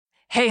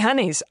Hey,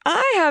 honeys,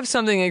 I have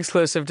something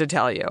exclusive to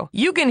tell you.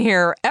 You can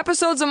hear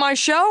episodes of my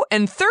show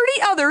and 30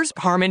 others,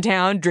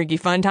 Harmontown, Drinky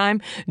Fun Time,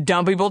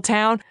 Dumpyable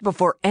Town,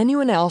 before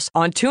anyone else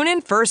on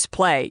TuneIn First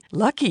Play.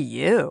 Lucky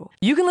you.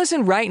 You can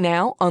listen right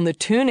now on the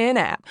TuneIn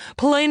app.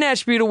 Play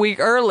Natch Beauty a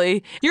week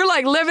early. You're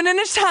like living in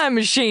a time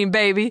machine,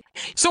 baby.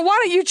 So why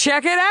don't you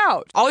check it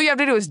out? All you have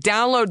to do is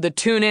download the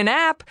TuneIn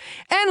app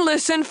and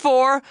listen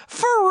for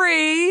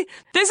free.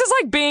 This is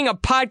like being a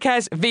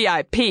podcast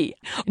VIP.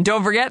 And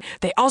don't forget,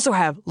 they also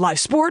have live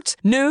sports,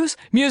 news,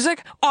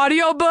 music,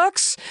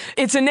 audiobooks.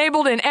 It's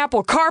enabled in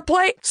Apple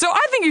CarPlay, so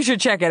I think you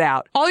should check it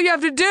out. All you have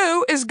to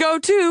do is go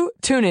to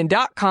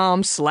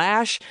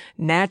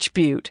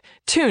tunein.com/NatchBeaute.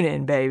 Tune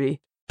in, baby.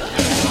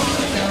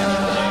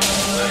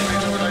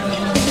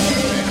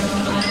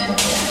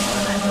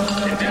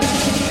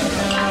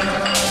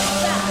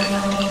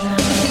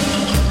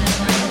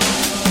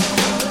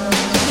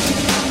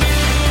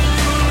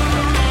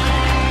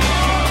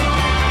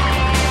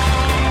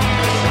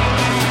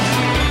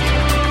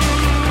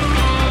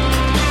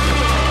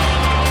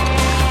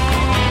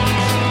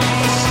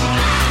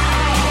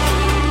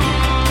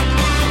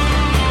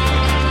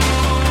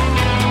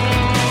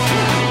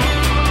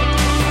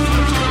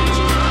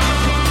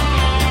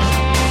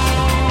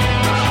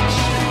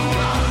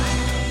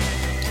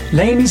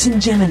 Ladies and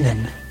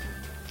gentlemen,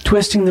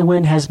 Twisting the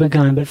Wind has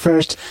begun, but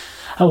first,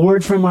 a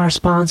word from our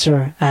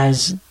sponsor,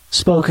 as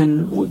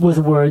spoken with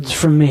words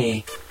from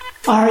me.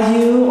 Are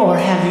you or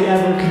have you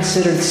ever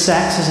considered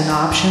sex as an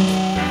option?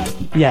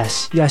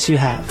 Yes, you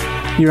have.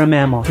 You're a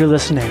mammal. You're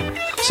listening.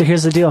 So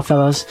here's the deal,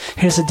 fellas.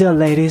 Here's the deal,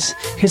 ladies.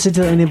 Here's the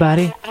deal,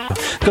 anybody.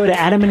 Go to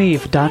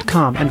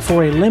adamandeve.com, and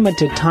for a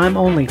limited time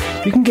only,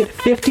 you can get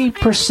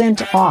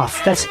 50%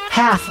 off. That's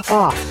half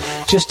off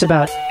just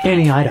about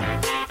any item.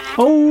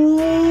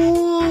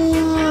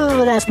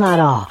 Oh, that's not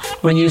all.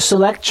 When you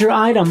select your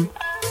item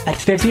at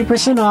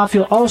 50% off,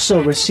 you'll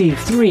also receive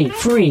 3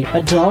 free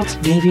adult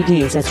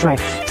DVDs. That's right,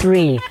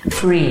 3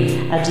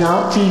 free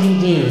adult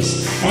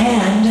DVDs.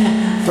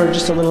 And for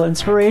just a little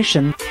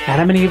inspiration,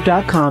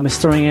 adamandeve.com is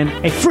throwing in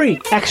a free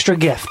extra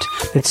gift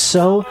that's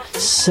so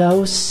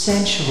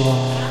sensual,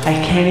 I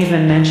can't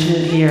even mention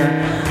it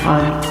here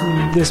on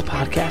this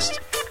podcast.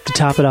 To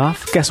top it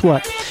off, guess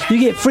what? You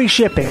get free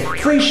shipping.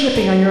 Free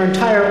shipping on your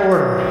entire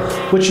order,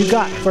 which you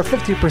got for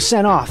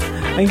 50% off.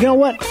 And you know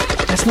what?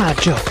 That's not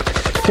a joke.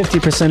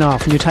 50%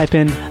 off when you type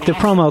in the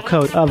promo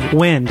code of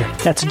WIND.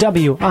 That's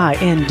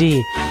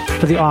WIND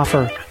for the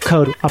offer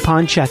code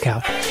upon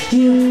checkout.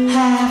 You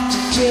have to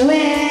do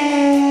it.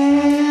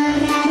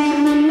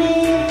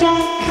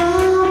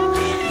 adamandeve.com.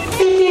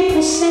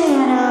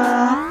 50%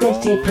 off.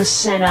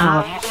 50%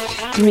 off.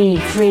 3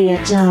 free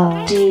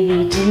adult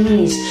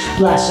DVDs,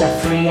 plus a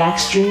free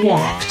extra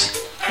gift.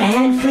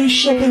 And free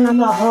shipping on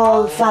the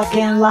whole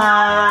fucking lot.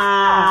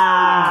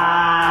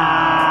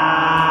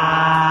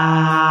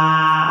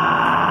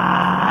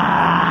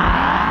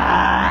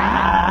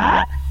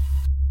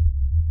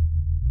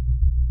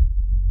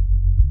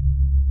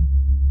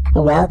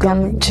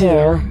 Welcome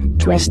to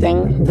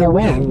Twisting the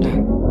Wind.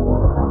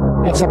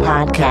 It's a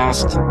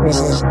podcast. This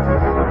is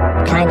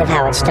kind of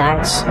how it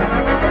starts.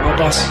 I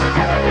guess you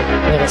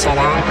could say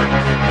that.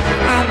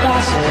 I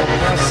guess you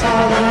could say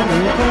that.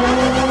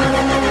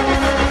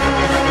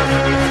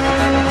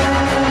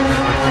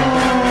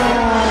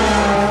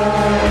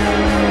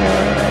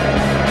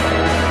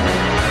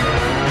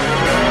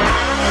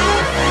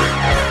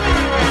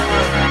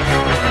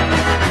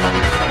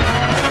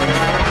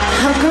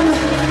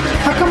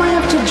 How come I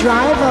have to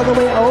drive all the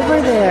way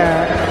over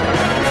there?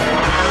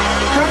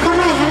 How come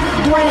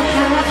do I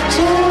have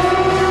to?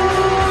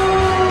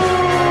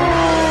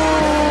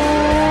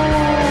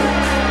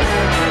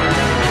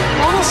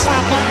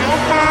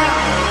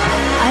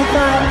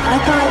 I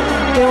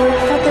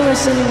thought they were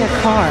sending a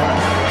car.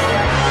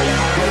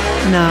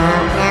 No. I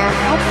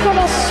could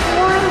have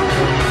sworn.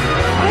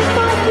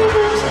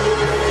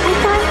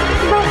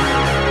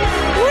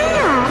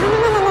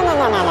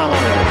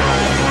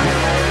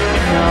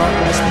 No,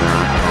 that's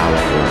not how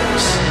it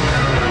works.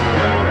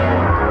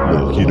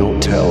 Look, you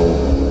don't tell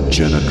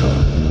Jenica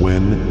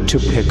when to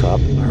pick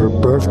up her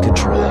birth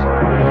control,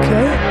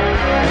 okay?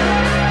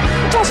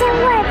 It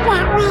doesn't work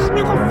that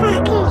way,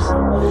 motherfuckers.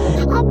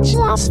 It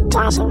just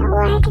doesn't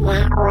work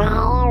that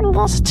way in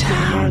this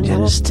town. You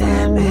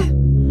understand me?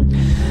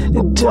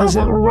 It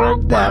doesn't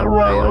work that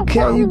way,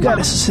 okay? You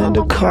gotta send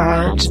a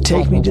car to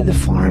take me to the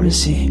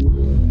pharmacy.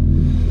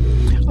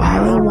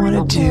 All I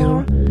wanna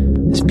do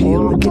is be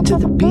able to get to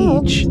the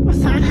beach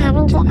without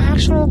having to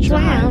actually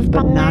drive,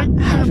 but not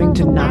having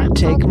to not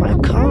take my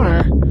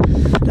car.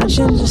 Don't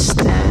you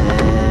understand?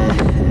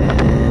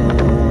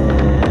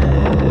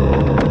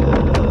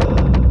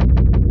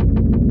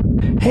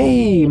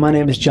 Hey, my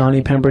name is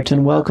Johnny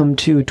Pemberton. Welcome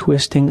to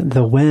Twisting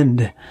the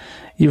Wind.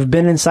 You've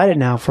been inside it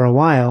now for a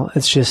while.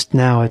 It's just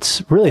now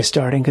it's really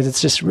starting because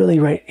it's just really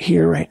right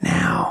here, right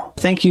now.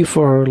 Thank you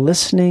for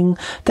listening.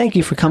 Thank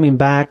you for coming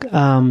back.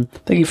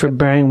 Thank you for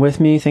bearing with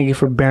me. Thank you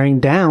for bearing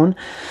down.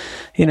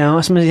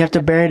 sometimes you have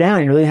to bear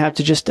down. You really have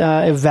to just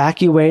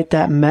evacuate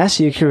that mess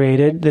you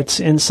created that's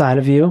inside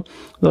of you.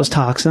 Those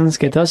toxins,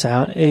 get those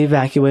out,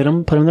 evacuate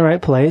them, put them in the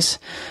right place,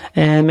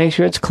 and make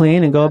sure it's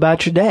clean and go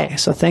about your day.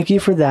 So thank you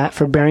for that,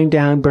 for bearing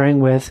down, bearing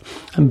with,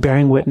 and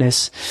bearing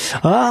witness.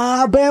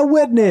 Bear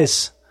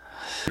witness!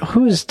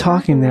 Who's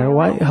talking there?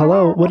 Why?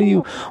 Hello? What do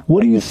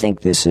you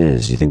think this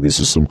is? You think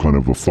this is some kind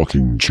of a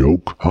fucking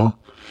joke, huh?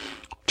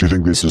 Do you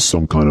think this is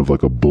some kind of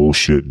like a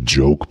bullshit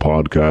joke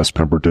podcast,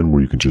 Pemberton,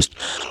 where you can just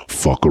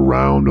fuck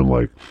around and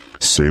like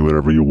say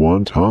whatever you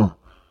want, huh?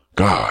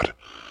 God.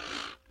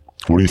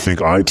 What do you think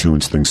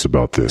iTunes thinks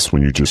about this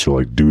when you just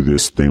like do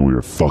this thing where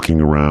you're fucking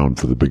around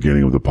for the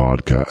beginning of the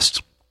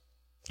podcast?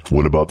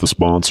 What about the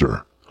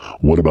sponsor?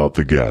 What about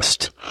the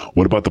guest?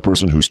 What about the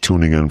person who's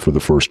tuning in for the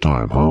first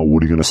time, huh?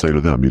 What are you going to say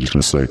to them? You're just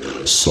going to say,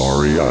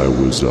 sorry, I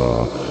was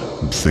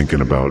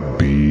thinking about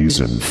bees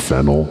and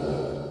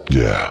fennel?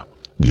 Yeah,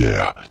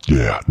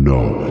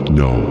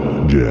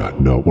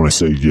 no. When I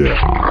say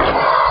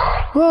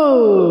yeah.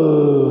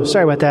 Whoa!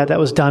 Sorry about that. That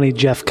was Donnie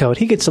Jeffcoat.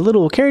 He gets a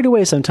little carried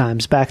away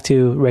sometimes. Back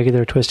to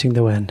regular Twisting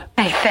the Wind.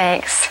 Hey,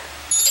 thanks.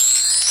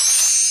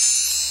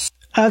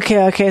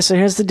 Okay, so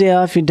here's the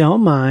deal. If you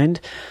don't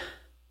mind,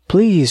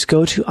 please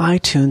go to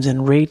iTunes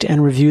and rate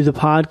and review the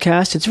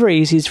podcast. It's very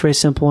easy, it's very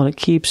simple, and it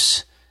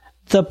keeps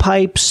the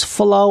pipes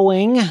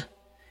flowing.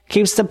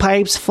 Keeps the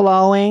pipes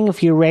flowing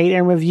if you rate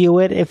and review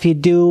it, if you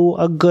do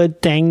a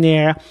good thing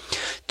there.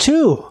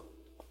 2,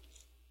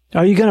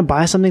 are you going to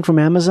buy something from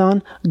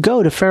Amazon?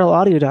 Go to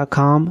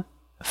feralaudio.com,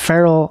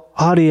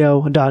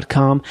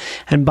 feralaudio.com,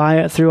 and buy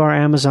it through our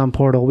Amazon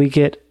portal. We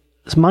get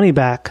money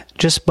back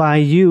just by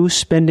you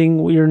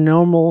spending your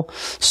normal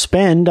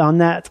spend on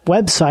that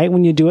website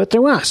when you do it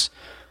through us.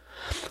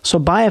 So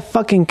buy a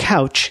fucking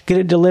couch, get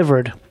it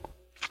delivered.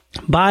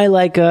 Buy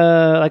like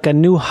a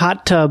new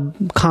hot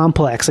tub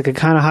complex, like a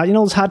kind of hot,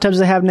 those hot tubs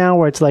they have now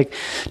where it's like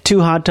 2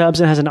 hot tubs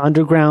and has an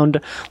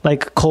underground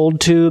like cold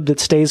tube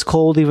that stays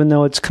cold even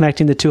though it's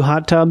connecting the 2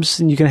 hot tubs,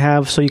 and you can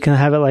have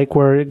it like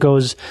where it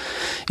goes,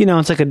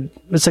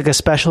 it's like a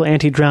special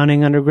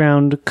anti-drowning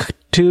underground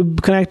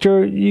tube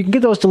connector. You can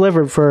get those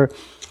delivered for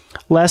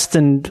less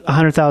than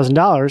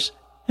 $100,000.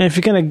 And if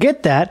you're going to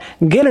get that,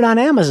 get it on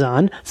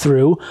Amazon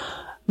through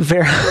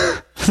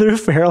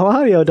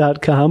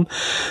feralaudio.com,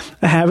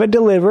 have it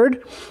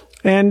delivered,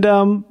 and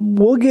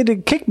we'll get a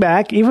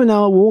kickback, even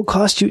though it won't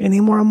cost you any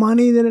more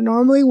money than it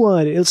normally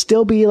would. It'll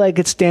still be like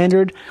its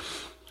standard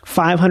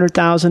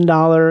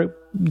 $500,000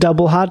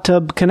 double hot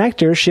tub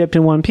connector shipped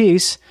in one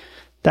piece.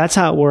 That's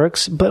how it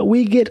works, but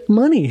we get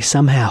money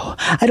somehow.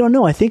 I don't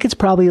know. I think it's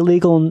probably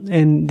illegal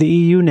in the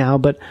EU now,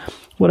 but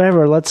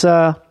whatever. Let's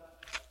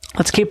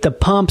keep the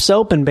pumps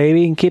open,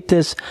 baby, and keep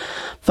this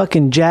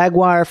fucking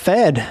Jaguar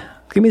fed.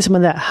 Give me some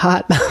of that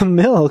hot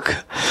milk.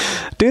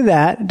 Do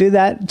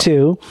that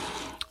too.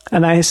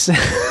 And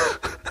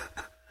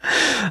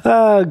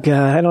oh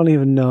God, I don't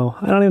even know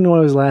what I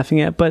was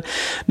laughing at, but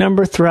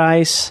number 3,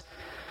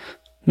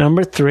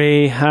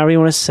 however you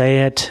want to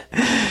say it.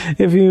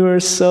 If you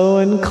are so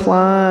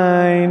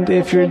inclined,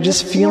 if you're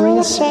just feeling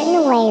a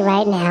certain way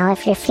right now,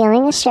 if you're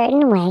feeling a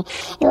certain way,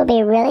 it will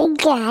be really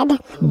good.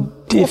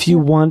 If you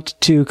want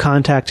to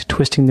contact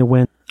Twisting the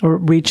Wind, or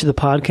reach the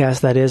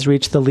podcast, that is,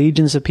 reach the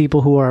legions of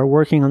people who are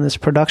working on this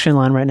production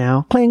line right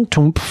now. Cling,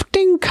 toomp,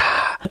 dink.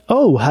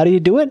 Oh, how do you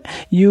do it?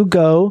 You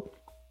go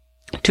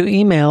to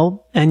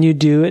email and you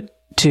do it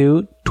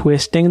to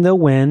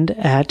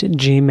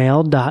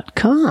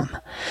twistingthewind@gmail.com.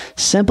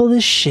 Simple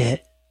as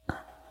shit.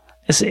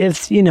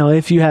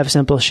 If you have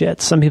simple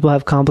shits. Some people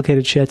have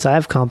complicated shits. I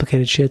have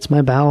complicated shits.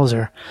 My bowels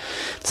are,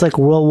 it's like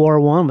World War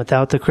I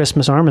without the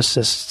Christmas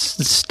armistice.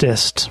 Is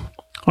that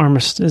how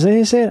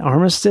you say it?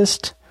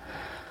 Armistice?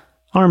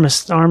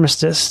 Armist.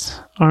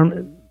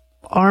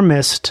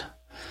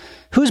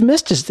 Whose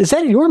mist is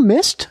that? Your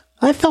mist?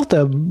 I felt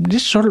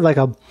just sort of like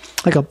a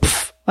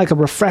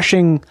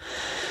refreshing,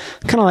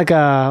 kind of like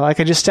I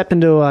just stepped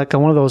into like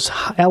one of those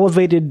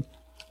elevated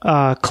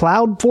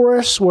cloud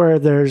forests where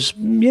there's,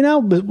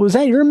 was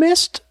that your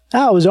mist?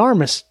 Oh, it was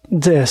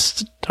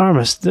armistice.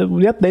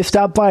 Yep, they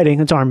stopped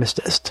fighting. It's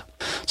armistice.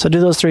 So do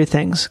those 3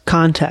 things: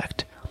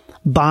 contact,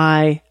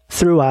 buy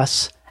through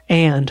us,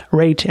 and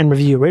rate and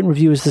review. Rate and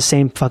review is the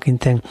same fucking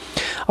thing.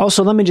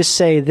 Also, let me just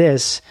say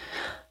this.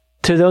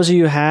 To those of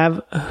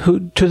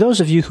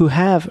you who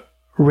have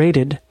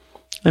rated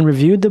and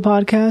reviewed the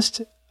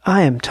podcast,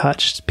 I am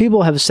touched.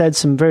 People have said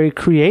some very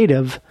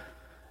creative,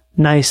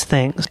 nice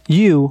things.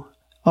 You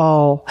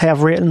all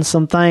have written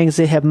some things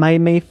that have made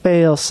me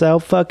feel so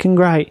fucking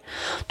great.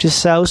 Just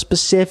so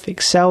specific,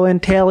 so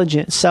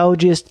intelligent, so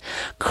just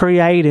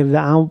creative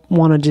that I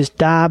want to just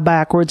dive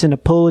backwards in a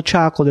pool of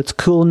chocolate that's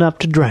cool enough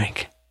to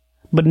drink,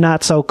 but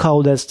not so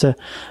cold as to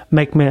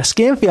make my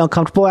skin feel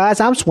uncomfortable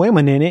as I'm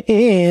swimming in it.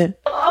 Yeah.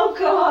 Oh,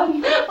 God.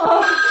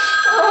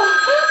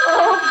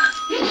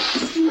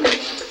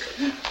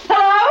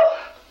 Hello?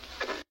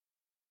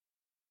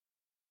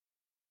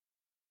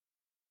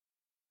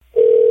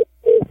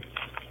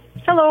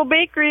 Hello,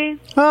 bakery.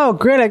 Oh,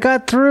 great. I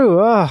got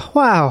through. Oh,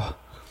 wow.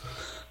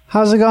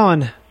 How's it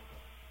going?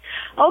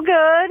 Oh,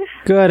 good.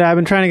 Good. I've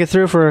been trying to get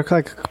through for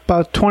like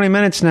about 20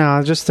 minutes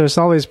now. Just there's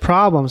all these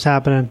problems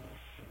happening.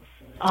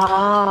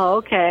 Oh,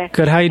 okay.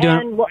 Good. How you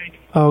doing?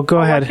 And Go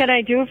ahead. What can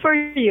I do for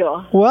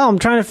you? Well, I'm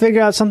trying to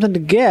figure out something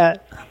to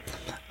get.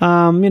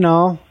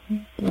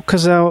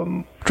 Because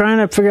I'm trying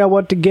to figure out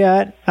what to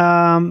get.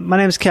 My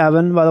name's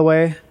Kevin, by the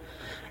way.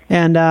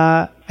 And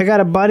I got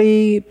a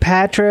buddy,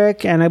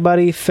 Patrick, and a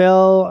buddy,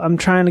 Phil. I'm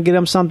trying to get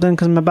them something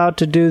because I'm about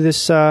to do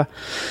this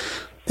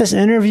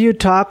interview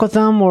talk with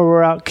them where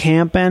we're out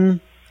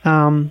camping.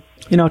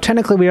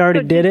 Technically we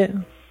already did it,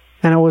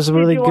 and it was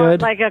really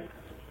good.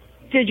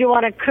 Did you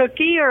want a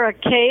cookie or a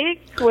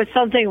cake with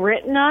something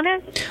written on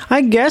it?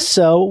 I guess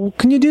so.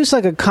 Can you do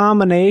like a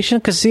combination?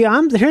 Because see,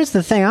 here's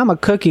the thing. I'm a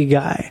cookie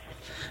guy,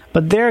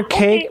 but they're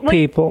cake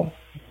people.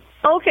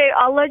 Okay,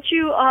 I'll let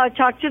you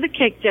talk to the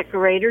cake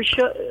decorator.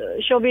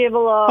 She'll be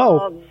able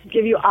to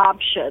give you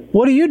options.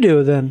 What do you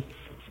do then?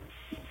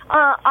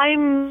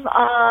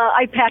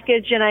 I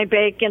package and I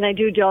bake and I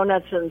do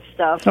donuts and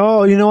stuff.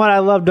 Oh, you know what? I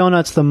love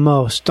donuts the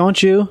most.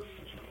 Don't you?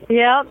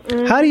 Yeah.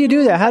 How do you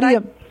do that?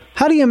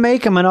 How do you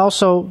make them and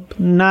also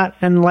not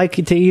and like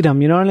to eat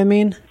them? You know what I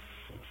mean?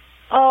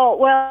 Oh,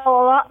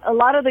 well, a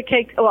lot of the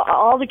cake,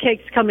 all the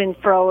cakes come in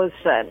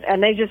frozen,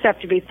 and they just have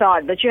to be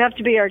thawed. But you have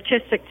to be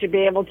artistic to be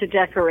able to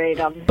decorate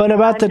them. But I'm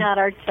not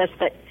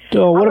artistic.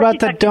 Oh, what about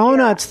the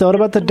donuts, though? What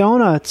about the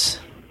donuts?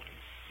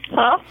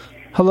 Huh?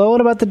 Hello,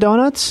 what about the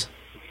donuts?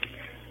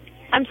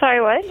 I'm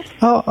sorry, what?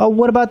 Oh,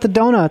 what about the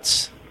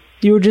donuts?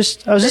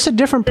 Was this a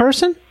different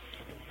person?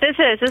 This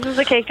is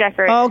a cake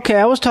decorator. Okay,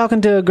 I was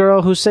talking to a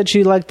girl who said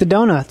she liked the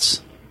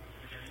donuts.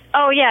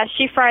 Oh, yeah,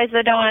 she fries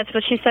the donuts,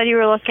 but she said you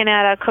were looking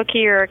at a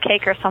cookie or a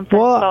cake or something.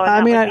 Well, so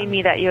that would be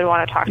me that you would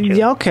want to talk to.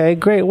 Yeah, okay,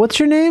 great. What's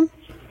your name?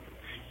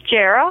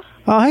 Jera.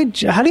 Oh, hey,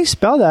 how do you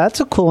spell that? That's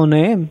a cool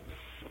name.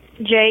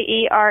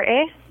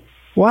 Jera.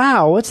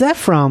 Wow, what's that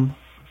from?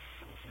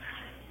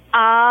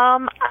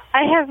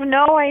 I have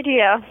no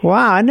idea.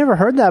 Wow, I never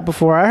heard that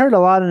before. I heard a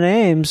lot of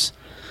names.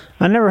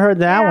 I never heard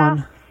that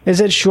one.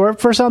 Is it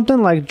short for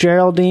something like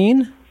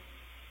Geraldine?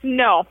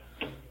 No.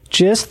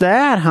 Just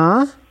that,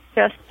 huh?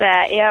 Just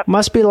that, yep.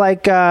 Must be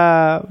like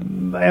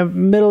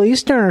Middle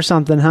Eastern or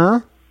something,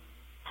 huh?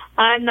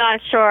 I'm not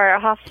sure.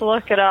 I'll have to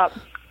look it up.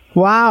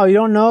 Wow, you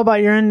don't know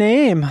about your own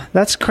name.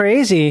 That's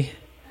crazy.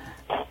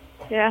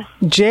 Yeah.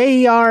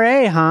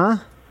 Jera, huh?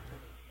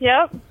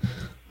 Yep.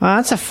 Well,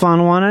 that's a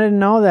fun one. I didn't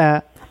know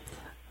that.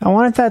 I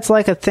wonder if that's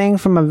like a thing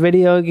from a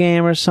video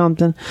game or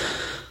something.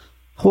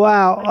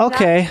 Wow,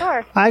 okay.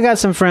 Sure. I got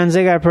some friends.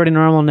 They got pretty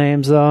normal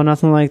names, though.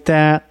 Nothing like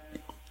that.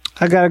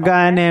 I got a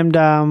guy named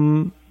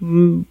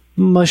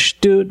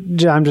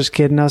Mushtut. I'm just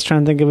kidding. I was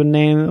trying to think of a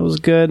name that was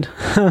good.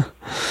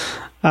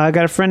 I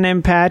got a friend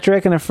named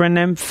Patrick and a friend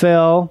named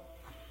Phil.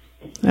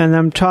 And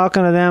I'm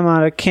talking to them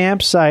on a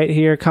campsite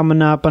here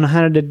coming up, and I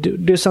had to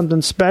do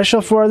something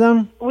special for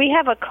them. We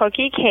have a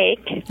cookie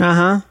cake.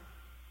 Uh-huh.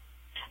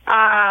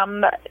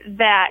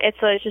 That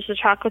it's just a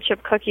chocolate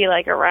chip cookie,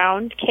 like a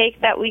round cake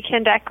that we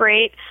can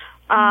decorate.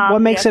 What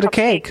makes it a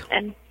cake?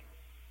 And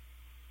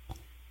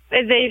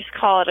they just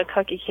call it a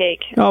cookie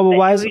cake. Oh, well,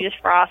 why is we just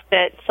frost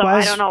it? So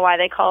I don't know why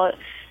they call it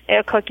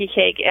a cookie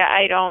cake.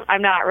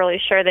 I'm not really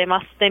sure. They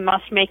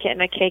must make it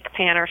in a cake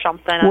pan or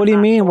something. What do you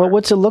mean? Sure.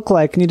 What's it look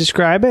like? Can you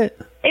describe it?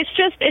 It's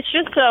just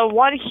a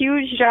one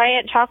huge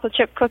giant chocolate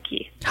chip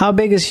cookie. How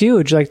big is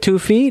huge? Like 2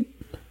 feet?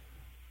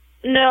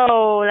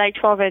 No, like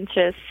 12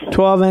 inches.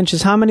 12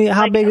 inches. How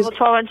big is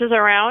 12 inches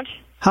around?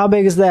 How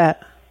big is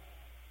that?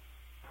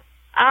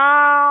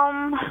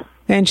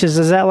 Inches.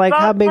 Is that like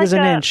how big is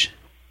an inch?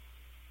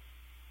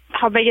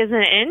 How big is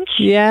an inch?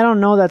 Yeah, I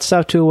don't know that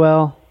stuff too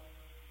well.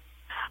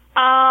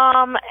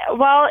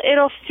 Well,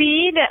 it'll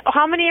feed.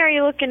 How many are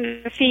you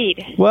looking to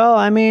feed? Well,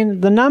 I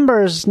mean, the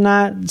number's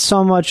not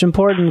so much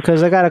important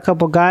because I got a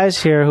couple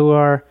guys here who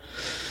are,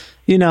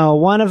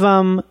 one of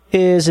them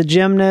is a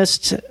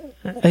gymnast.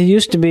 He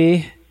used to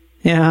be.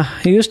 Yeah,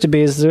 he used to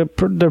be is the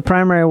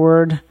primary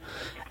word.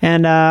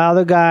 And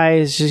other guy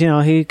is,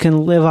 he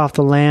can live off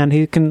the land.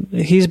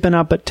 He's been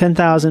up at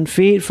 10,000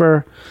 feet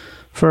for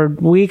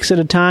weeks at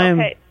a time.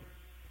 Okay.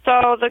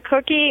 So the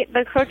cookie,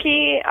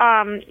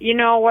 you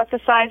know what the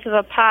size of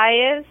a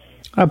pie is?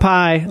 A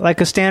pie, like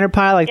a standard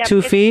pie, like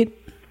 2 feet?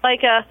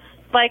 Like a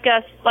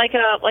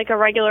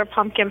regular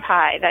pumpkin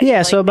pie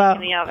that so about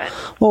in the oven.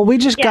 Well, we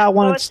just got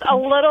one. So it's a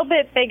little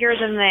bit bigger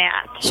than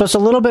that. So it's a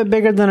little bit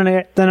bigger than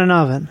an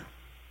oven.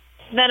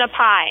 Than a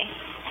pie.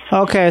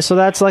 Okay, so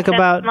that's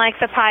about like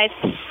the pie.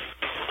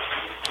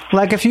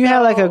 Like if you had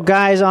like a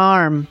guy's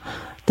arm,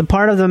 the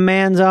part of the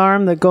man's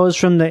arm that goes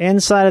from the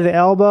inside of the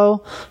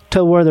elbow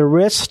to where the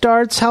wrist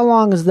starts, how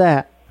long is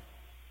that?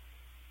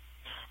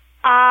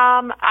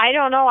 I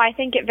don't know. I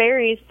think it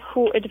varies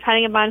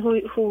depending upon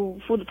who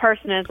the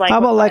person is. Like, how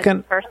about like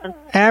an person?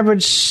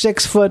 Average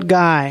 6 foot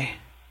guy?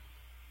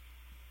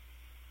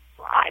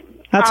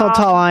 That's how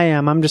tall I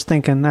am. I'm just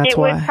thinking that's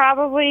why. It would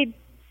probably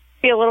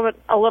be a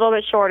little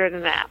bit shorter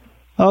than that.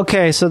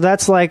 Okay, so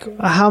that's like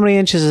how many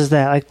inches is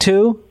that? Like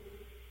 2?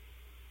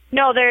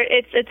 No,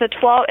 it's a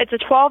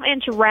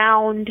 12-inch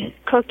round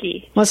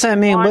cookie. What's that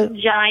mean? One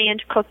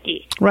giant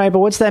cookie. Right, but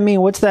what's that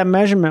mean? What's that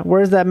measurement?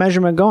 Where's that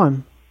measurement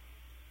going?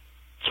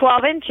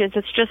 12 inches.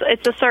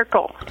 It's a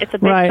circle. It's a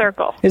big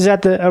circle. Is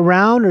that a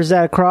round, or is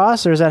that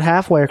across, or is that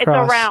halfway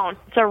across?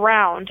 It's a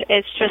round.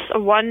 It's just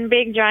one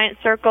big giant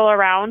circle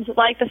around,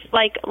 like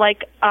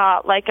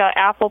a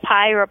apple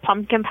pie or a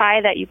pumpkin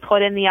pie that you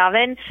put in the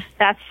oven.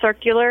 That's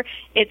circular.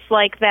 It's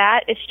like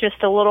that. It's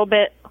just a little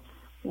bit.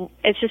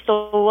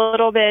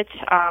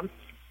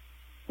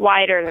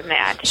 Wider than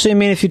that. So you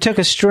mean if you took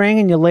a string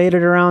and you laid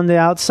it around the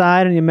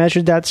outside and you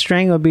measured that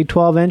string, it would be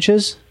 12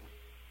 inches?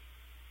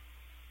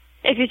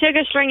 If you took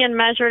a string and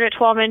measured it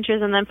 12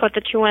 inches and then put the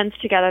two ends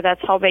together,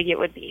 that's how big it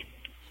would be.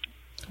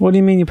 What do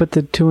you mean you put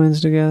the two ends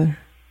together?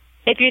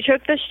 If you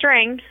took the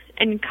string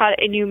and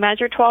you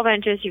measure 12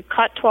 inches, you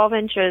cut 12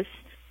 inches,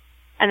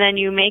 and then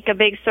you make a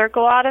big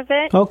circle out of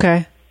it.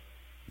 Okay.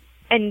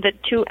 And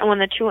when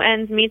the two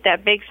ends meet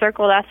that big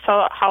circle, that's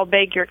how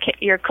big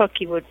your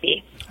cookie would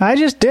be. I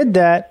just did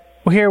that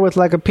here with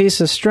like a piece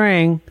of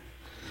string,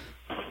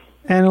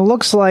 and it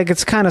looks like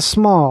it's kind of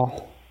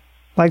small.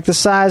 Like the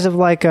size of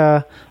like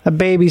a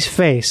baby's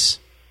face.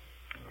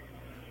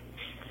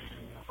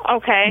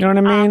 Okay. You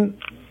know what I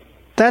mean?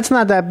 That's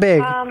not that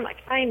big.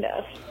 Kind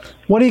of.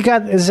 What do you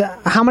got?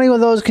 How many of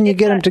those can you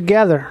get them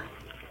together?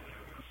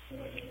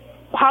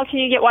 How can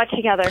you get what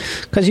together?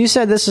 Because you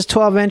said this is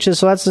 12 inches,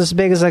 so that's as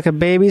big as like a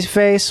baby's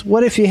face.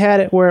 What if you had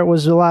it where it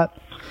was a lot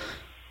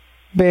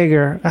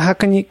bigger? How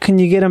can you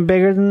get them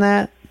bigger than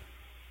that?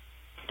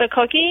 The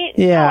cookie?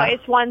 Yeah. No,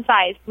 it's one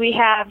size. We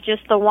have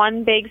just the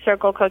one big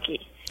circle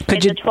cookie.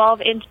 It's a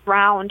 12-inch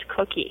round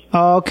cookie.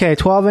 Oh, okay.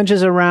 12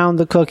 inches around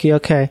the cookie.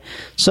 Okay.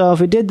 So if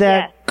we did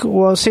that,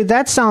 well, see,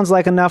 that sounds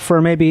like enough for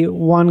maybe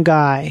one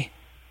guy.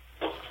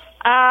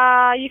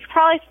 You could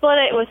probably split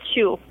it with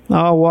two.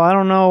 Oh, well, I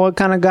don't know what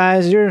kind of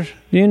guys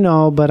you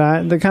know,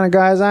 but the kind of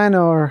guys I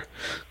know are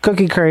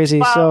cookie crazy.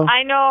 Well, so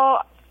I know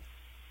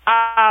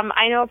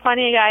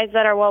plenty of guys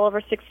that are well over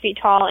 6 feet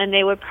tall, and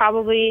they would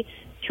probably,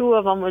 two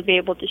of them would be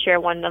able to share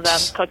one of them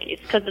cookies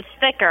because it's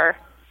thicker.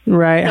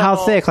 Right. So, how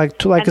thick?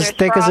 Like as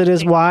thick as it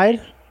is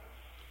wide?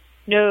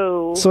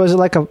 No. So is it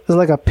like a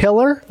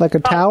pillar, like a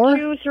tower?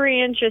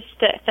 2-3 inches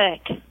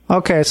thick.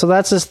 Okay, so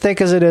that's as thick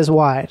as it is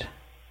wide.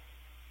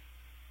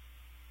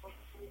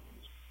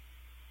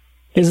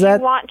 If you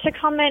want to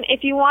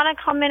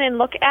come in and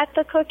look at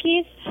the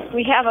cookies,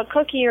 we have a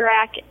cookie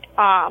rack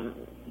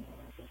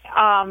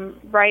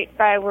right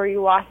by where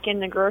you walk in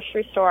the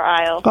grocery store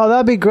aisle. Oh,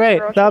 that'd be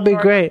great. That'd be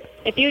great.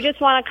 If you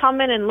just want to come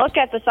in and look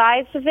at the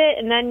size of it,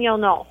 and then you'll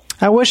know.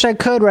 I wish I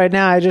could right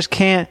now. I just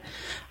can't.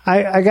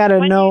 I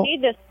gotta know. When do you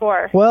need this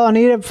for? Well, I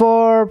need it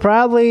for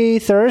probably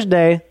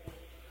Thursday.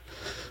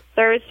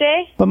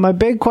 Thursday? But my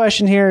big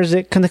question here is,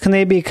 can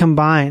they be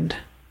combined?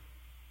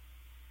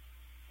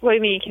 What do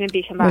you mean, can it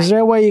be combined? Is there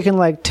a way you can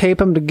like tape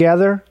them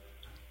together,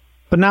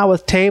 but not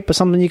with tape, but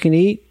something you can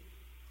eat?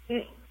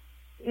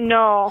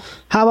 No.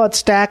 How about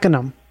stacking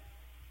them?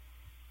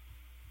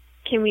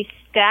 Can we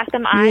stack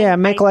them? Yeah,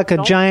 make like a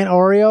giant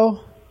Oreo.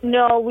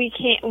 No, we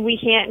can't. We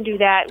can't do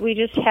that. We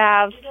just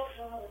have.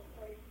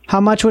 How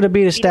much would it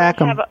be to stack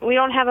them? We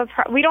don't have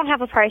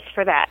a price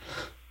for that.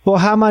 Well,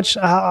 how much?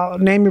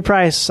 Name your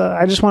price.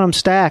 I just want them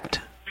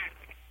stacked.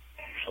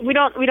 We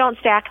don't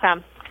stack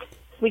them.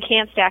 We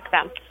can't stack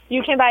them.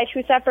 You can buy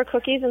two separate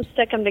cookies and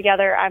stick them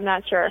together. I'm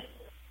not sure.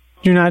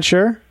 You're not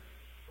sure?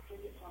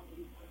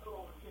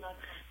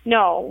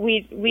 No,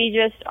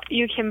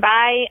 you can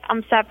buy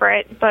them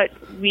separate, but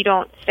we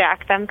don't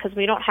stack them because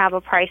we don't have a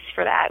price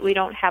for that. We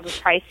don't have a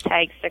price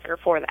tag sticker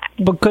for that.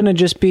 But couldn't it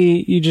just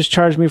be you just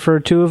charge me for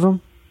two of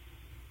them?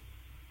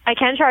 I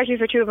can charge you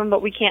for two of them,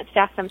 but we can't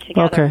stack them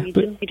together. Okay.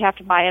 We'd have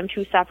to buy them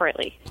two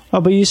separately.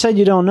 Oh, but you said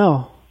you don't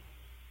know.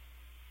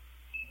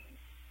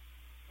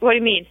 What do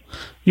you mean?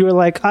 You were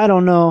like, I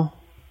don't know.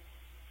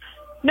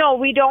 No,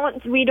 we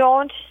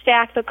don't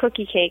stack the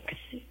cookie cakes.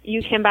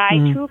 You can buy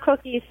two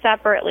cookies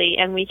separately,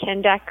 and we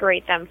can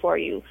decorate them for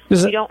you.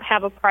 We don't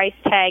have a price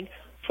tag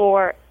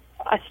for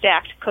a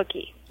stacked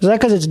cookie. Is that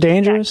because it's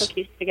dangerous? Stack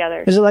cookies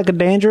together. Is it like a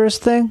dangerous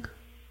thing?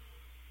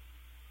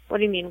 What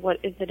do you mean? What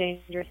is the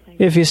dangerous thing?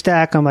 If you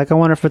stack them, like I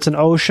wonder if it's an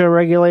OSHA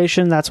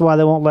regulation. That's why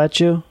they won't let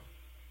you.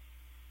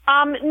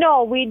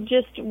 No, we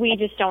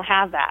just don't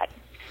have that.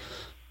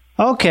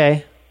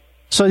 Okay,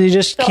 so you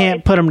just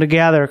can't put them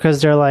together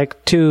because they're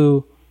like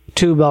too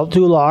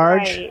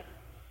large. Right.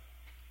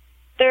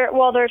 They're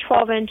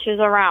 12 inches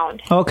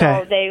around.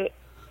 Okay. So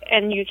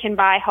and you can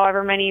buy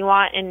however many you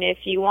want, and if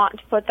you want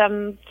to put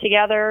them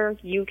together,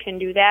 you can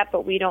do that.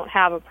 But we don't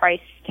have a price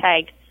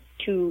tag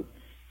to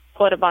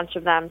put a bunch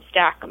of them,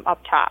 stack them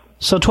up top.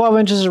 So 12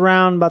 inches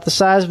around, about the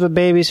size of a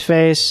baby's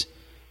face,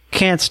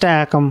 can't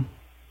stack them.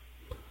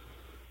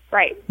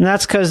 Right. And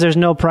that's because there's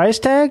no price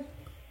tag?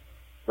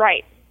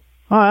 Right.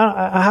 Oh,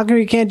 how come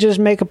you can't just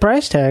make a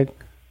price tag?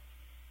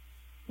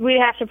 We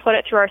have to put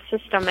it through our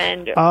system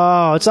and...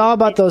 Oh, it's all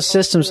about those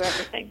systems.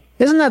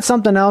 Isn't that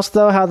something else,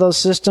 though, how those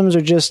systems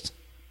are just,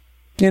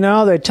 they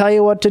tell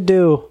you what to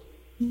do.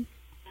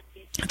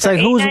 It's like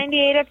who's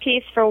 $8.98 a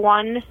piece for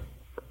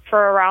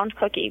a round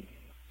cookie.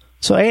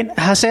 So say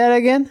that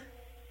again?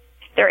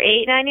 They're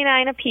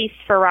 $8.99 a piece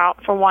for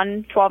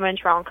one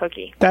 12-inch round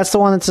cookie. That's the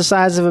one that's the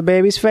size of a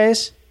baby's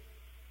face?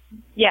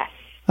 Yes.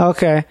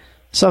 Okay.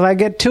 So if I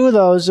get 2 of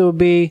those, it would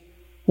be,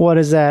 what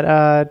is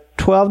that,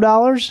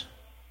 $12?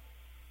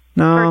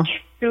 No. For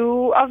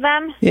 2 of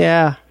them?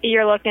 Yeah.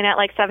 You're looking at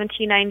like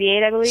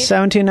 $17.98, I believe.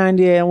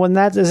 $17.98.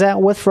 And is that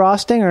with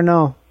frosting or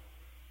no?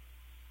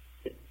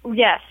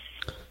 Yes.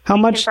 How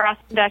much? We can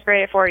frost and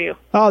decorate it for you.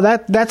 Oh,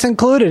 that's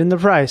included in the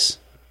price.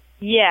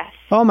 Yes.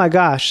 Oh my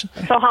gosh.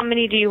 So how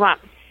many do you want?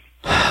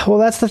 Well,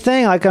 that's the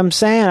thing. Like I'm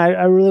saying,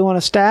 I really want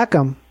to stack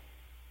them.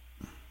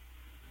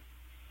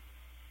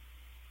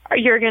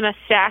 You're going to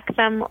stack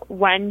them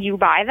when you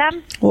buy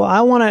them? Well,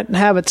 I want to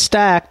have it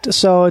stacked,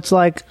 so it's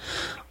like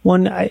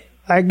when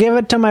I give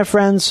it to my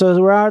friends, so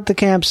we're out at the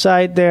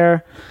campsite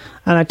there,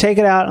 and I take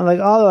it out, and they're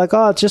like,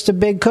 oh, it's just a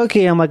big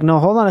cookie. I'm like, no,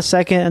 hold on a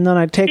second, and then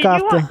I take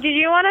off Did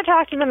you want to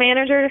talk to the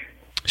manager?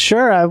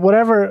 Sure,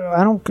 whatever.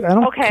 I don't.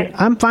 Okay.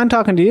 I'm fine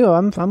talking to you.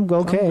 I'm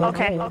okay.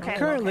 Okay.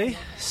 Currently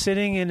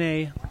sitting in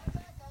a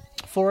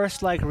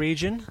forest-like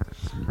region,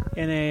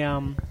 in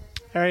a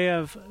area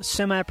of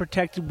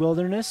semi-protected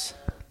wilderness.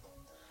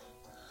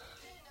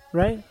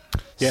 Right?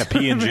 Yeah,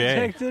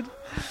 P&J.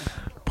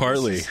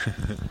 Partly.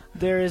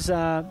 There is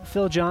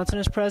Phil Johnson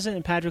is present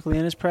and Patrick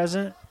Leanne is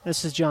present.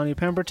 This is Johnny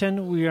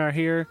Pemberton. We are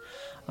here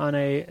on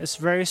a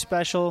very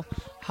special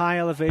high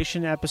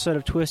elevation episode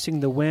of Twisting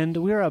the Wind.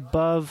 We are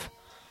above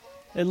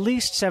at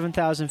least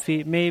 7,000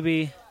 feet,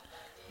 maybe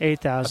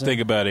 8,000. I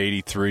think about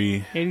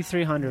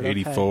 8,300.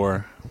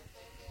 84.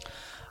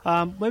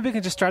 Okay. Maybe we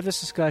can just start this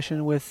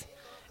discussion with,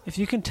 if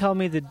you can tell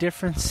me the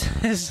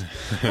differences.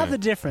 Not the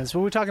difference.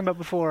 What we were talking about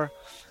before.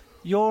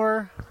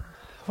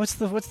 What's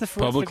the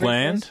public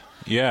land?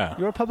 Yeah.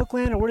 Your public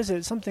land, or what is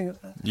it? Something.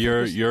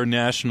 Your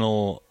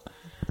national.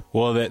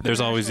 Well,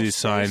 there's always these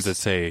space. signs that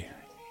say,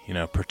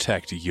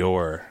 protect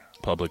your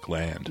public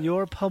land.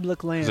 Your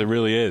public land. 'Cause it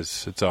really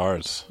is. It's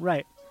ours.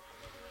 Right.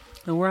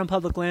 And we're on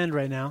public land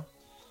right now.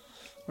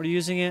 We're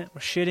using it.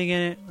 We're shitting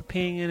in it. We're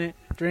peeing in it.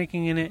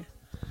 Drinking in it.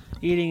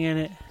 Eating in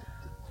it.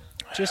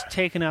 Just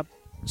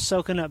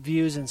soaking up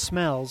views and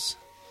smells.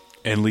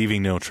 And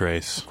leaving no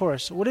trace. Of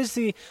course. What is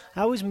I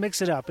always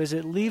mix it up. Is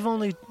it leave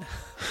only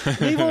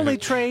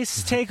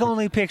trace, take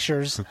only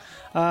pictures,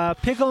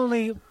 pick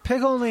only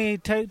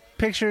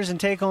pictures and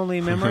take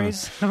only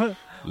memories?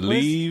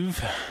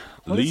 Leave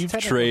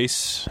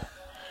trace.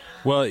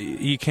 Well,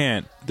 you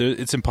can't.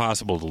 It's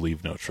impossible to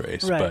leave no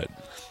trace. Right. But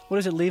what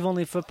is it? Leave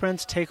only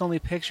footprints, take only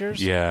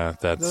pictures? Yeah, Is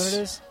that what it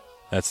is?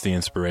 That's the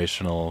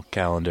inspirational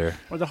calendar.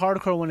 Or the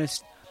hardcore one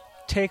is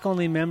take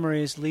only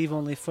memories, leave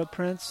only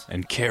footprints.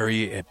 And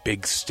carry a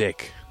big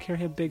stick.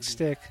 Carry a big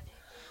stick.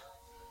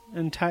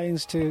 And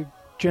ties to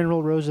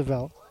General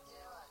Roosevelt.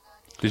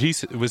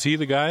 Was he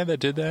the guy that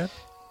did that?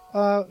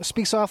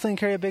 Speak softly and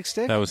carry a big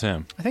stick? That was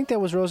him. I think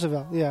that was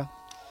Roosevelt, yeah.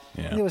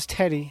 I think it was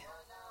Teddy.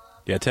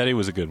 Yeah, Teddy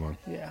was a good one.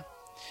 Yeah.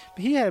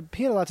 But he had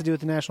a lot to do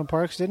with the national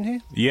parks, didn't he?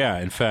 Yeah,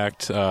 in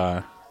fact,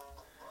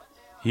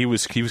 he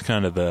was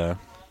kind of the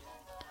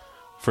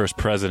first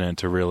president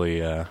to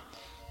really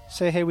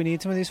say, hey, we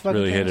need some of these fucking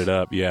really things? hit it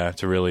up, yeah,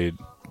 to really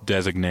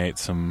designate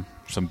some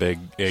big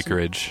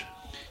acreage.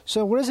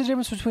 So what is the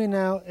difference between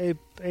now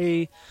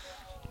a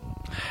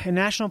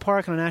national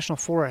park and a national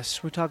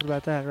forest? We talked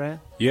about that, right?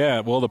 Yeah,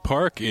 well, the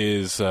park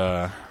is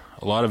a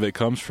lot of it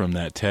comes from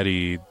that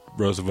Teddy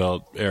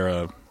Roosevelt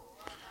era.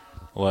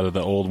 A lot of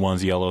the old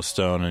ones,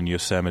 Yellowstone and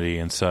Yosemite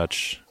and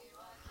such.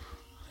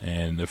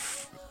 And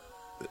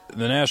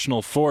the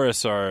national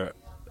forests are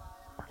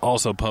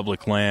also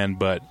public land,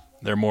 but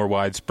they're more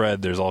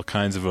widespread. There's all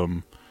kinds of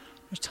them.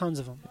 There's tons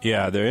of them.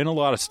 Yeah, they're in a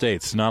lot of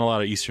states. Not a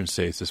lot of eastern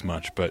states as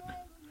much, but...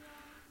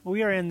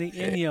 We are in the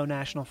Inyo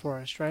National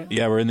Forest, right?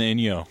 Yeah, we're in the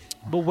Inyo.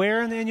 But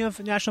where in the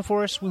Inyo National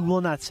Forest, we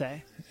will not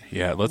say.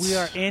 Yeah, let's... We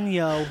are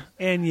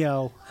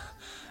Inyo.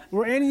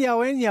 We're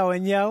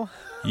Inyo.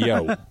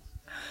 Yo.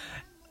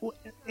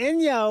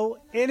 Inyo,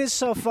 it is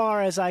so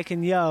far as I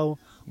can yo.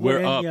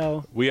 We're up.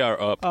 Inyo. We are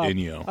up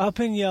Inyo. Up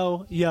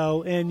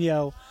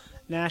Inyo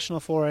National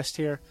Forest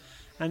here.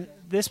 And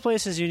this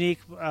place is unique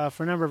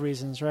for a number of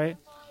reasons, right?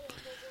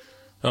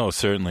 Oh,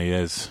 certainly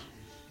is.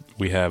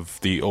 We have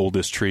the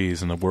oldest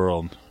trees in the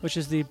world. Which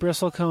is the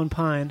bristlecone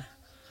pine.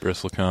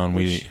 Bristlecone.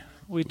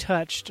 We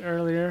touched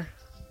earlier.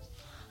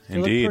 They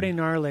Indeed. look pretty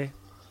gnarly.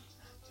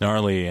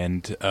 Gnarly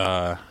and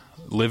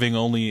living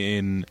only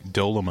in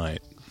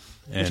dolomite.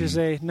 Which is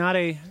not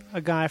a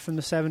guy from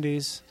the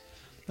 70s,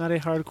 not a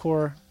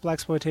hardcore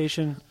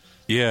blaxploitation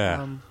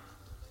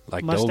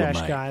like mustache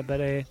dolomite. guy,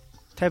 but a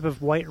type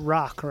of white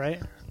rock,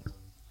 right?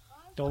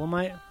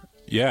 Dolomite?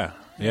 Yeah.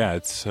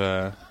 It's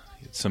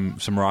some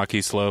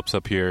rocky slopes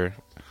up here.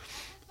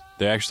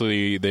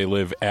 They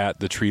live at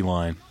the tree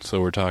line, so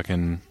we're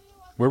talking.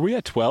 Were we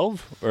at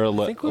 12 or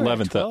 11?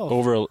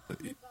 12.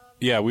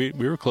 Yeah, we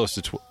were close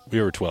to.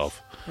 We were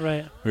 12.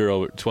 Right. We were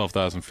over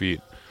 12,000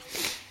 feet.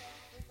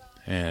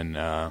 And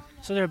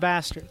so they're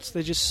bastards.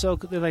 They just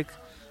soak. They're like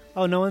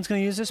oh, no one's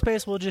going to use this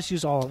space? We'll just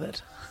use all of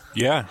it.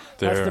 Yeah,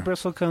 That's the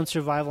bristlecone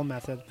survival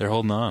method. They're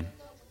holding on.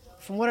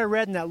 From what I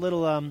read in that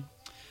little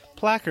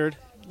placard,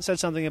 it said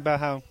something about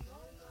how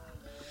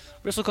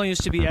bristlecone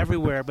used to be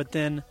everywhere, but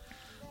then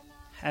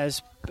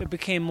as it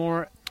became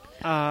more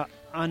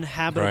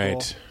uninhabitable,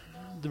 Right.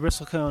 the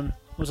bristlecone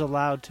was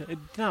allowed to,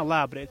 not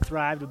allowed, but it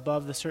thrived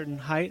above the certain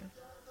height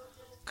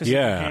because it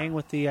Yeah. could hang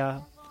with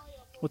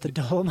the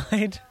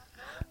dolomite.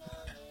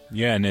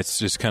 Yeah, and it's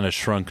just kind of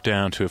shrunk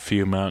down to a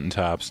few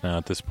mountaintops now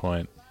at this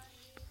point.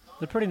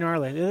 They're pretty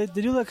gnarly.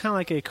 They do look kind of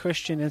like a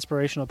Christian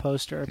inspirational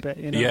poster a bit,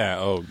 you know?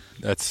 Yeah,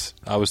 that's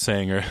I was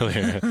saying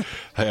earlier.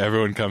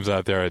 Everyone comes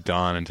out there at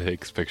dawn and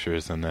takes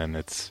pictures, and then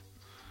it's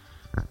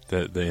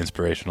the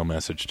inspirational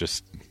message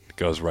just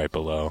goes right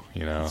below.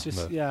 You know, It's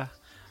just, yeah.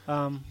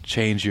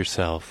 Change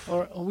yourself.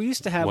 Or we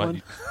used to have What-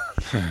 one.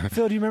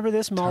 Phil, do you remember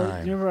this? Molly,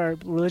 Time. do you remember our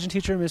religion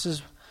teacher,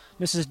 Mrs.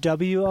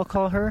 W, I'll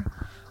call her?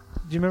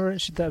 Do you remember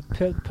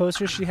the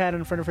poster she had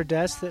in front of her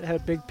desk that had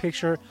a big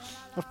picture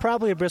of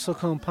probably a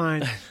bristlecone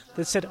pine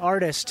that said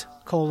artist,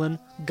 God.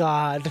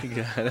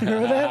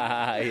 Remember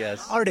that?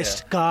 Yes.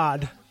 Artist,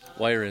 God.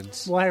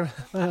 Wirens. Why?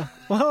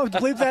 Well,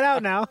 bleep that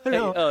out now.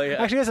 No, Oh, yeah.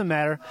 actually, it doesn't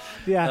matter.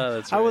 Yeah, Oh,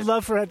 that's I would right.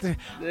 love for it to.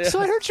 So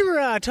I heard you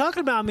were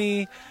talking about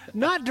me,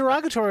 not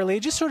derogatorily,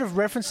 just sort of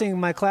referencing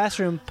my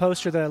classroom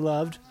poster that I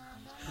loved.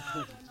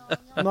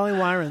 Molly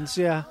Wirens,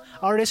 yeah,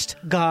 artist,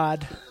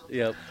 God,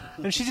 Yep.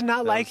 and she did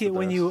not That like was it the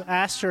when best. you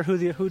asked her who.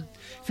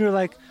 If you were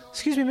like,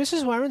 "Excuse me,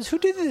 Mrs. Wirens, who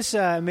did this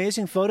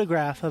amazing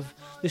photograph of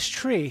this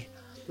tree?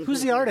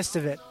 Who's the artist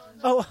of it?"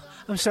 Oh,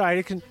 I'm sorry.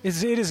 It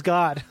is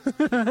God.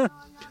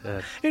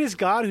 It is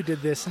God who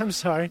did this. I'm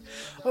sorry.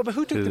 Oh, but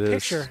who took It the is.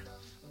 picture?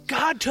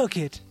 God took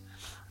it.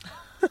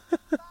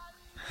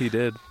 He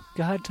did.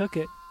 God took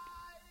it.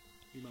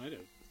 You might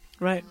have.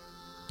 Right.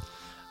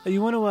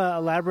 You want to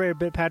elaborate a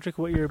bit, Patrick,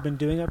 what you've been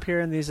doing up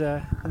here in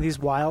these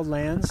wild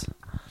lands?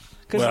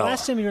 Because the Well-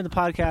 last time you were in the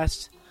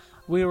podcast,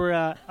 we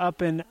were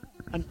up in.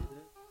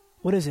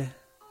 What is it?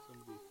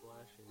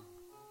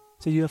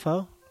 It's a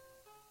UFO?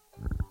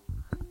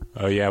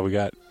 Oh yeah, we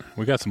got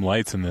some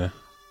lights in the.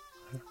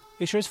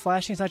 You sure it's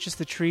flashing? It's not just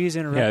the trees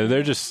Yeah, interrupting.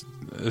 they're just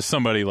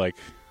somebody like.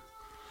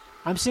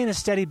 I'm seeing a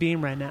steady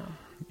beam right now.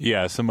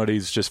 Yeah,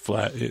 somebody's just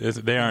flat.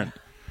 They aren't.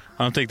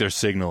 I don't think they're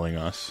signaling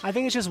us. I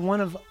think it's just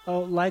one of a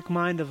like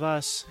mind of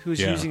us who's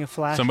Yeah. using a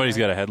flashlight. Somebody's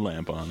got a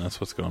headlamp on. That's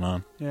what's going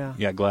on. Yeah.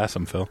 Yeah, glass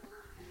them, Phil.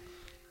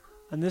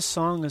 And this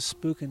song is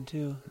spooking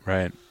too.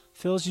 Right.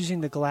 Phil's using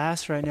the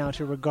glass right now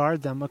to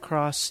regard them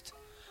across.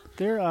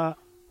 They're on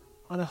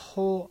a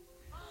whole.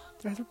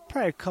 They're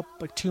probably a couple,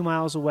 like 2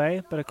 miles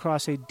away, but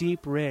across a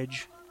deep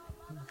ridge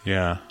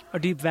Yeah. or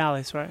deep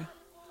valley. Sorry.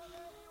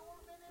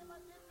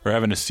 We're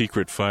having a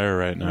secret fire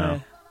right now.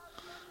 Right.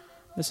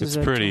 This It's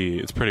is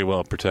pretty well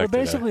We're protected.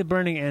 basically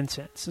burning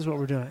incense. Is what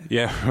we're doing.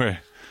 Yeah, we're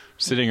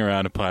sitting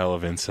around a pile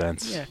of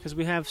incense. Yeah, because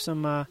we have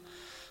some.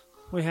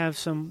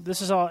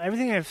 This is all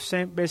everything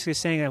basically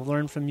saying I've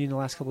learned from you in the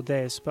last couple of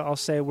days. But I'll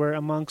say we're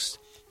amongst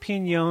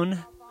pinon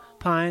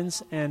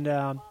pines and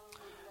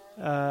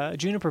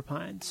juniper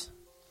pines.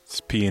 It's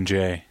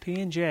P&J.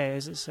 P&J,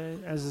 as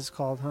it's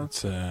called, huh?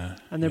 It's And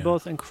they're yeah.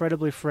 both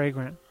incredibly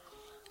fragrant.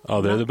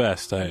 Oh, they're not- the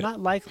best.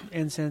 Not like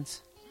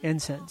incense.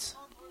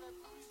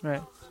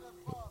 Right.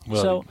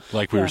 Well, so,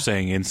 like we yeah. were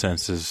saying,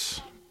 incense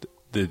is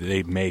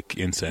they make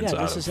incense Yeah,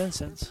 out this of is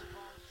incense.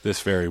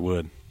 this very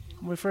wood.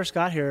 When we first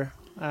got here,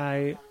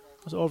 I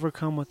was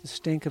overcome with the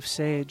stink of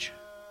sage.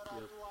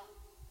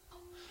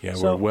 Yeah,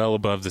 So- we're well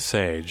above the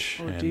sage.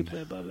 We're and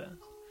deeply above it.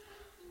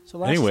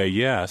 So anyway,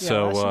 yeah.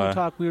 So last time we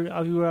talked,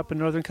 we were up in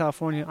Northern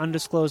California,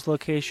 undisclosed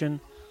location,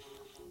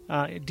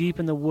 deep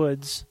in the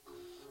woods,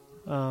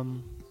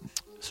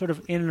 sort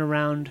of in and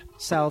around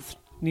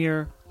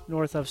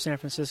north of San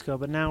Francisco.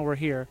 But now we're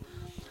here,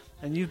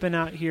 and you've been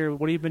out here.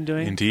 What have you been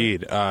doing?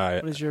 indeed,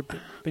 What has your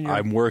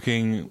I'm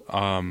working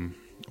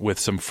with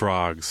some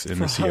frogs in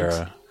Frogs. the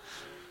Sierra.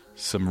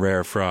 Some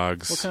rare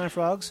frogs. What kind of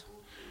frogs?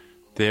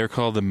 They are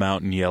called the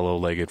mountain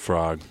yellow-legged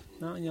frog.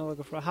 Mountain yellow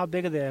frog. How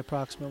big are they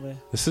approximately?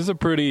 This is a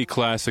pretty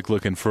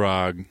classic-looking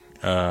frog.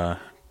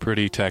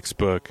 Pretty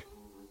textbook.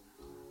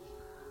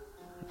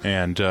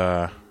 And,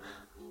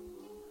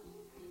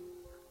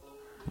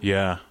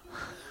 yeah.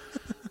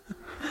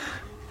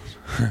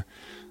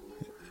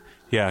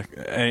 Yeah,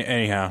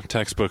 anyhow,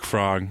 textbook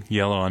frog,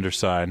 yellow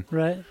underside.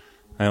 Right.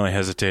 I only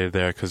hesitated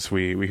there because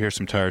we hear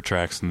some tire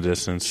tracks in the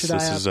distance. Should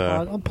This I is,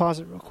 pause? I'll pause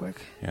it real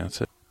quick. yeah,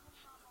 that's it.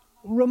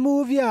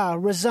 Remove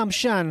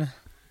resumption.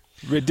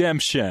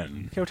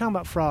 Redemption. Okay, we're talking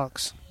about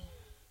frogs.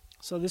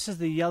 So this is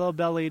the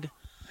yellow-bellied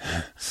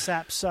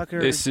sapsucker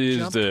This is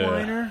jump the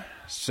whiner.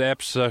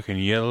 sap-sucking,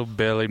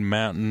 yellow-bellied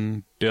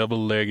mountain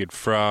double-legged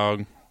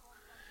frog.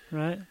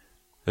 Right.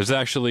 There's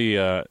actually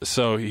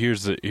so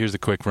here's the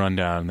quick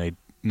rundown.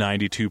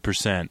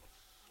 92%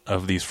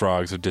 of these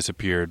frogs have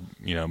disappeared.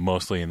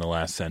 Mostly in the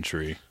last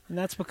century. And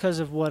that's because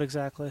of what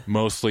exactly?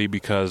 Mostly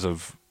because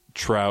of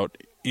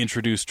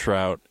introduced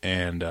trout,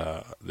 and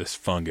this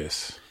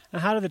fungus.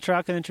 And how did the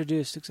trout get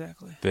introduced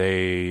exactly?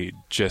 They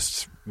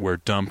just were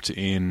dumped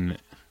in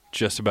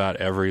just about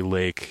every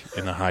lake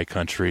in the high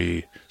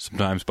country,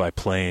 sometimes by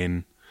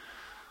plane,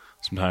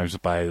 sometimes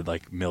by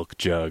like milk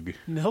jug.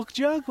 Milk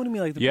jug? What do you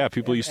mean, like the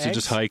people used to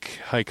just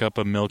hike up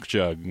a milk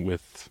jug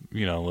with, a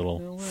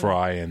little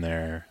fry in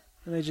there.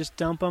 And they just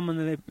dump them, and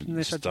then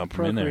they start to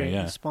procreate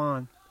and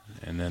spawn.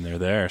 And then they're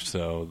there,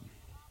 so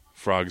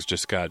frogs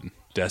just got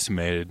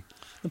decimated.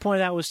 The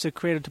point of that was to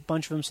create a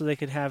bunch of them so they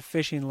could have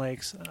fishing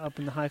lakes up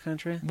in the high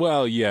country?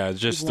 Well, yeah,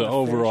 just the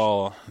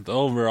overall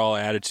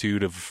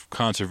attitude of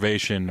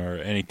conservation or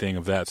anything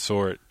of that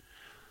sort,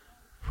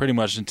 pretty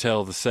much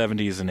until the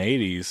 70s and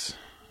 80s,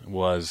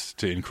 was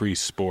to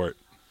increase sport,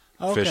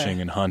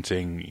 fishing and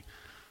hunting.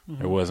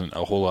 Mm-hmm. There wasn't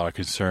a whole lot of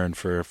concern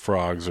for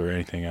frogs or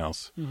anything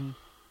else. Mm-hmm.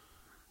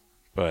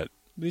 But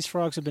these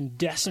frogs have been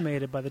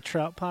decimated by the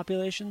trout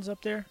populations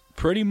up there?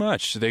 Pretty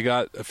much. They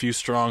got a few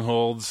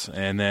strongholds,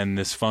 and then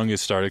this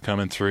fungus started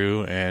coming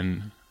through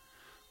and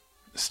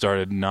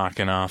started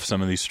knocking off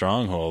some of these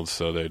strongholds,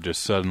 so they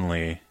just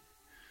suddenly,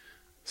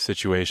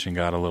 situation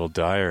got a little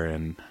dire,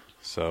 and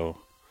so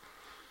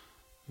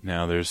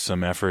now there's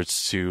some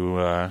efforts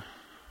to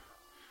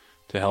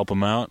help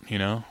them out,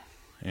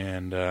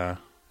 and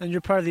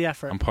you're part of the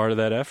effort. I'm part of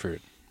that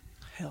effort.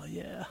 Hell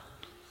yeah.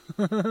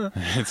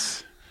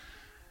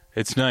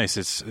 It's nice.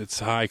 It's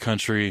high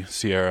country,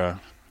 Sierra,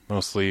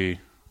 mostly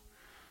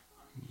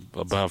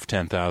above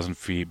 10,000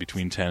 feet,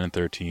 between 10 and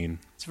 13.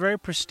 It's very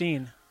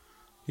pristine.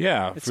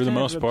 Yeah, it's for the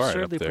most part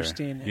absurdly up there.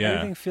 Pristine. Yeah.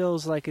 Everything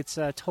feels like it's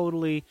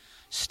totally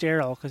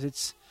sterile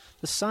because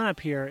the sun up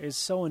here is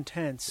so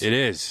intense. It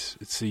is.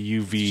 It's a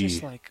UV. It's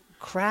just like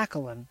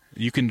crackling.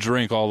 You can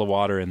drink all the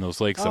water in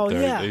those lakes up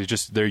there. Yeah.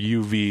 They're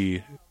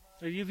UV.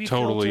 They're UV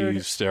totally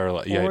filtered,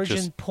 sterile.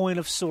 Origin, point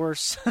of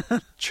source.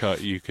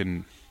 You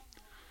can.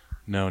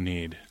 No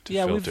need to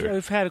filter.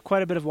 We've had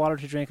quite a bit of water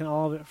to drink, and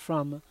all of it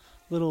from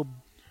little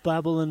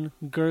bubbling,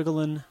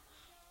 gurgling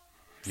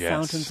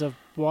fountains of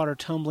water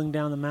tumbling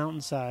down the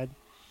mountainside.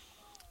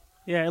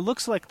 Yeah, it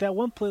looks like that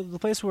one the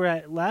place we were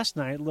at last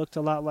night looked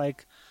a lot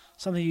like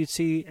something you'd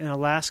see in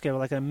Alaska,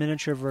 like a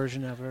miniature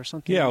version of it or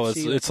something. Yeah, well,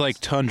 it's like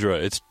tundra.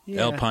 It's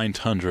alpine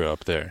tundra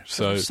up there.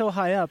 So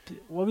high up.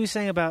 What were you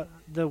saying about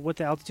what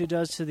the altitude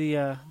does to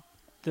the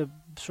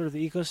sort of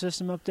the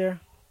ecosystem up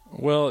there?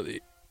 Well,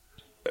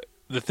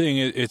 the thing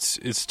is,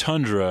 it's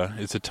tundra.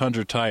 It's a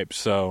tundra type,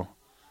 so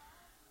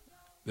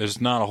there's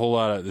not a whole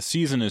lot of... The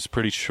season is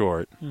pretty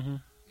short. Mm-hmm.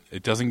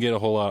 It doesn't get a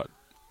whole lot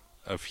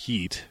of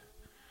heat.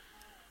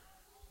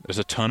 There's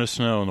a ton of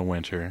snow in the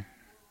winter.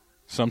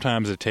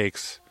 Sometimes it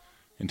takes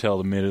until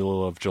the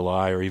middle of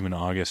July or even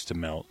August to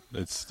melt.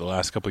 The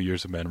last couple of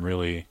years have been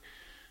really,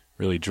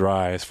 really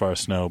dry as far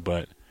as snow,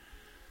 but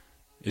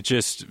it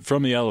just,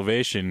 from the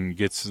elevation,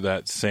 gets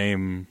that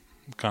same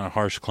kind of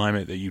harsh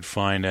climate that you'd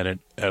find at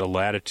a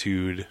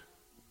latitude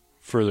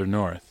further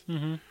north.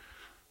 Mm-hmm.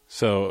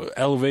 So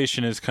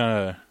elevation is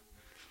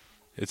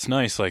it's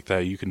nice like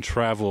that. You can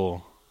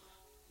travel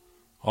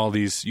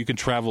you can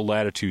travel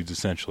latitudes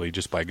essentially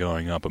just by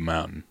going up a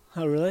mountain.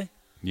 Oh, really?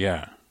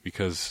 Yeah,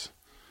 because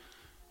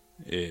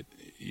it's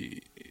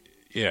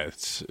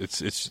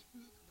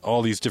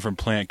all these different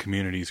plant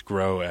communities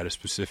grow at a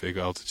specific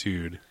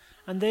altitude.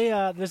 And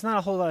there's not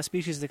a whole lot of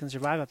species that can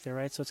survive up there,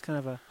 right? So it's kind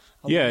of a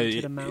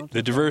limited amount.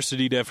 The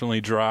diversity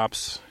definitely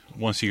drops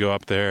once you go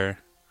up there,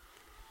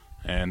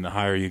 and the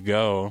higher you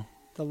go,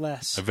 the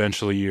less.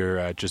 Eventually, you're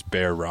at just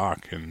bare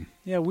rock. And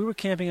yeah, we were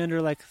camping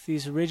under like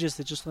these ridges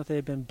that just looked like they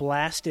had been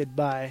blasted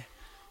by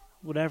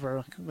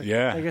whatever.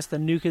 I guess the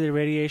nuclear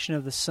radiation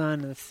of the sun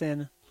and the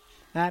thin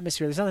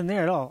atmosphere. There's nothing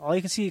there at all. All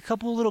you can see a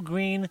couple little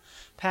green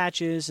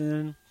patches, and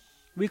then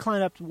we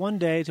climbed up one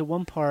day to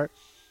one part.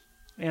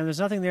 And there's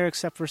nothing there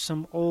except for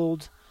some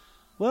old...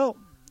 Well,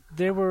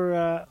 there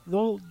were...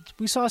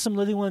 we saw some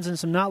living ones and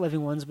some not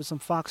living ones, but some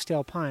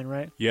foxtail pine,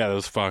 right? Yeah,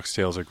 those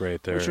foxtails are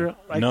great. They're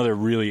another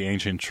really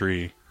ancient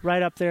tree.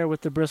 Right up there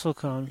with the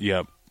bristlecone.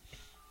 Yep.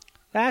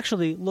 It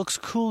actually looks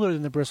cooler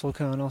than the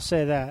bristlecone, I'll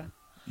say that.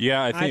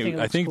 Yeah,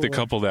 I think the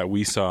couple that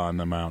we saw on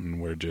the mountain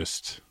were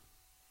just...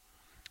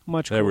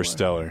 Much cooler. They were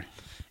stellar.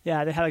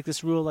 Yeah, they had like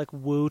this real like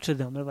woo to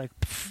them. They're like...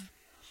 Pfft.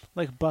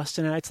 Like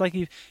busting out. It's like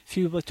if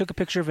you took a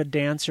picture of a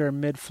dancer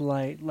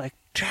mid-flight, like...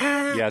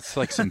 Yeah, it's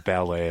like some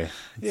ballet.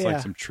 It's like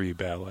some tree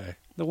ballet.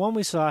 The one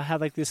we saw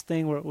had like this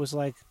thing where it was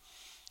like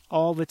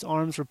all of its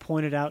arms were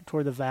pointed out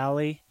toward the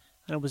valley,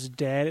 and it was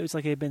dead. It was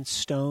like it had been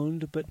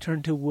stoned, but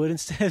turned to wood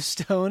instead of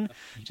stone.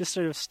 Just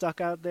sort of stuck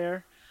out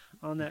there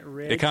on that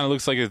ridge. It kind of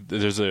looks like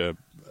there's a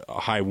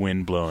high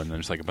wind blowing, and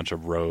there's like a bunch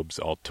of robes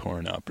all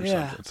torn up or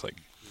something. It's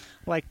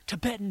like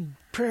Tibetan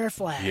prayer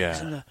flags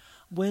and the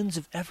winds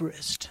of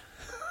Everest.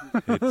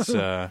 It's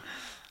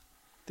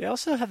they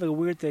also have a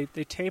weird they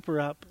taper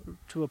up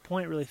to a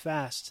point really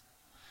fast.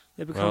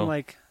 They become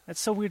that's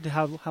so weird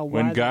how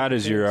when God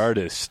is your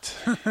artist,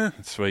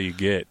 that's what you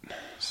get.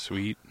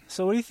 Sweet.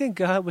 So what do you think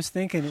God was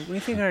thinking? What do you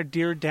think our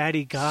dear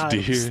daddy God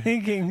was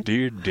thinking?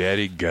 Dear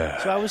daddy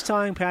God. So I was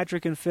telling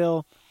Patrick and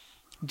Phil,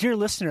 dear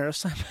listener, I was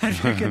telling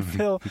Patrick and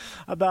Phil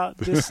about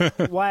this,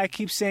 why I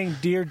keep saying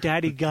dear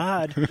daddy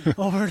God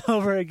over and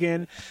over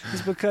again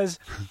is because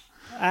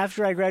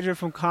after I graduated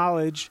from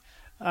college,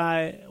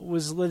 I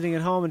was living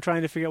at home and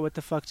trying to figure out what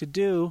the fuck to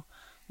do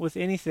with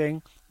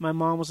anything. My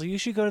mom was like, you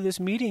should go to this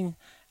meeting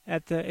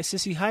at the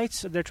Assisi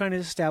Heights. They're trying to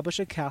establish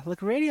a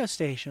Catholic radio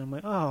station. I'm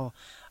like, oh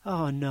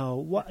no.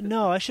 What?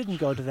 No, I shouldn't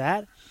go to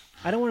that.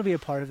 I don't want to be a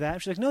part of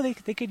that. She's like, no,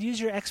 they could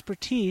use your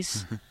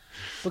expertise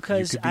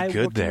because I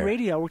worked in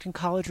radio. I worked in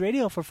college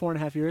radio for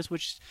 4.5 years,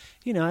 which,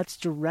 it's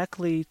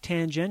directly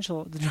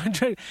tangential.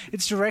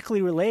 It's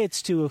directly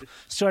relates to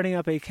starting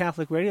up a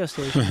Catholic radio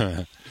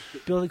station,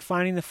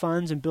 finding the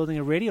funds and building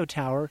a radio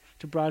tower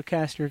to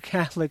broadcast your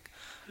Catholic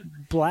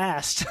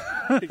blast.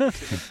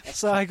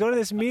 So I go to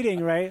this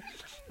meeting, right?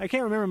 I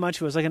can't remember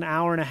much. It was like an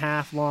hour and a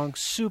half long,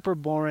 super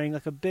boring,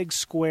 like a big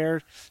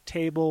square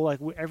table. Like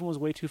everyone was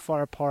way too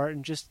far apart,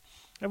 and just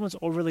everyone's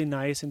overly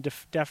nice and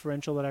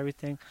deferential about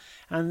everything.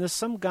 And there's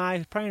some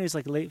guy, probably in his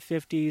like late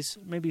 50s,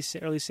 maybe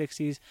early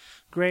 60s,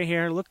 gray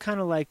hair, looked kind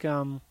of like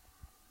I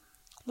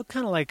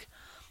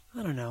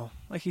don't know,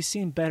 like he's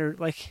seen better.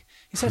 Like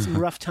he's had some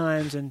rough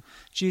times, and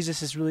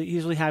he's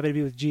really happy to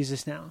be with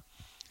Jesus now.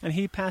 And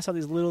he passed out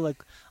these little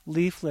like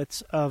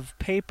leaflets of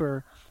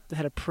paper that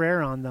had a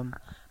prayer on them,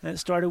 and it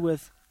started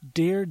with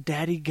 "Dear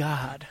Daddy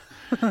God."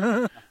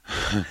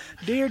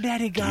 Dear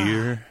Daddy God.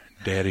 Dear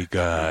Daddy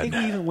God. I think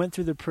we even went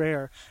through the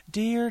prayer.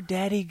 Dear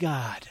Daddy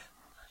God.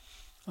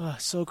 Oh,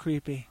 so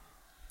creepy.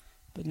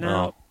 But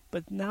now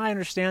I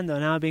understand though.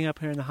 Now being up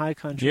here in the high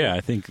country. Yeah,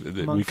 I think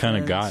that we kind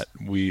of got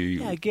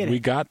we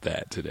got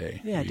that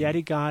today. Yeah,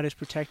 Daddy God is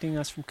protecting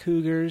us from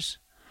cougars,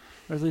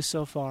 or at least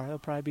so far. There'll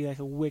probably be like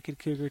a wicked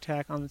cougar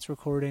attack on this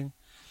recording.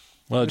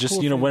 Well, just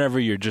cool whenever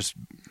you're just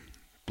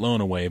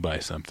blown away by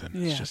something,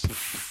 it's just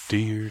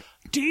dear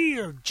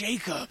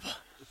Jacob.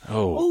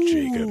 Oh,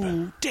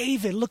 Jacob.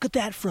 David, look at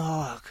that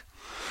frog.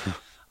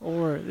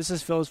 Or this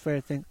is Phil's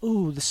favorite thing.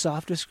 Ooh, the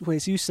softest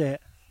ways you say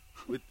it.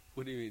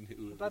 What do you mean?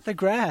 Ooh? About the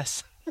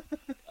grass.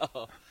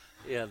 Oh,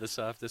 yeah, the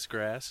softest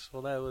grass.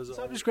 Well, that was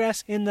softest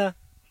grass in the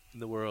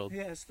world.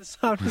 Yes, the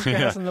softest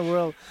grass in the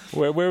world.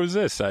 Where was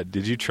this?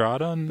 Did you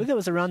trot on? I think it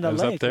was around the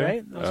lake,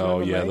 right?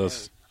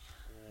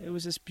 It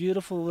was this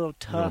beautiful little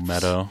tufts. Little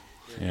meadow.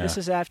 Yeah. This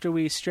is after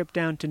we stripped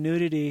down to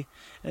nudity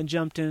and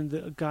jumped in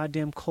the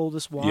goddamn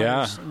coldest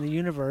waters in the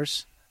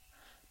universe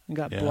and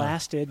got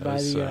blasted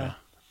by the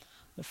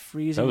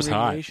freezing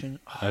radiation.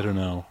 Hot. I don't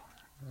know.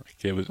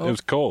 It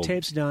was cold.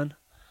 Tape's done.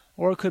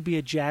 Or it could be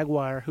a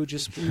jaguar who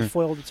just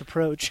foiled its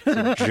approach.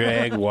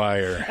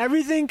 Jaguar.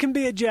 Everything can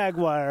be a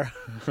jaguar.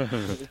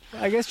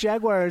 I guess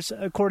jaguars,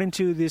 according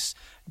to this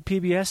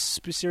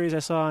PBS series I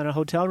saw in a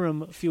hotel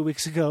room a few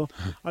weeks ago,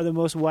 are the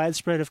most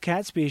widespread of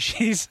cat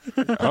species.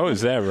 Oh,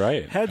 is that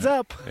right? Heads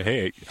up.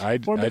 Hey, I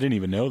didn't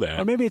even know that.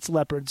 Or maybe it's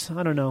leopards.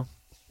 I don't know.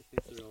 I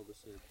think they're all the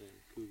same thing.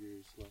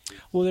 Cougars, leopards.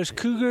 Well, there's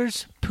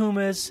cougars,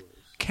 pumas,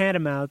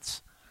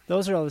 catamounts.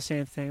 Those are all the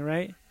same thing,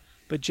 right?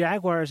 But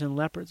jaguars and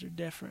leopards are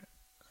different.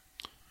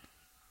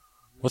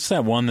 What's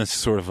that one that's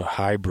sort of a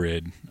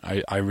hybrid?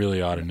 I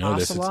really ought to know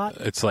ocelot?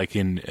 This. It's like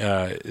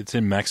it's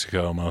in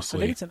Mexico mostly.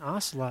 I think it's an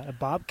ocelot. A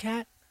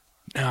bobcat?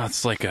 No,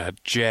 it's like a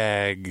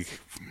jag.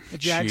 A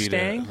jag cheetah.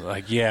 stang?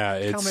 Like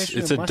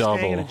it's a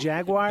double. And a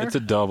jaguar? It's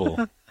a double.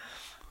 And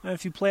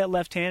if you play it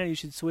left-handed, you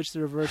should switch the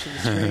reverse of the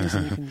strings,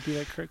 and you can be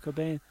like Kurt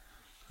Cobain.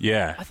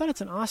 Yeah. I thought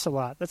it's an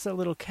ocelot. That's that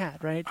little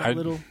cat, right?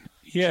 Bobcat-like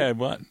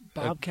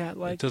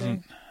it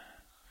doesn't. thing.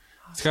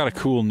 It's got a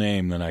cool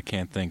name that I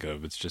can't think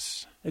of. It's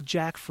just a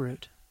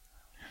jackfruit.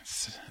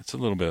 It's a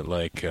little bit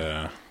like.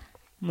 I'm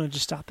gonna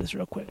just stop this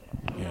real quick.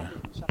 Yeah.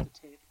 Stop the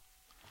tape.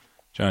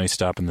 Johnny's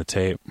stopping the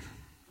tape.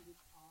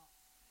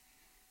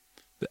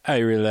 The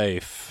Irie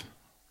Life.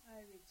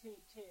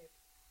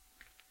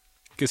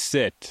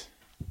 Cassette.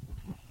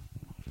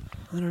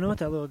 I don't know what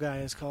that little guy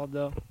is called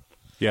though.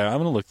 Yeah,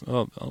 I'm gonna look.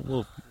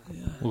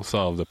 We'll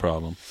solve the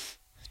problem.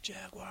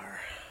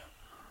 Jaguar.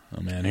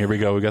 Oh man, here we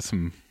go. We got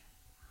some.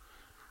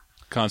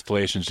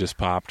 Constellations just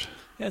popped.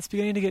 Yeah, it's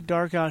beginning to get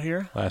dark out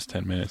here. Last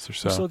 10 minutes or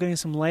so. We're still getting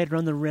some light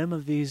around the rim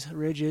of these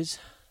ridges.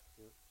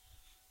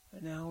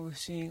 And now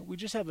we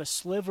just have a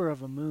sliver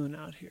of a moon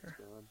out here.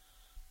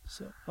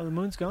 So, the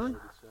moon's gone?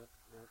 What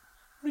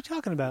are you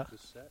talking about?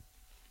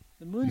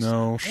 The moon's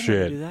no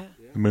shit. Do that.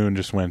 The moon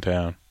just went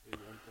down.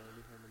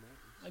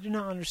 I do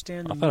not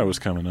understand the moon. I thought it was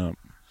coming up.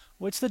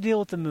 What's the deal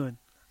with the moon?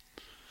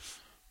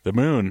 The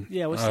moon.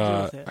 Yeah, what's the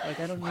deal with it? Like,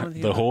 I don't know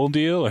the whole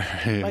deal.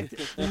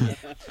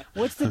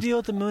 What's the deal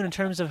with the moon in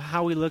terms of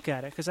how we look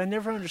at it? Because I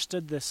never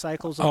understood the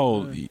cycles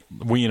of the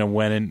moon.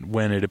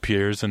 When it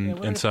appears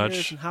and such.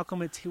 Appears and how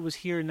come it was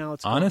here and now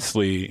it's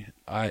honestly,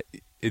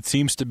 it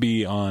seems to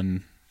be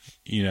on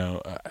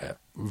a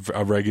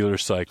regular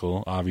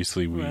cycle.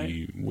 Obviously,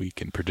 we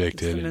can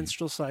predict it. The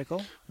menstrual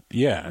cycle.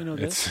 Yeah, I know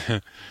this.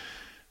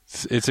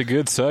 It's a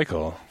good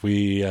cycle.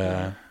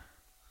 The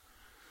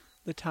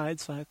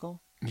tide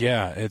cycle.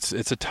 Yeah, it's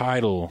a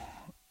tidal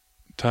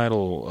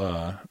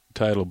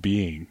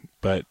being,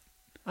 but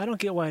I don't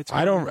get why it's.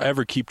 I don't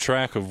ever keep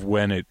track of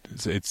when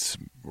it's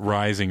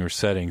rising or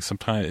setting.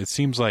 Sometimes it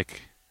seems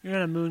like you're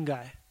not a moon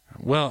guy.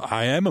 Well,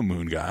 I am a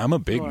moon guy. I'm a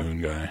big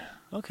moon guy.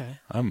 Okay.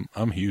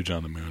 I'm huge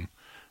on the moon.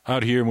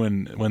 out here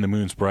when the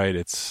moon's bright,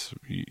 it's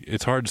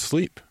hard to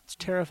sleep. It's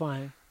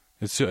terrifying.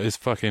 It's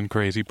fucking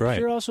crazy bright. If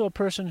you're also a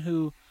person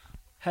who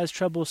has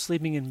trouble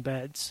sleeping in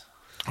beds.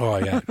 Oh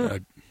yeah,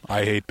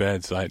 I hate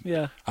beds. I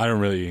don't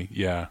really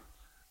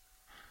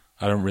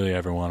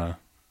ever want to.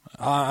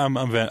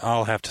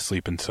 I'll have to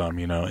sleep in some.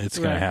 It's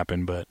gonna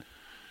happen, but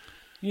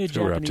you need a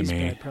Japanese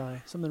bed,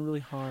 probably something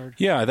really hard.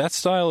 Yeah, that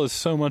style is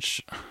so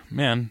much.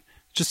 Man,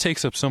 it just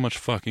takes up so much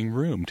fucking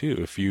room too.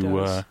 If you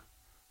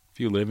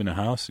live in a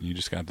house and you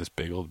just got this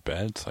big old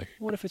bed, it's like.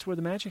 What if it's where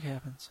the magic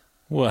happens?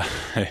 Well,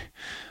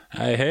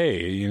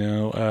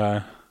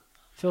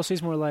 Phil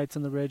sees more lights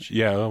on the ridge.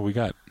 Yeah, well, we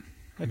got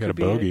a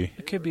bogey.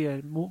 It could be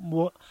a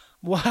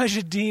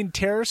Mujahideen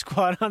terror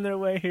squad on their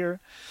way here.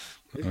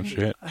 Oh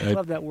shit! I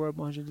love that word,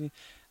 Mujahideen.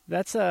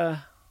 That's Oh,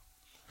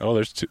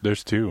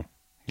 there's two.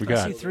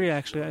 I see three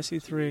actually. I see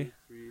three.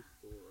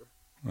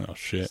 Oh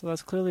shit! So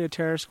that's clearly a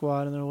terror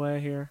squad on their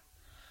way here.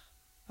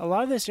 A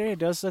lot of this area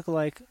does look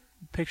like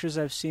pictures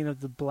I've seen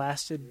of the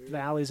blasted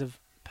valleys of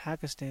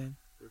Pakistan,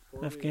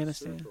 and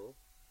Afghanistan.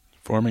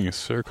 Forming a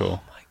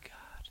circle. Oh my god!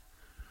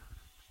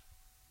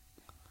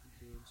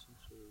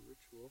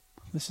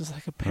 This is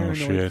like a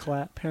paranoia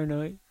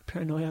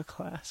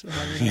class.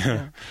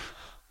 Yeah.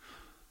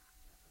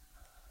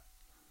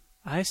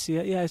 I see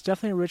it. Yeah, it's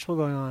definitely a ritual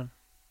going on.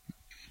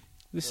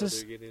 They're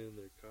getting in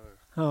their car.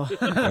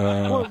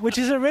 Oh, which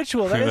is a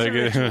ritual. That is a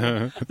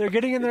ritual. They're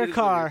getting in their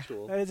car.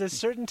 That is a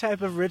certain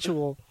type of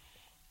ritual.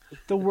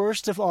 The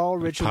worst of all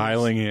rituals.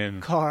 Piling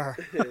in. Car.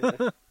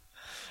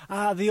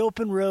 The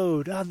open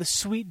road. The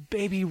sweet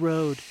baby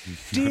road.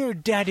 Dear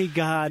Daddy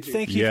God,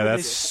 thank you for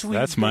this sweet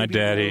that's my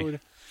daddy. Road.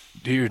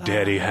 Dear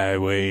Daddy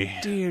Highway.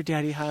 Dear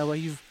Daddy Highway,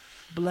 you've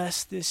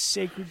blessed this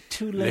sacred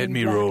two-lane. Let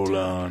me roll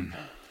on.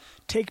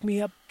 Take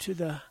me up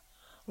to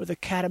where the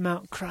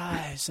catamount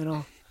cries, and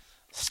I'll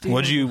steal.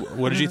 What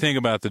did you think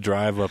about the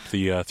drive up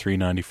the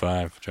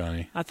 395,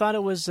 Johnny? I thought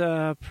it was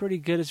pretty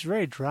good. It's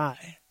very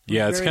dry.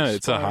 Yeah,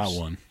 it's a hot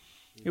one.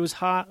 It was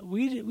hot.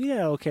 We had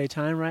an okay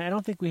time, right? I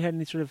don't think we had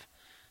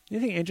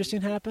anything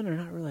interesting happen, or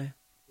not really.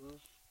 Well,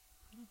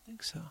 I don't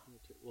think so.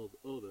 Well,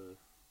 the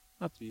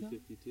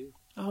B-52.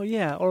 Oh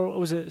yeah, or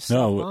was it a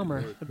stealth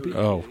bomber?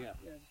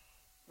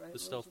 The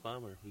stealth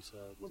bomber. We saw.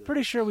 We're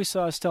pretty sure we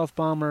saw a stealth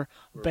bomber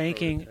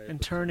banking and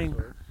turning,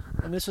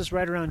 and this was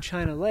right around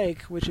China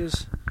Lake, which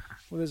is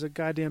there's a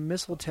goddamn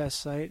missile test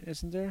site,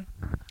 isn't there?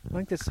 I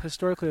think that's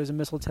historically there's a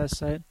missile test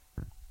site.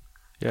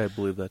 Yeah, I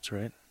believe that's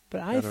right.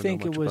 But I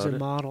think it was a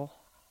model.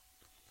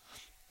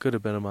 Could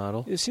have been a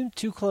model. It seemed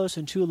too close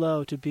and too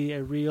low to be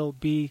a real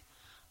B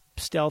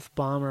stealth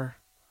bomber.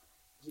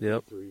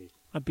 Yep.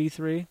 A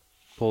B-3.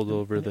 Pulled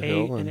over the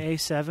hill. An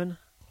A-7.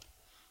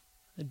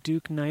 A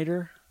Duke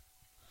Niter.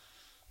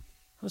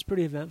 That was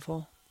pretty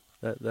eventful.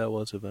 That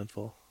was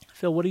eventful.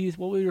 Phil, what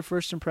were your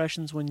first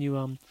impressions when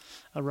you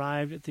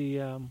arrived at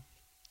the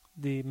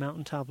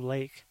mountaintop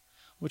lake,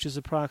 which is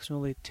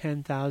approximately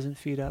 10,000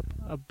 feet up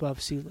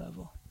above sea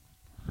level?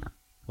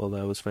 Well,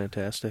 that was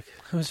fantastic.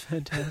 It was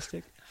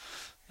fantastic.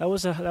 That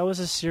was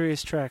a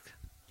serious trek.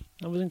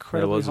 That was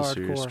incredibly hardcore. That was a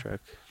serious trek.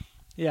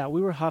 Yeah,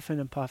 we were huffing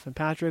and puffing.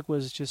 Patrick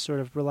was just sort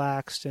of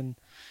relaxed, and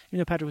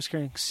Patrick was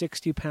carrying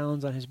 60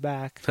 pounds on his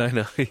back. I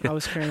know. Yeah. I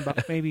was carrying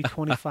about maybe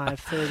 25,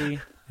 30.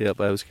 Yep,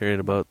 I was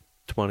carrying about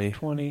 20.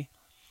 20.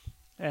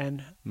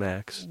 And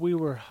max. We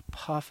were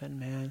puffing,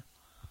 man.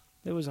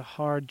 It was a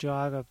hard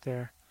jog up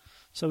there.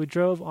 So we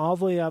drove all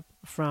the way up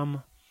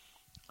from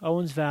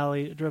Owens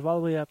Valley, drove all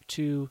the way up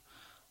to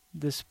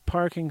this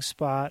parking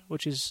spot,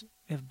 which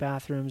have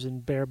bathrooms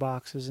and bear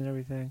boxes and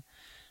everything.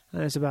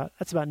 And that's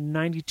about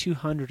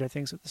 9,200, I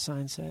think is what the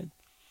sign said.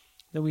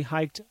 Then we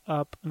hiked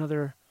up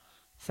another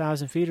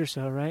 1,000 feet or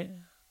so, right?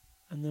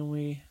 And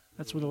then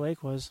that's where the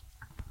lake was.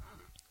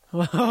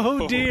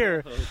 Oh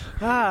dear!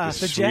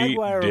 The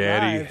Jaguar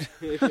daddy.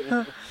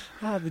 arrived.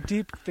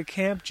 The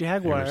camp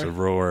Jaguar. There's a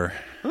roar.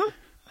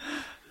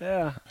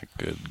 Yeah.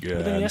 Good.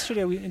 But then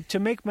yesterday, to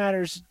make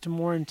matters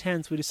more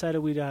intense, we decided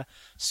we'd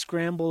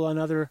scramble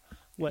another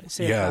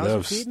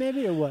 1,000 feet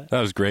maybe, or what?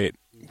 That was great.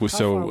 We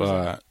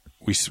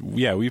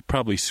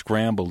probably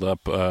scrambled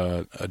up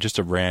just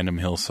a random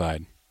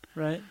hillside.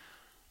 Right.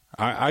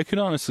 I could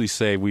honestly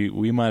say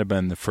we might have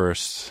been the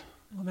first.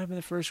 Well, maybe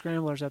the first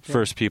scramblers up there.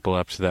 First people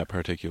up to that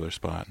particular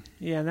spot.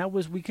 Yeah, and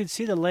we could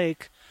see the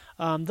lake.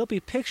 There'll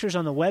be pictures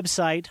on the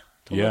website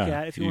to look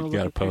at if you want to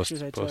look at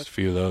pictures I took. Post a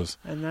few of those.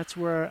 And that's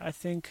where I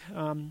think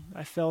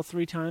I fell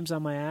 3 times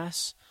on my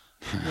ass,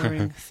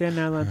 wearing thin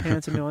nylon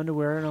pants and no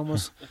underwear, and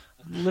almost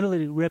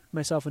literally ripped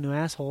myself a new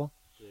asshole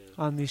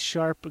on these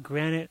sharp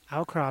granite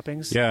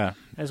outcroppings. Yeah.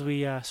 As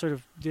we sort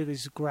of did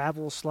these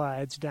gravel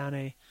slides down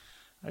it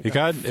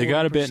got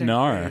a bit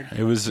gnar.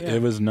 It was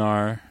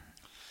gnar.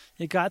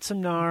 It got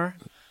some gnar.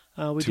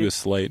 To a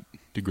slight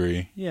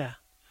degree. Yeah.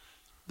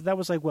 But that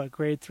was like what,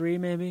 grade 3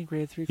 maybe?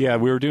 Grade 3? Yeah,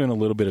 we were doing a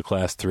little bit of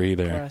class 3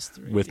 there. Class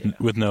 3,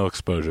 with no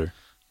exposure.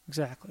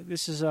 Exactly.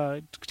 This is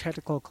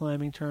technical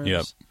climbing terms.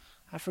 Yep.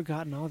 I've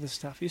forgotten all this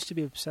stuff. I used to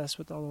be obsessed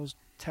with all those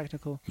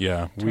technical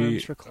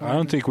terms for climbing. I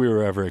don't think we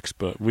were ever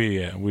exposed.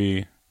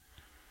 We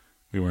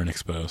weren't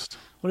exposed.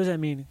 What does that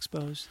mean,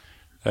 exposed?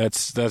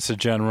 That's a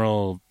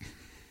general.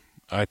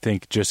 I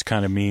think just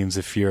kind of means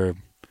if you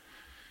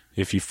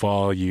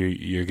fall,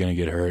 you're gonna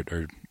get hurt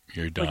or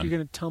you're done. Like you're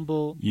gonna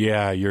tumble.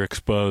 Yeah, you're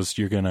exposed.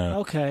 You're gonna.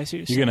 Okay, so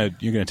you're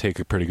gonna take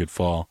a pretty good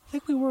fall. I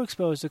think we were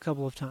exposed a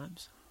couple of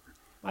times.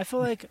 I feel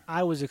like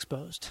I was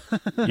exposed.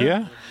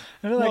 Yeah.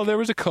 Well, there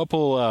was a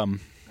couple.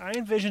 I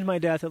envisioned my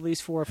death at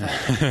least 4 or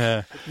 5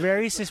 times.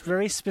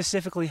 very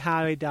specifically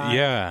how I died.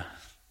 Yeah.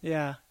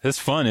 Yeah. It's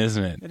fun,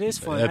 isn't it? It is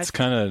fun. That's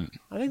kind of.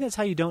 I think that's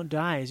how you don't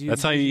die.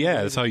 That's how you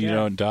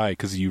don't die,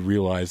 because you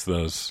realize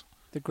those.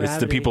 It's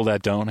the people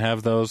that don't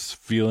have those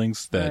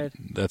feelings that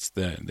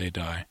they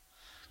die.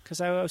 Because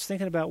I was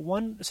thinking about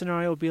one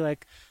scenario would be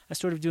like I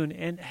sort of do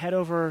an head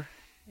over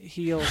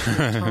heels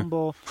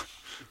tumble,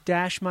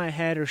 dash my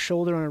head or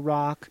shoulder on a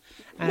rock,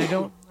 and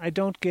I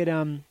don't get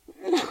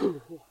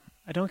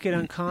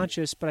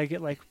unconscious, but I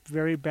get like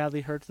very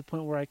badly hurt to the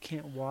point where I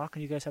can't walk,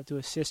 and you guys have to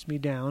assist me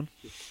down.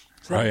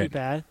 So that'd be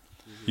bad.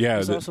 Yeah.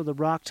 There's also the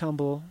rock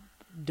tumble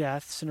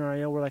death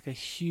scenario where like a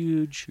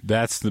huge.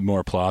 That's the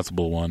more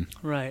plausible one.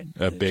 Right.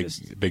 A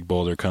big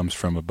boulder comes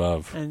from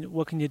above. And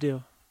what can you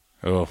do?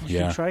 Oh, you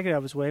can try to get out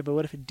of his way, but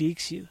what if it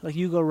dekes you? Like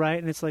you go right,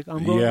 and it's like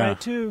I'm going right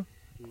too,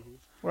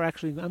 or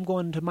actually I'm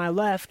going to my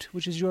left,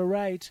 which is your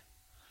right.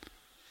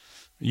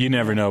 You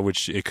never know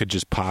which. It could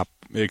just pop.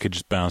 It could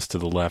just bounce to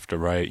the left or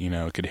right.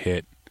 It could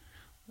hit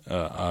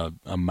a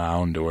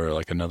mound or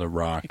like another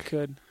rock. It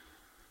could.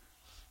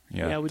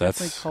 Yeah, we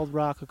definitely called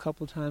rock a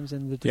couple times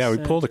in the descent. Yeah,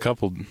 we pulled a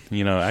couple.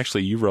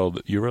 Actually, you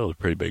rolled a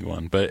pretty big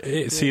one. But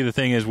see, the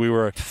thing is,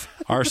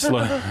 our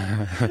slow.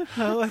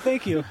 Oh,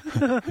 thank you,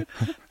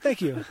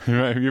 thank you. You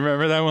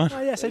remember that one?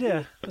 Oh, yes, I did.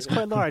 It was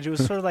quite large. It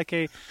was sort of like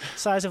a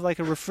size of like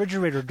a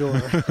refrigerator door.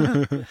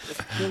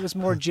 It was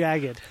more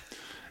jagged.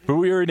 But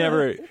we were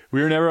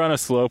never on a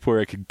slope where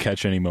it could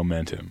catch any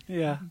momentum.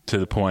 Yeah. To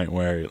the point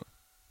where.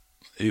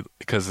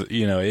 Because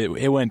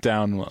it went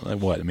down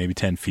maybe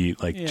 10 feet,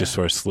 just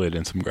sort of slid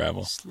in some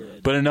gravel,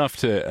 but enough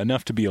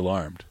to be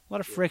alarmed. A lot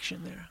of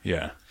friction there.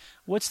 Yeah.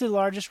 What's the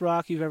largest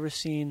rock you've ever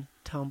seen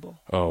tumble?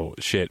 Oh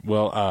shit!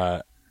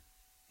 Well,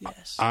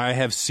 yes, I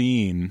have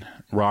seen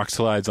rock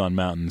slides on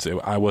mountains.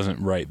 I wasn't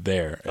right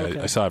there.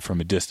 Okay. I saw it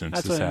from a distance.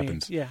 That's this what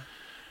happens. I mean. Yeah.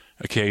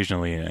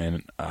 Occasionally,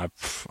 and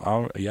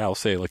I'll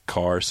say like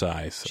car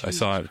size. Jesus I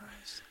saw it. Christ.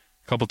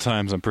 A couple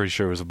times. I'm pretty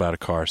sure it was about a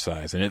car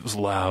size, and it was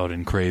loud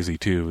and crazy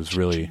too. It was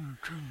really,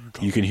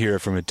 you can hear it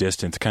from a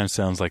distance. It kind of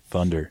sounds like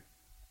thunder.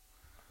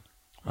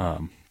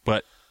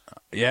 But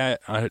yeah,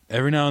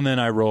 every now and then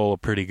I roll a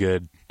pretty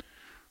good,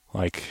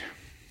 like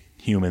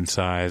human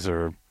size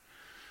or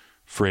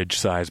fridge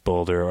size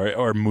boulder,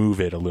 or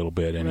move it a little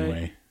bit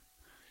anyway,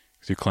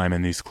 because you're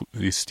climbing these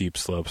steep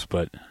slopes.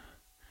 But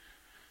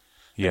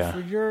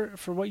yeah,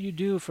 for what you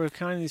do for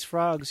counting these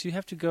frogs, you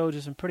have to go to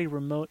some pretty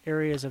remote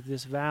areas of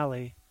this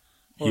valley.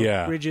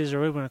 Or bridges, or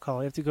what do you want to call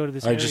it. You have to go to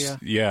this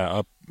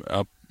area.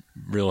 Up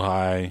real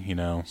high,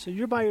 So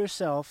you're by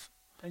yourself,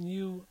 and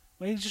you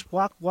just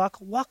walk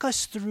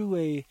us through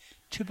a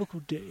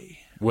typical day.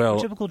 Well,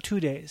 typical 2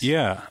 days.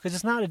 Yeah, because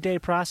it's not a day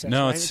process.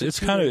 No, right?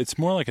 it's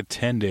more like a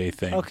 10-day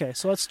thing. Okay,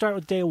 so let's start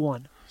with day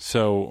one.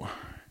 So,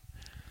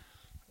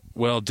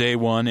 day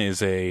one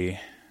is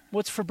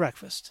what's for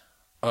breakfast?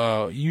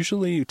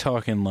 Usually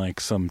talking like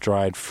some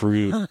dried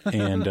fruit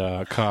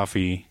and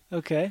coffee.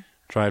 Okay.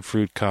 Dried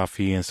fruit,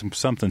 coffee, and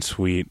something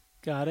sweet.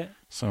 Got it.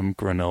 Some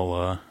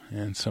granola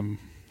and some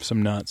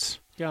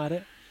nuts. Got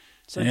it.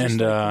 So just like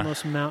the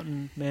most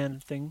mountain man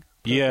thing.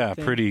 Yeah,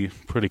 thing.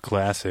 Pretty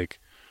classic.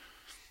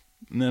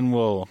 And then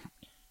we'll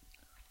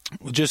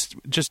just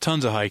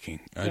tons of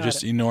hiking.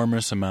 Just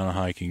enormous amount of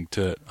hiking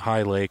to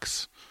high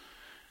lakes.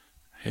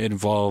 It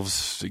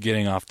involves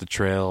getting off the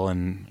trail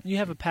and you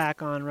have a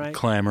pack on, right?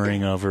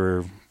 Clambering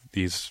over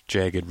these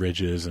jagged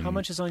ridges. And how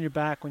much is on your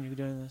back when you're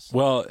doing this?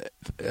 Well.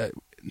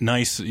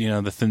 Nice,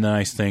 the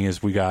nice thing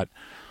is we got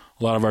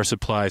a lot of our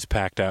supplies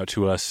packed out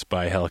to us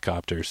by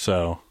helicopter.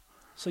 So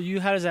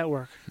how does that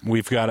work?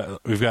 We've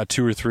got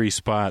 2 or 3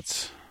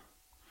 spots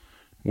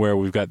where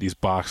we've got these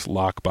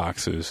lock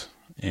boxes,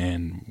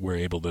 and we're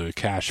able to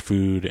cache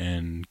food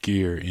and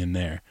gear in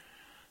there.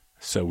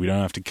 So we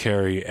don't have to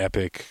carry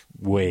epic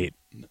weight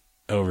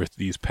over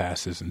these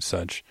passes and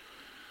such.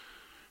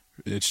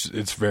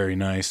 It's very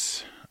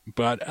nice,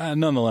 but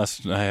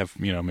nonetheless, I have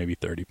maybe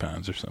 30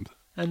 pounds or something.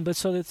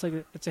 So it's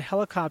a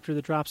helicopter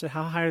that drops it.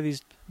 How high are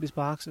these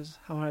boxes?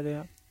 How high are they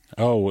up?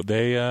 Oh,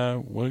 they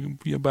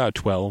about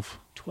 12.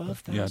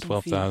 12,000. Yeah,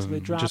 12,000. So they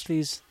drop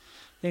these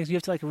things. You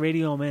have to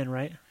radio them in,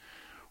 right?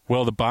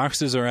 Well, the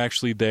boxes are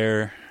actually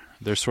there.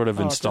 They're sort of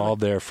installed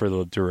there for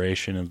the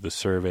duration of the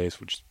surveys,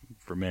 which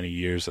for many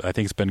years. I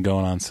think it's been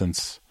going on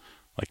since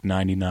like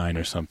 99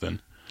 or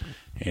something.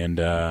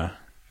 And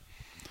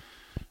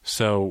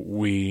so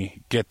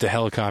we get the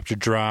helicopter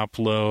drop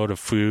load of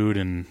food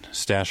and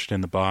stash it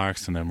in the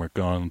box, and then we're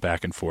going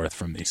back and forth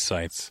from these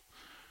sites.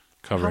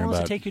 How long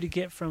does it take you to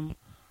get from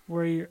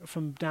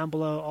down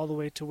below all the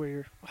way to where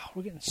you're? Wow,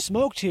 we're getting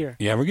smoked here.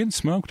 Yeah, we're getting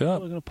smoked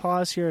up. We're going to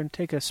pause here and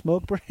take a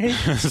smoke break.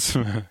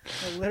 A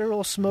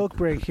literal smoke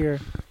break here.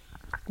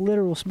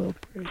 literal smoke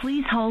break.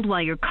 Please hold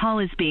while your call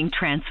is being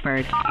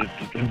transferred.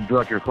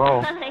 Direct your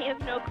call. I have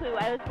no clue.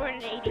 I was born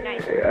in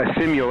 89. A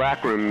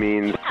simulacrum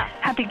means...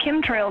 Happy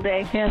chemtrail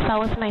day. Yes, that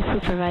was my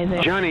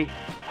supervisor. Johnny,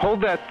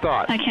 hold that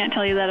thought. I can't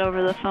tell you that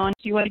over the phone.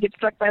 Do you want to get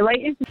struck by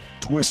lightning?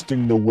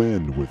 Twisting the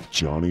Wind with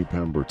Johnny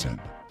Pemberton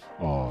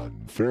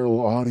on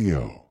Feral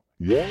Audio.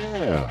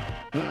 Yeah.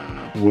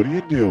 What are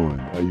you doing?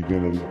 Are you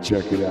going to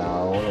check it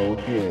out?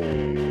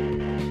 Okay.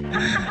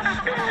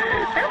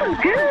 That was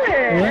good.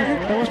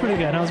 That was pretty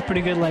good. That was a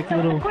pretty good, like,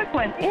 little... Quick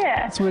one,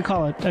 yeah. That's what we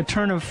call it. A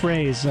turn of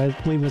phrase. I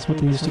believe that's what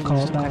they used to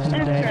call it back in the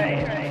day.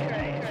 That's right.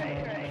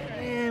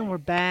 And we're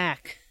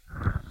back.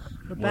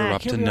 We're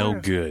up to no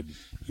good.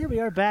 Here we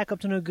are back up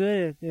to no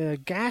good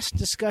at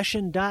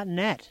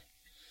gasdiscussion.net.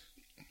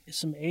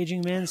 Some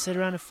aging men sit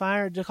around a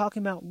fire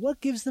talking about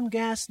what gives them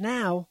gas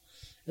now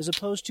as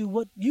opposed to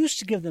what used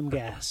to give them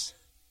gas.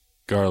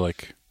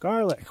 Garlic.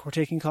 Garlic. We're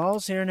taking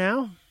calls here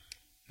now.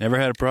 Never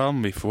had a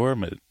problem before,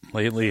 but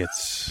lately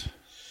it's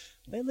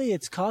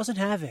causing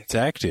havoc. It's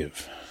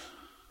active.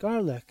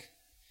 Garlic.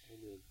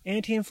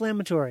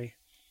 Anti-inflammatory.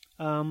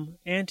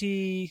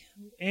 Antibody.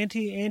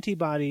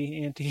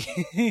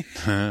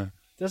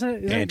 Doesn't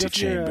it? Isn't it good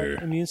for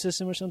your immune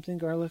system or something?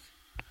 Garlic.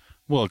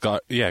 Well,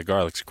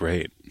 garlic's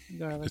great.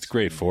 It's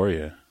great for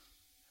you.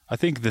 I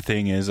think the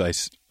thing is, I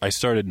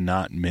started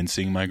not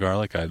mincing my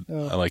garlic. I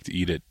like to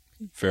eat it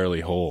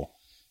fairly whole.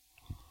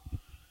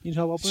 You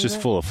know it's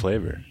just full of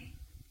flavor.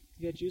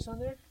 You got juice on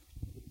there?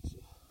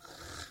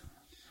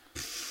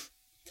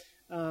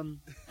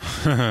 Fucking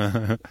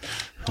hurts.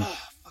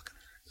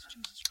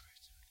 Jesus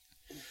Christ.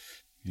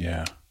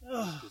 Yeah.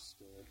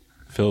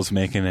 Phil's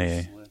making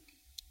a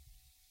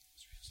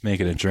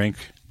drink.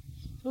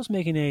 Phil's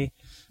making a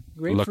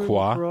grapefruit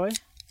LaCroix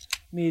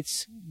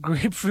meets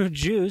grapefruit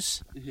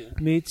juice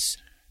meets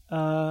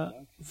a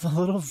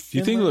little. Do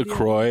you think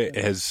LaCroix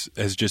has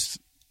just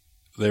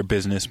their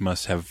business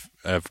must have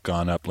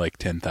gone up like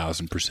 10,000% in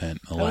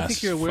the last 5 years? I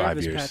think you're aware of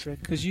this, Patrick,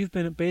 because you've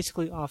been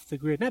basically off the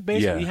grid. Not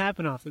basically, you have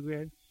been off the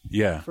grid.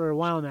 Yeah. For a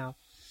while now.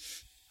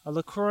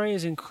 LaCroix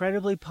is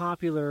incredibly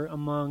popular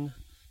among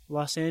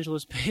Los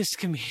Angeles-based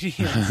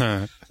comedians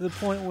to the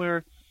point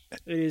where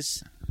it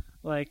is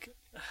like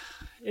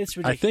it's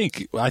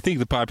ridiculous. I think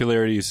the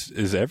popularity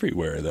is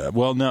everywhere. Though.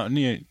 Well, no,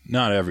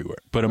 not everywhere,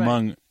 but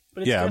among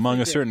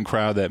a certain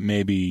crowd that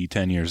maybe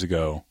 10 years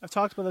ago. I've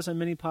talked about this on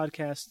many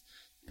podcasts.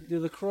 The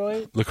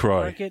LaCroix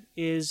market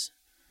is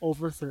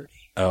over 30.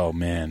 Oh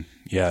man,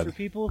 yeah. For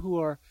people who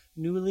are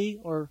newly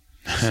or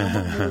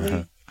somewhat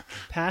newly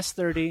past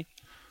 30,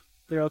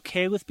 they're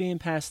okay with being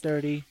past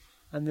 30.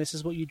 And this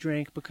is what you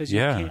drink because you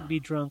can't be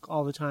drunk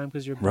all the time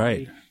because your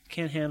body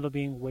can't handle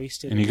being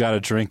wasted. And you got to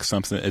drink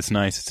something. It's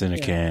nice. It's in a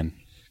can.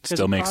 It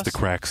still makes the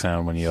crack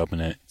sound when you open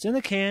it. It's in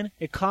the can.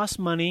 It costs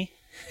money.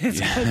 It's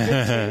got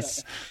good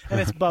taste, and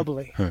it's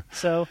bubbly.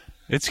 So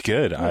it's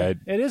good.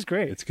 It is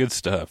great. It's good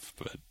stuff.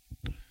 But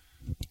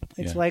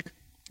it's like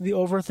the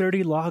over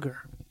 30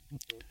 lager.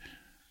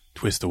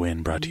 Twist the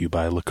Wind brought to you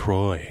by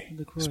LaCroix.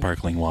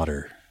 Sparkling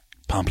water.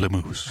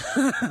 Pamplemousse.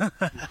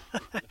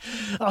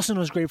 Also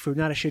known as grapefruit,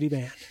 not a shitty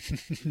band.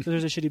 So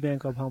there's a shitty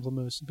band called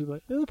Pamplemousse. And people are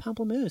like, ooh,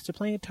 Pamplemousse. They're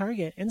playing at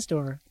Target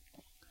in-store.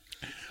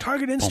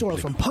 Target in-store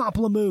from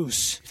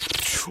Pamplemousse.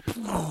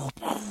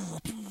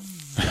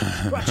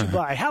 Brought to you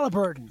by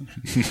Halliburton.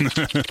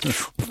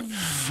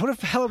 What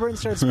if Halliburton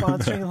starts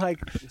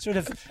sponsoring sort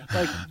of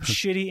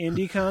shitty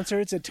indie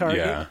concerts at Target?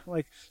 Yeah.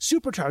 Like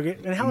Super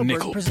Target and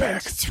Halliburton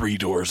presents Nickelback, 3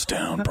 Doors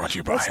Down, brought to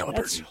you by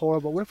Halliburton. That's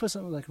horrible. What if it was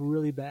something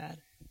really bad?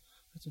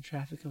 Got some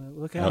traffic on it.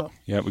 Look out.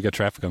 Yeah, we got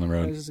traffic on the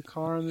road. There's a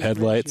car on the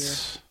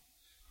headlights.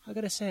 I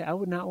gotta say, I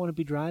would not want to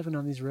be driving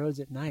on these roads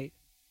at night.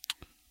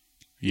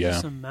 Yeah.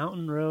 There's some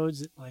mountain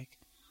roads that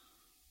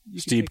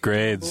steep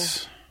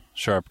grades,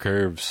 sharp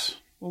curves.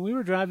 When we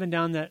were driving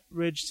down that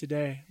ridge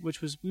today,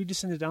 we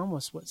descended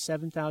almost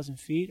 7,000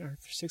 feet or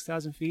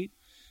 6,000 feet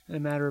in a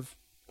matter of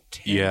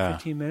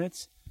 15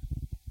 minutes.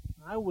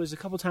 A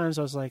couple times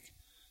I was like,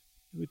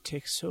 it would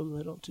take so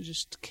little to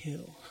just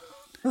kill.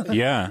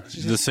 Yeah,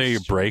 just say your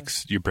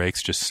brakes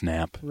just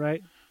snap.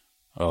 Right.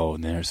 Oh,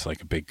 and there's a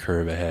big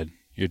curve ahead.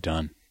 You're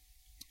done.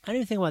 I didn't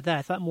even think about that.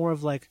 I thought more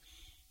of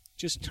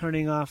just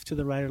turning off to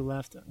the right or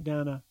left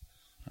down a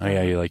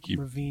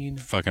ravine.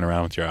 Fucking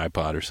around with your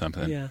iPod or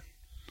something. Yeah.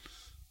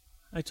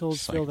 I told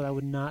Phil that I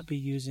would not be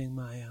using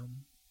my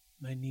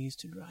my knees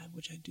to drive,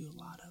 which I do a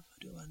lot of. I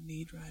do a lot of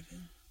knee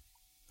driving.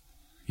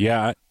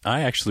 Yeah,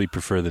 I actually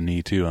prefer the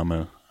knee too. I'm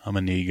a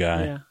knee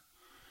guy. Yeah.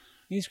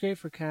 Knee's great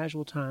for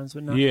casual times,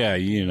 but not. Yeah,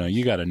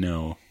 you got to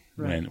know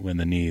when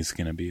the knee's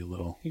going to be a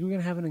little. Think we're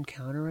going to have an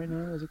encounter right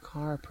now? There's a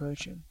car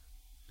approaching.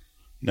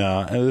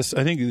 No, I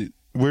think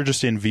we're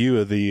just in view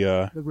of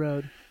the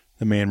road,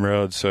 the main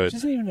road. So it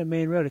isn't even a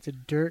main road; it's a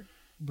dirt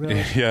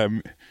road. Yeah,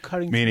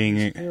 cutting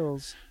meaning through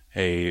hills.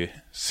 A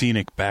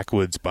scenic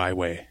backwoods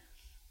byway.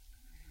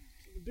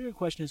 The bigger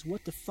question is,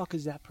 what the fuck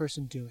is that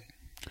person doing?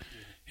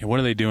 Yeah, what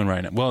are they doing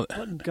right now? Well,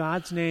 What in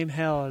God's name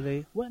hell are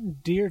they? What in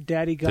dear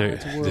Daddy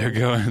God's world?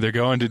 they're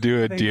going to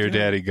do a They Dear do.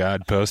 Daddy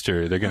God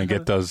poster. They're going to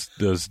get those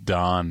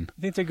Dawn.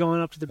 I think they're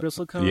going up to the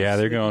bristlecones. Yeah,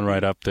 they're going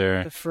right up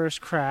there. The first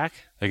crack.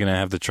 They're going to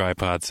have the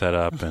tripod set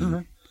up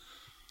and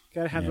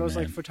Got to have Yeah, those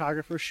like man.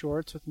 photographer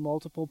shorts with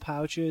multiple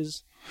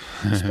pouches,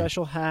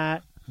 special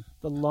hat,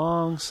 the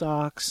long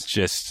socks.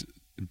 just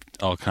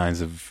all kinds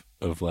of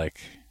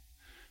like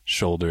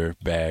shoulder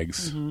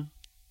bags. Mhm.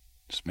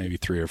 Just maybe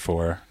 3 or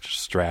 4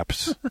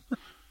 straps.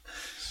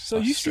 So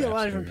you see a lot of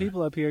straps different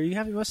people up here. You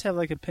must have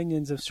like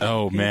opinions of certain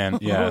Oh, people man, who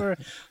yeah. are-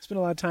 spend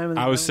a lot of time in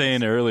the I was mountains.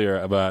 saying earlier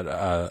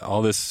about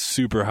all this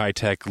super high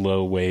tech,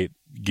 low weight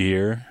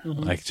gear,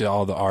 Mhm. like just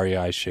all the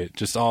REI shit,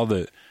 just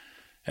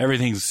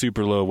everything's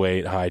super low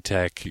weight, high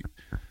tech.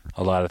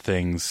 A lot of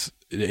things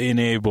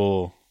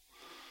enable,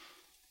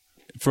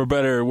 for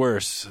better or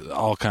worse,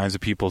 all kinds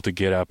of people to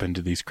get up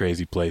into these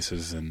crazy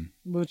places, and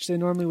which they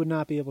normally would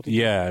not be able to.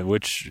 yeah,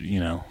 which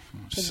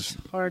 'Cause it's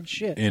hard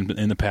shit. in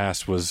the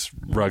past was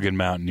rugged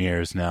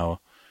mountaineers now.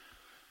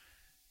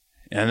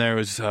 And there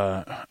was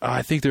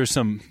I think there was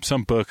some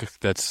book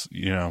that's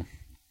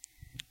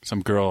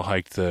some girl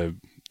hiked the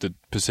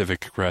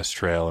Pacific Crest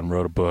Trail and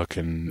wrote a book,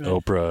 and Right.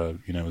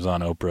 Oprah was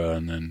on Oprah,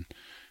 and then it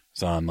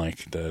was on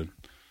like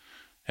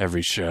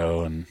every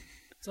show, and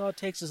It's all it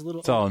takes is a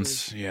little. it's all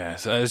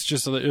Oprah's. so it's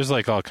just there's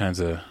like all kinds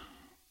of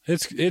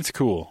it's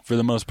cool for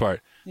the most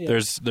part. Yeah.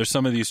 There's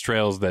some of these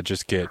trails that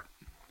just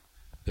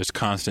there's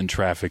constant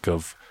traffic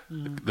of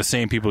the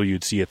same people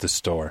you'd see at the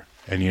store,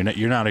 and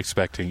you're not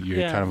expecting. You're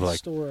Yeah, kind of the like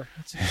store.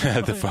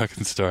 at the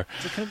fucking store.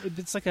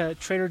 It's like a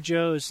Trader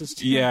Joe's.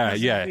 It's Yeah,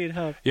 it's yeah, being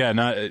hub.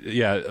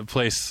 yeah. A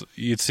place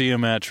you'd see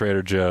them at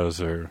Trader Joe's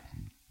or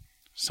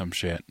some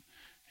shit,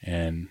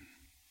 and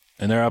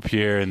they're up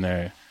here, and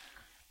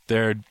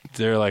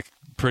they're like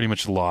pretty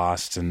much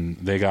lost, and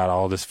they got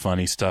all this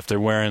funny stuff. They're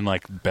wearing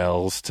like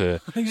bells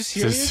to Are you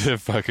serious? to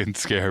fucking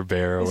scare a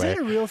bear Is away. that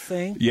a real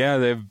thing?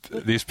 Yeah,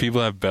 these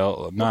people have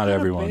bell. Not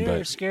everyone, Bear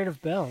but are scared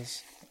of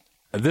bells.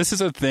 this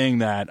is a thing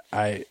that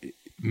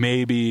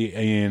maybe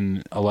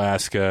in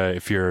Alaska,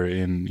 if you're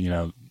in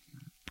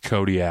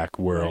Kodiak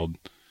world,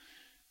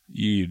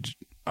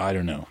 I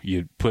don't know,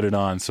 you'd put it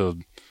on so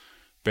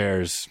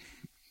bears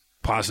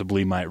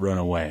possibly might run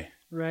away,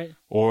 Right.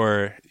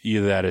 or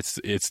either that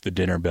it's the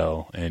dinner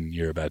bell and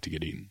you're about to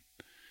get eaten.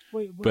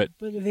 Wait, But-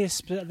 are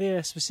they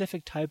a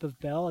specific type of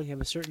bell? Like you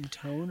have a certain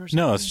tone or something?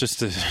 No, it's just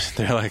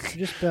they're like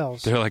just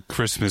bells. They're like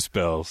Christmas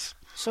bells.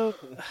 So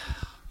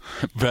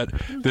But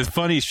the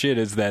funny shit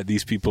is that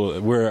these people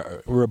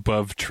we're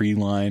above tree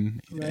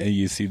line, Right. and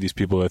you see these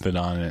people with it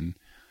on, and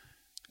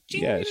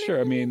yeah, sure.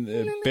 I mean,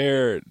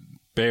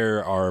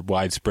 bear are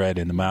widespread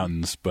in the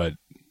mountains, but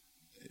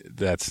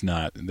that's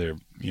not. They're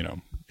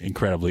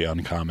incredibly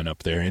uncommon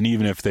up there, and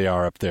even if they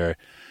are up there,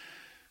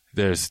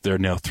 they're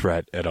no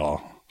threat at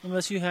all.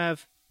 unless you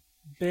have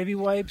baby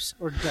wipes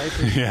or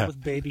diapers Yeah.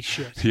 with baby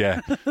shit.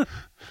 Yeah.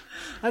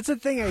 That's the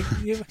thing.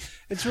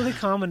 It's really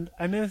common.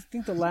 I mean, I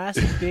think the last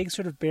big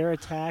sort of bear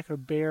attack or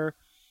bear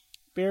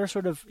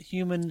sort of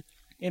human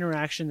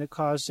interaction that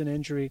caused an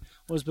injury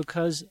was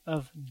because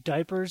of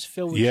diapers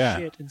filled with Yeah.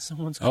 shit in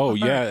someone's car. Oh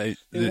yeah,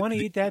 They want to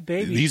eat that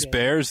baby These shit.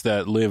 bears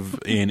that live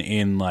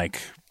in like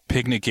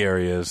picnic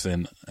areas,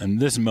 and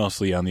this is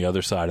mostly on the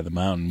other side of the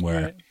mountain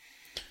where Right.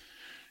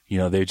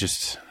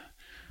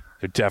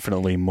 they're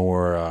definitely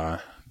more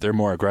they're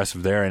more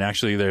aggressive there. And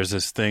actually, there's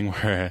this thing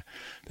where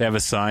they have a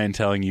sign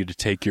telling you to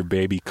take your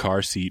baby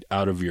car seat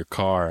out of your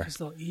car 'Cause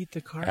they'll eat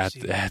the car at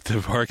seat. the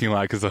parking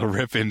lot, because they'll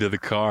rip into the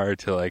car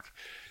to like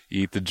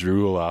eat the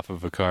drool off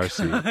of a car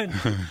seat.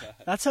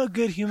 That's how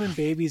good human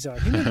babies are.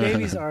 Human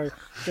babies are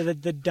the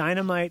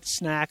dynamite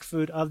snack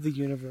food of the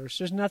universe.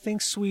 There's nothing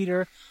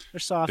sweeter or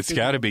softer. It's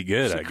got to be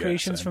good, I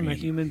secretions guess. I from a mean,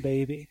 human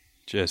baby.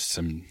 just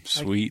some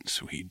sweet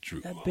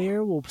drool. That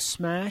bear will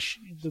smash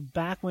the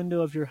back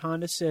window of your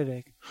Honda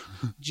Civic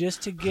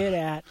just to get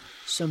at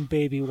some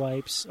baby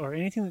wipes or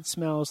anything that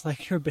smells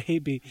like your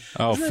baby.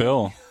 Oh,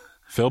 Isn't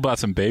Phil bought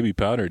some baby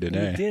powder it-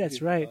 today. We did.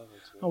 That's right.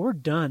 Oh, we're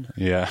done.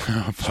 Yeah.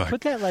 Oh, fuck.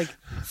 Put that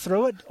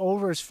throw it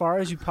over as far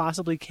as you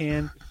possibly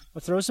can.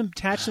 Or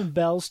attach some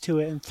bells to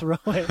it and throw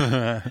it,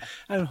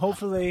 and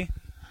hopefully,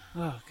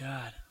 oh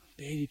God,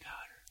 baby powder.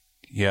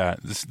 Yeah,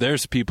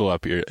 there's people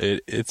up here.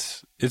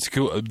 It's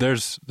cool.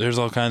 There's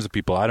all kinds of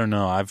people. I don't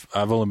know. I've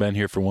only been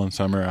here for one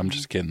summer. I'm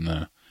just getting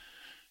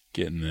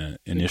the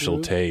initial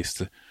groove.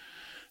 taste.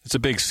 It's a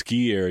big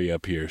ski area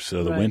up here,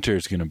 so the Right. winter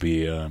is going to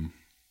be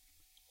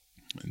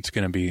it's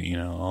going to be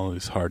all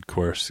these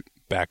hardcore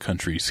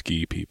backcountry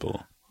ski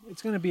people.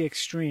 It's going to be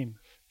extreme.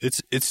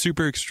 It's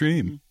super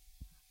extreme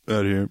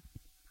out here.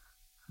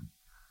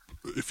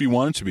 If you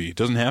want it to be, it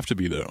doesn't have to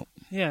be though.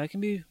 Yeah, it can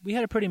be. We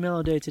had a pretty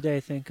mellow day today,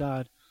 thank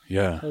God.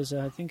 Yeah, Because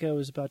I think I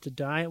was about to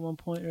die at one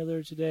point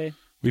earlier today.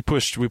 we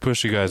pushed you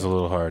guys a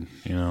little hard.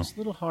 It's a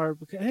little hard.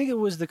 I think it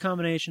was the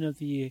combination of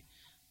the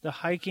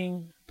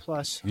hiking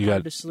plus You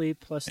hard got- to sleep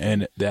plus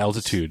and the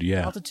altitude.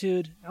 Yeah,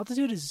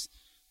 Altitude is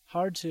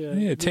hard to.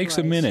 yeah. It takes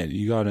a utilize. minute.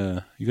 You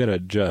gotta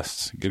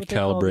adjust. It's Good what they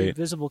call the calibrate.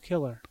 invisible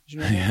killer. Did you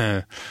know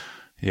that?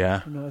 Yeah,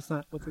 Yeah. No, it's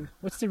not.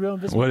 What's the real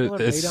invisible killer?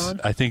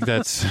 Radon? I think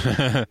that's...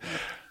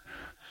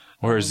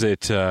 Or is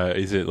it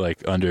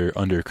like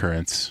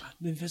undercurrents?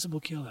 The invisible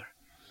killer.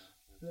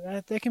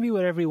 That can be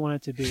whatever you want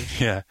it to be.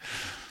 Yeah.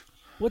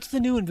 What's the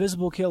new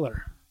invisible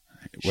killer?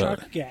 Well-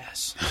 Shark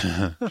gas.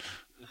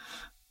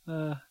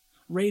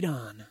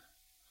 Radon.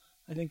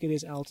 I think it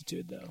is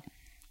altitude, though.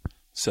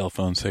 Cell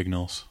phone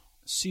signals.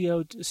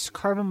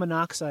 Carbon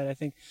monoxide, I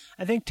think.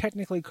 I think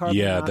technically carbon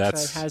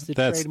monoxide has the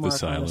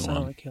trademark on the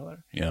silent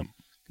killer. Yeah.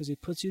 Because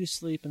it puts you to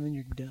sleep and then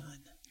you're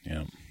done.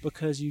 Yeah.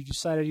 Because you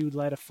decided you would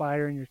light a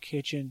fire in your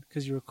kitchen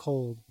because you were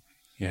cold.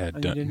 Yeah,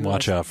 And you didn't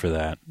watch realize- out for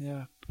that.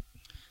 Yeah.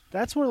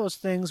 That's one of those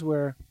things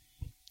where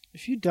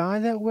if you die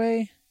that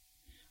way,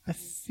 I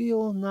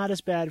feel not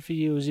as bad for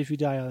you as if you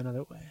die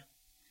another way.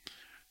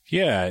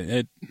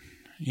 Yeah,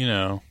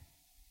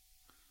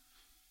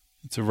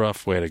 it's a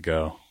rough way to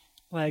go.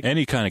 Like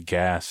any kind of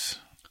gas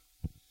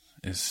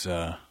is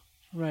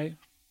right.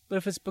 But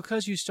if it's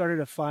because you started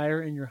a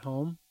fire in your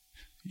home,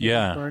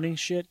 yeah, burning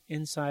shit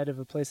inside of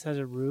a place that has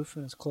a roof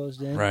and it's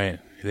closed in. Right.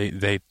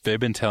 They've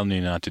been telling me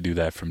not to do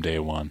that from day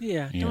one.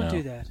 Yeah, don't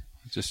do that.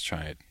 Just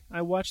try it.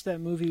 I watched that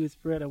movie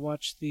with Britt. I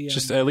watched the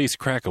just at least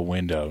crack a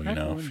window,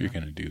 if you're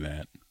going to do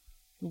that.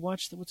 We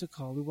watched what's it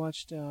called? We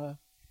watched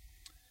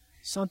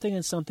Something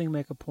and Something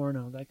Make a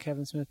Porno, that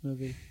Kevin Smith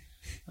movie.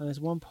 And there's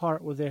one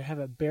part where they have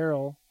a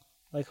barrel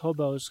like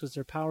hobos because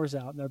their power's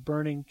out and they're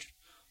burning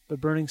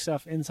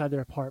stuff inside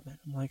their apartment.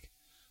 I'm like,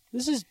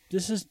 this is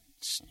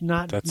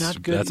not good.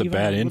 That's a even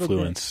bad little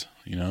influence,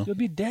 bit. You'll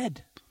be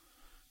dead.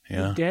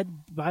 Yeah, you're dead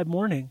by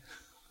morning.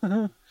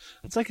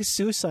 It's like a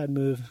suicide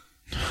move.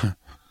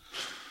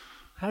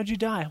 How'd you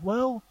die?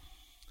 Well,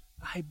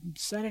 I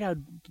set it out,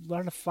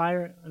 lit a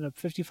fire in a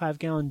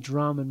 55-gallon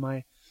drum in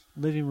my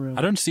living room.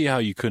 I don't see how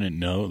you couldn't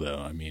know, though.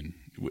 I mean,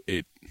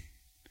 it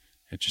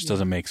just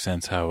doesn't make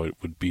sense how it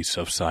would be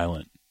so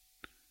silent.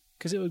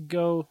 Because it would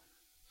go...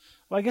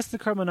 Well, I guess the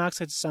carbon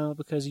monoxide's silent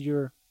because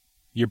you're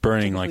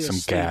burning like some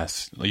asleep.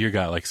 gas. You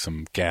got like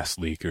some gas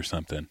leak or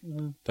something.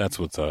 Mm-hmm. That's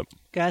what's up.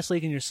 Gas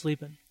leak and you're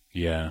sleeping.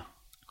 Yeah.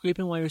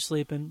 Creeping while you're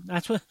sleeping.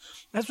 That's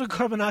what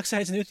carbon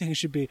monoxide's new thing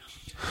should be.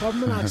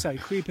 Carbon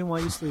monoxide, creeping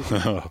while you're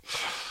sleeping.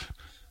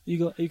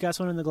 You got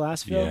someone in the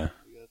glass, Phil? Yeah.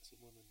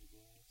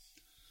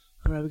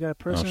 All right, we got a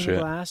person in the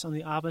glass on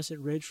the opposite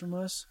ridge from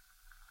us.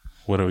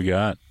 What do we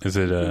got? Is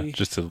it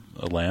just a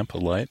lamp, a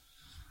light?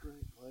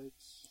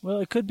 Well,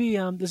 it could be.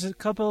 There's a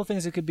couple of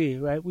things it could be,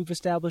 right? We've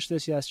established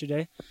this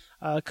yesterday.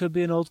 It could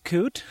be an old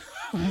coot.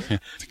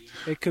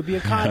 It could be a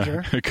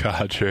codger. A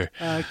codger.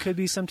 It could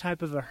be some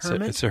type of a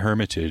hermit. It's a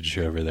hermitage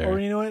over there. Or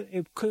you know what?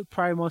 It could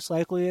probably most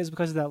likely is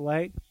because of that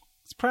light.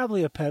 It's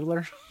probably a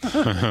peddler.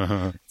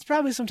 It's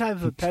probably some type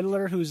of a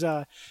peddler who's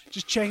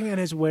just checking on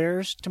his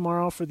wares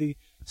tomorrow for the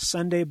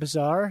Sunday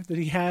bazaar that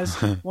he has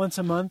once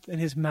a month in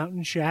his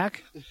mountain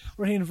shack,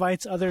 where he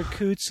invites other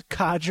coots,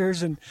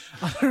 codgers, and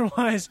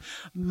otherwise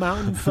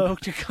mountain folk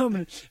to come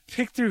and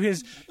pick through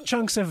his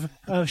chunks of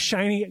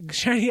shiny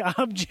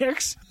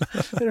objects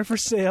that are for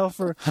sale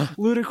for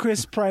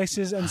ludicrous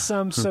prices, and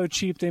some so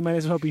cheap they might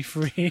as well be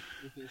free.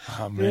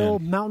 Oh, man. The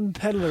old mountain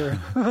peddler.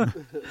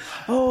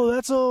 Oh,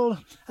 that's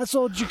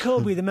old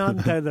Jacoby, the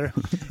mountain peddler.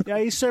 Yeah,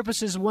 he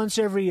surfaces once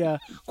every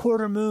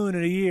quarter moon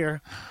in a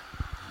year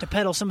to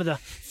peddle some of the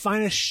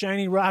finest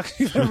shiny rocks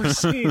you've ever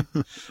seen.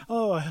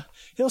 Oh,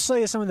 he'll sell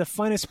you some of the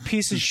finest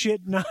piece of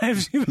shit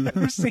knives you've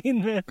ever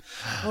seen, man.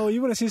 Oh,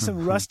 you want to see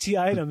some rusty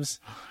items?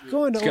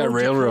 Go into He's got old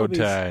railroad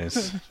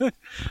Jacoby's. ties.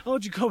 Oh,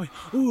 Jacoby.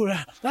 Ooh,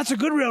 that's a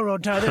good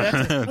railroad tie there.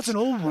 That's an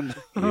old one.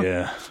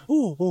 Yeah.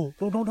 Ooh,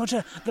 don't touch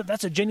that.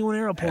 That's a genuine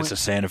arrow point. That's a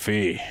Santa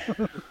Fe.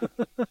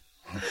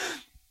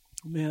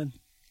 Man.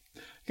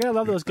 I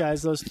love those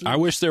guys. Those three. I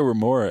wish there were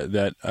more.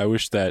 I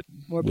wish that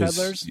more was,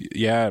 peddlers.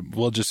 Yeah,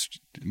 well,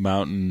 just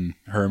mountain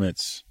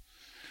hermits.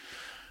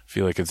 I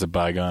feel like it's a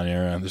bygone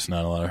era. There's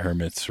not a lot of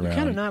hermits around. You're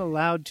kind of not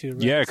allowed to.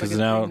 Right? Yeah, because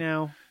like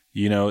now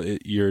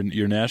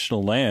your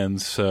national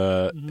lands,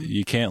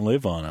 you can't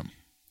live on them.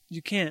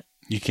 You can't.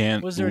 You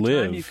can't. Was there a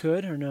live. time you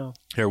could or no?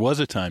 There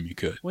was a time you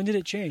could. When did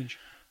it change?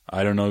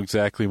 I don't know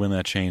exactly when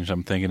that changed.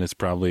 I'm thinking it's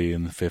probably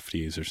in the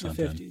 50s or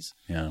something. The 50s.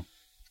 Yeah.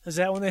 Is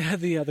that when they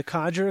had the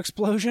codger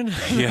explosion?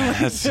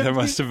 Yeah, that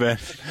must have been.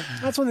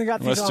 That's when they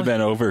got. Must have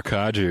been over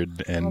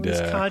codgered, and all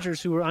these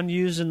codgers who were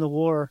unused in the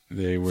war.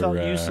 They were felt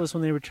useless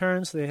when they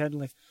returned, so they had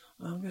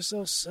I guess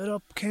they'll set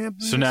up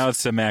camp. So now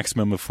it's a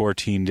maximum of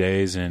 14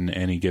 days in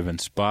any given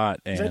spot.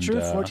 Is that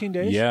true? 14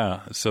 days?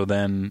 Yeah. So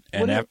then,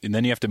 and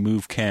then you have to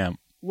move camp.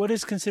 What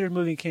is considered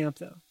moving camp,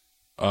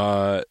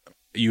 though?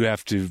 You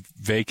have to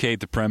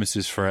vacate the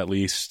premises for at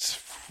least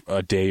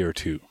a day or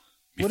two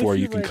before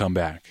you can come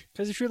back.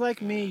 Because if you're like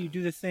me, you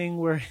do the thing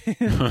where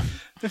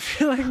if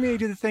you're like me, you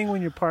do the thing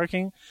when you're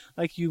parking,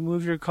 like you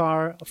move your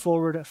car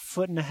forward a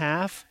foot and a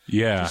half,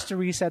 just to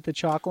reset the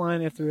chalk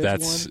line if there is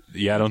one.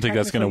 Yeah, I don't think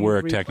that's going to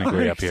work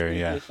technically up here.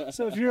 Yeah.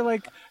 So if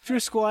you're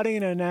squatting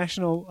in a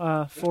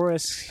national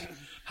forest,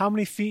 how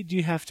many feet do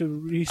you have to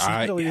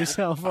resettle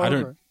yourself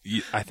over?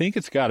 I think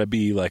it's got to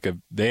be like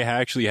they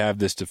actually have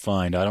this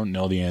defined. I don't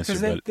know the answer,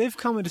 because they've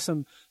come into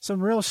some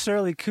real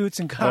surly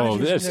coots and oh,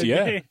 cottages. this,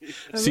 yeah.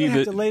 See, they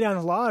have to lay down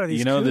a lot of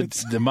these.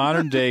 The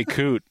modern day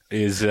coot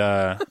is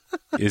got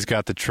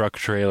the truck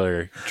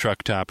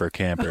topper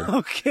camper.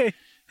 Okay.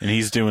 And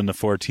he's doing the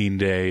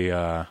 14-day.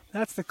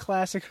 That's the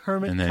classic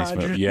hermit and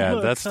codger. Yeah,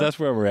 that's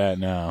where we're at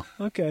now.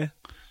 Okay.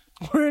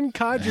 We're in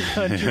codger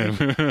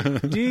country.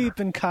 Deep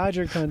in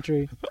codger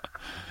country.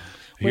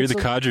 Here the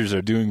codgers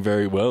are doing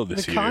very well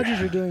this year. The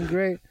codgers are doing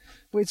great.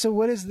 Wait, so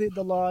what is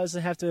the law? Is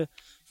they have to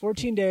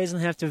 14 days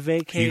and they have to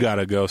vacate? You got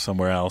to go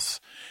somewhere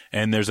else.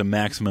 And there's a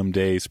maximum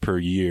days per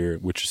year,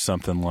 which is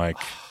something like,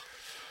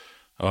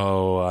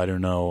 I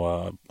don't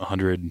know,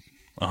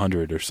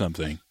 100 or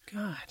something.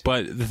 God.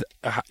 But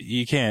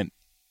you can't.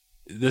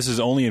 This is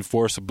only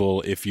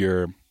enforceable if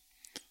you're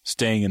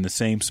staying in the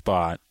same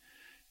spot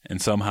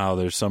and somehow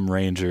there's some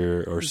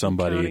ranger or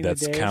somebody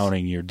that's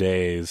counting your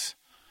days.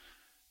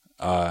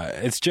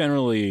 It's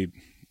generally,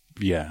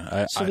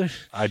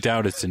 I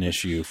doubt it's an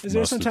issue. Is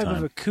there some type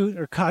of a coot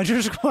or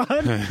codger squad?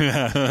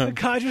 The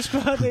codger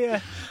squad,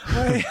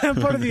 I'm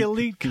part of the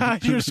elite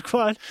codger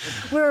squad.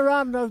 We're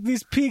around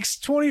these peaks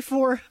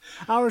 24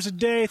 hours a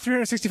day,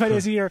 365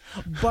 days a year,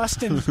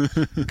 busting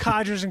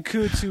codgers and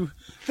coots who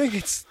think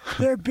it's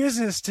their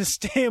business to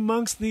stay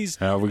amongst these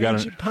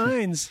ancient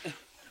pines.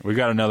 We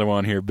got another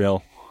one here,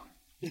 Bill.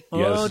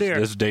 Oh, dear.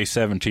 This is day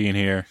 17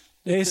 here.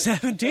 Day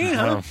 17,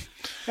 huh?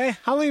 Hey,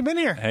 how long you been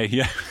here? Hey,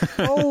 yeah.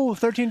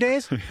 13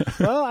 days?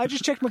 Well, I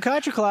just checked my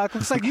country clock.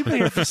 Looks like you've been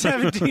here for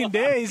 17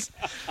 days.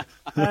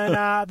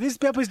 And these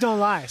puppies don't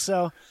lie.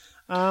 So,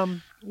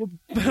 Ben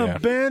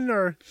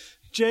or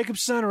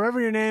Jacobson or whatever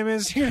your name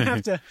is, you're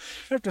going to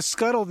have to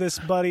scuttle this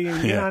buddy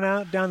and get on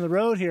out down the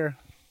road here.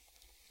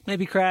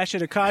 Maybe crash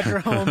at a codger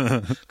home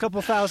a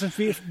couple thousand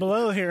feet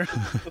below here.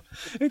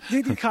 I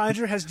think the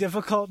codger has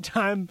difficult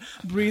time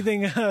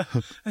breathing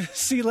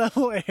sea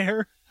level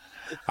air.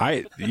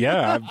 You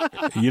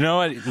know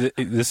what?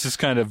 This is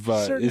kind of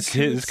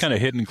it's kind of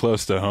hitting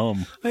close to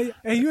home.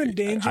 Are you in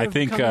danger? I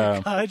think I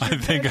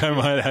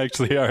might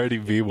actually already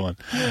be one.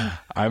 Yeah.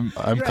 I'm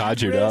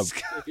codgered up.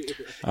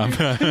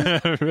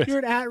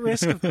 You're at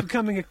risk of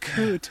becoming a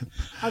coot.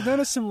 I've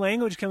noticed some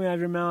language coming out of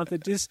your mouth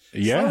that is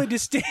slightly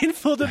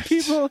disdainful to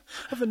people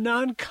of a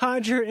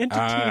non-codger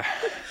entity.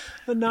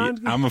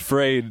 I'm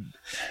afraid.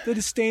 The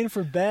disdain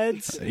for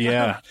beds.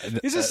 Yeah.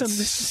 This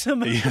is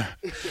some.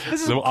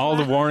 All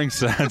the warning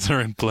signs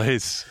are in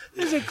place.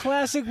 These are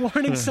classic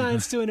warning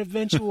signs to an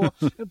eventual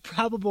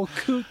probable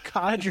coot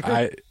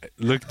codger.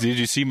 Look, did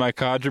you see my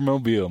codger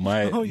mobile?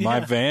 My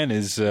van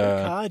is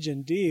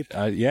codging deep.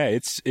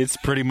 It's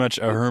pretty much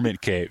a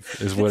hermit cave,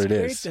 is what it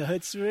is.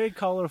 It's very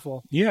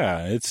colorful.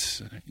 Yeah,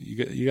 it's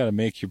you got to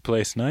make your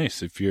place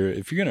nice if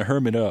you're gonna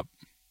hermit up.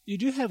 You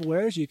do have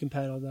wares you can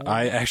pedal, though.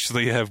 I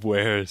actually have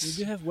wares.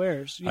 You do have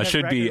wares.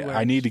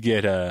 I need to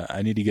get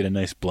a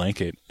nice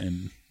blanket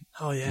and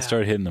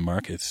start hitting the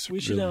markets. We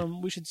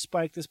should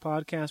spike this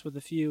podcast with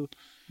a few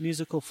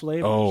musical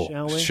flavors,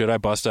 shall we? Should I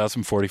bust out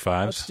some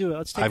 45s? Let's do it.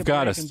 Let's take I've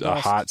got a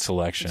hot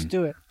selection. Let's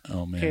do it.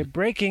 Oh man. Okay,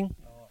 breaking.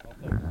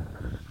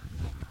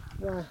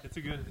 It's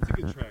a good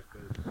track,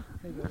 but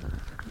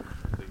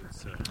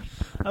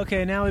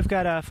okay, now we've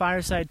got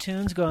Fireside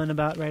Tunes going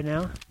about right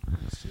now.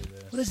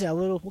 What is that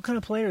what kind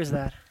of player is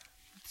that?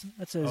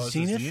 That's a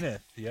Zenith? It's a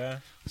Zenith, yeah.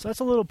 So that's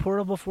a little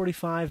portable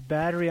 45,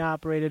 battery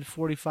operated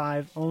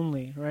 45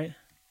 only, right?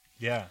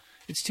 Yeah.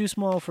 It's too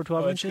small for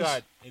 12 inches?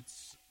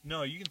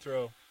 No, you can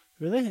throw.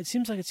 Really? It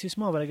seems like it's too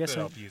small, but I guess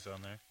LPs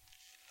on there.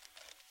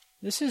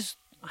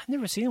 I've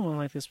never seen one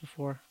like this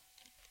before.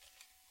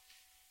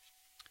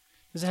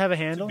 Does it have a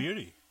handle? It's a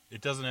beauty.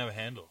 It doesn't have a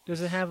handle.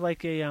 Does it have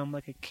like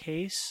a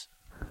case?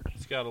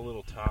 It's got a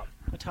little top.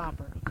 A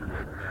topper.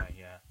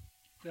 Yeah.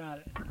 Got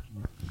it.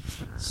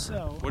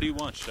 So. What do you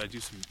want? Should I do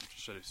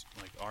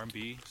like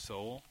R&B,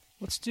 soul?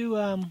 Let's do.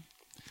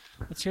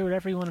 Let's hear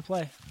whatever you want to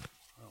play.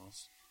 Oh,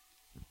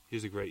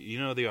 here's a great. You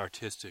know the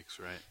Artistics,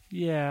 right?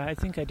 Yeah, I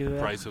think I do.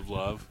 Price of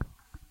Love.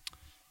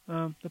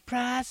 The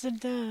price of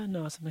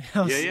something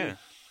else. Yeah.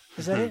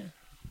 Is that it?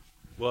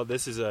 Well,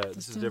 this is a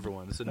different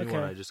one. This is a new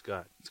one I just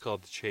got. It's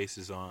called The Chase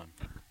Is On.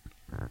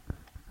 The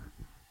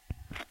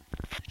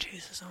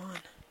Chase Is On.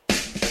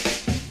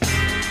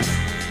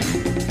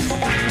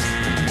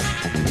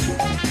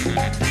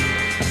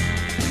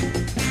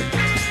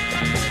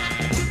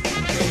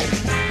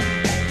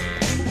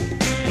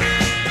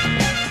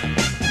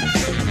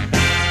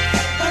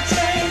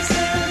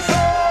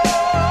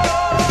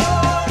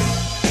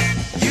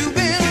 You've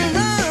been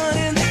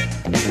running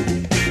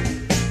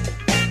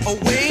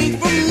away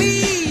from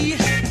me.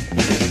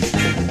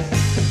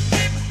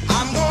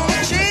 I'm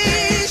gonna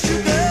chase you,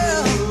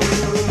 girl,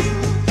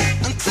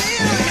 until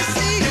you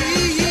see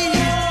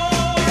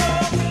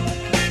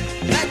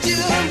that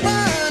you're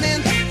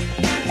running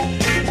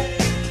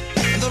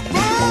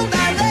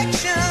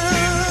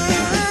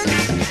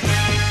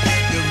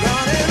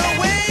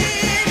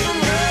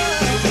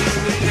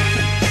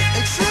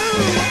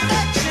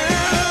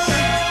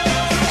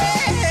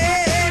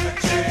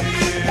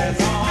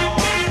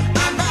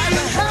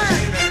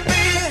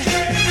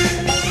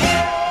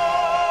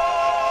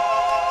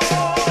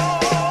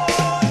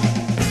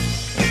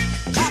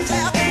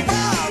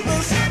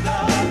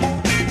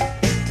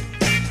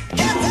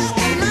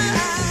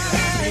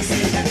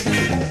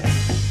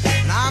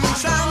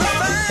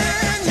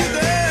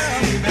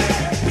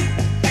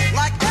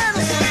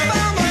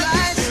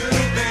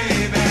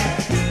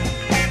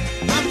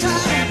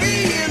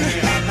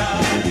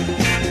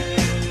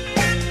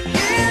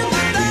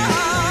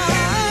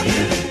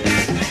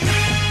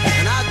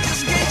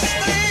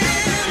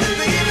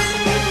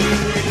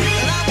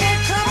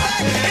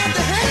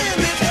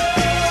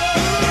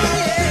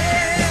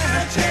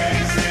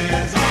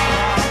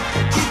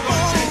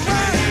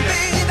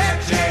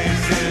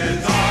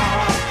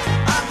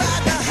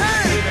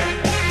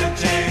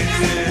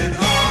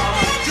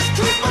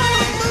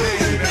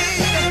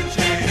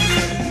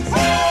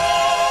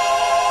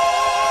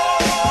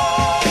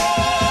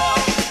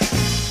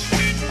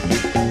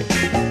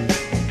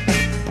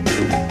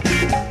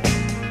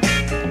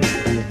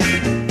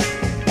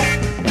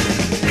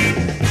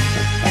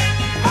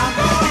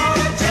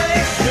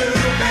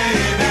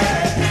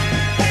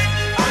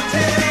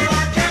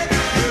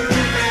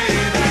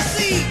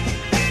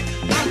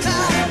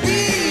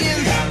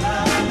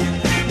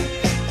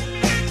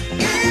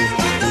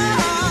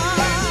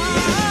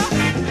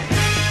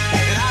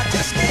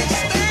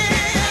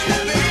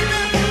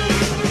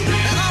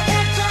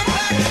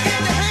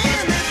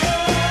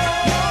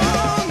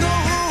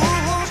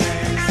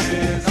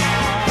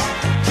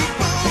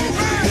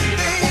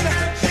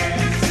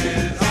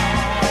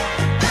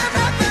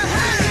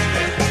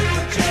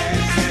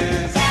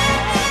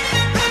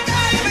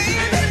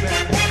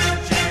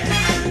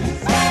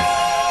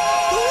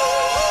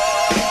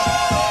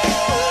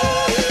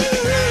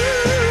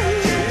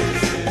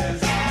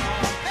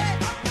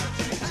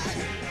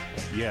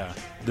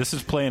This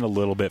is playing a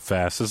little bit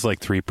fast. This is like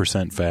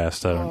 3%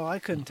 fast. I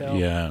couldn't tell.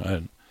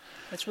 Yeah.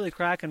 That's really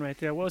cracking right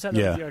there. What was that?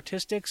 Yeah. The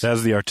Artistics?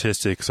 That's the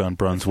Artistics on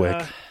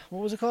Brunswick.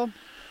 What was it called?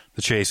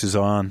 The Chase is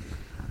on.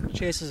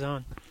 Chase is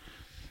on.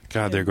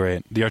 God, they're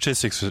great. The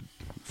Artistics are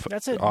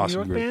That's a awesome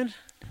New York group. band?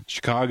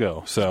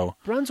 Chicago. So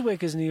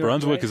Brunswick is New York.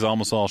 Brunswick right? is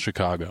almost all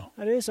Chicago.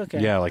 It is?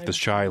 Okay. Yeah, like the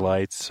Shy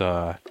Lights.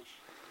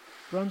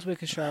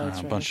 Brunswick is Charlotte's,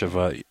 A right? bunch of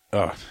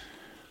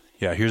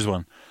yeah. Here's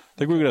one. I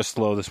think we're gonna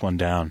slow this one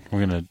down.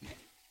 We're gonna.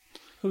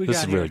 Who we this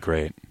got is here? really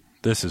great.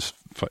 This is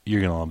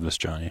you're gonna love this,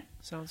 Johnny.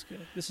 Sounds good.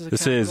 This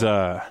is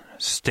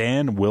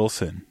Stan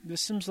Wilson.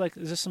 This seems like,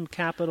 is this some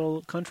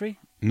capital country?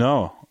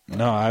 No.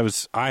 I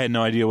had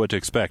no idea what to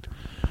expect.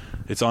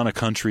 It's on a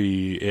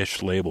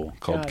country-ish label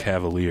called Got it.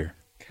 Cavalier.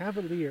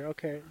 Cavalier,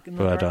 okay.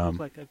 But, Look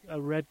like a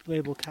red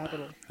label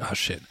capital. Oh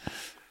shit.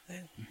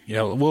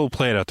 Yeah, we'll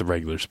play it at the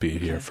regular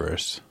speed here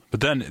first. But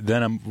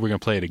then we're gonna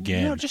play it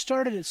again. No, just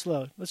started it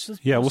slow. Let's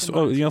just Yeah, we'll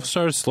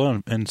start it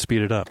slow and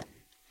speed it up.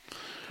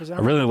 'Cause I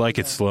really like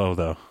it slow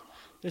though.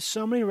 There's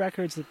so many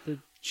records that the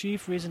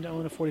chief reason to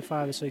own a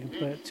 45 is so you can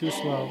play it too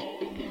slow.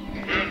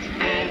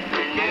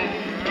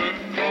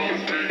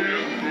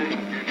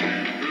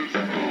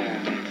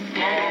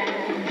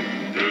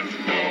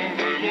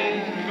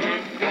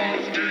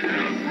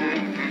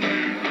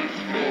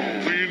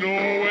 We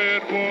know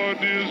Edward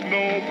is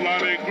no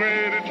bloody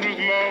great. It was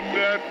love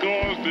that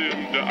caused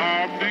him to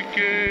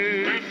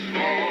abdicate. It's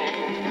love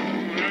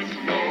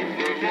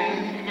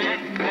alone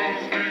that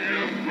caused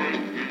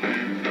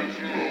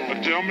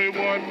him. Tell me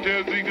what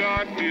has he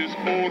got? His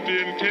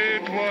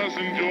potentate was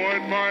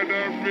enjoyed by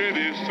the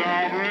British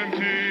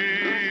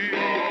sovereignty.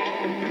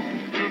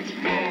 It's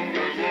love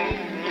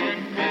alone that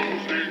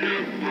caused him.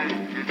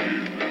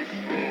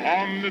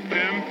 On the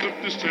 10th of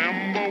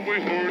December, we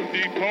heard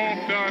the talk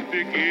that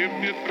they gave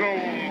the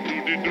throne to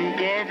the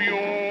Duke of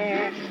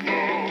York.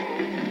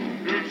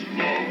 It's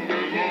love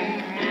alone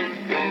that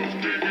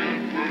caused him.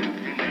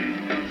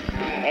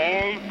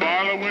 All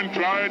following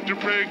tried to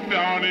break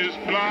down his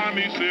plan.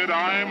 He said,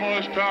 I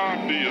must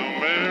have the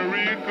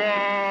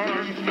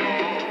Americans.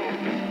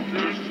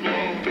 It's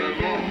love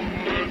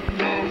alone that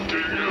caused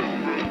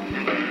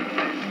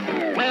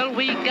him. Well,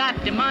 we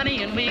got the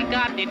money and we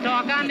got the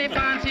talk and the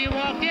fancy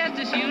walk, yes,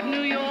 to shoot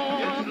New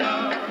York.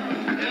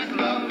 It's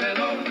love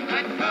alone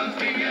that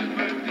comes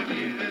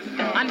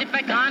and if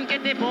I can't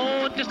get the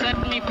boat to set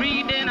me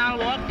free, then I'll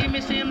walk to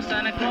Miss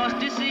Simpson across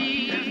the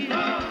sea. It's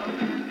love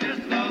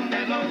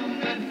alone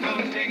that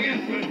comes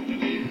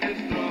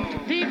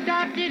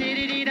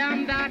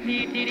dee-da-dee-dee-dee-dum da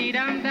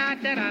dee-dee-dee-dum da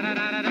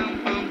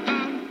da-da-da-da-dum bum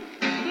bum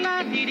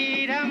la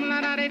dee-dee-dum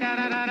la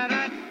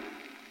da-dee-da-da-da-da.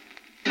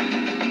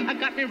 I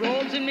got me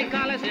robes and me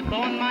collars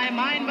upon my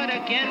mind, but I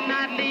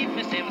cannot leave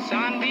Miss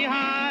Simpson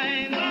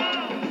behind.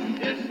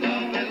 It's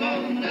love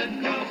alone that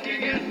comes to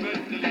get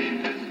to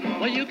leave this love.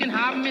 Well, you can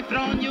have me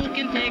throne, you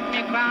can take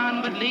me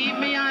crown, but leave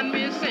me on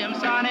Miss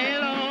Simpson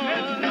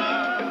alone.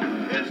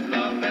 It's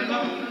love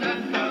alone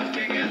that comes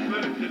to get to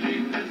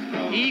leave this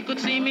love. He could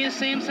see Miss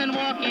Simpson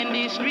walk in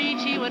the street,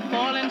 she would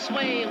fall and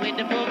sway with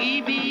the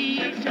boogie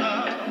beat. It's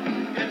love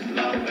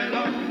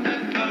alone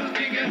that comes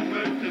to get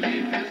to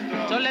leave this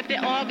love. So let the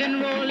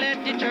organ roll,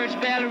 let the church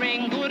bell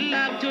ring. Good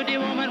luck to the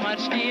woman what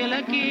steal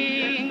a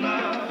king.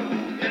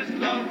 It's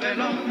love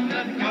alone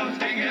that comes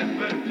to get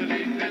to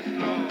leave this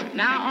love.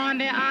 Now on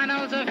the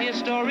annals of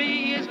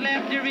history is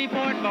left the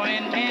report for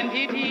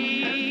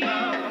intensity.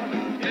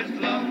 It's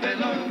love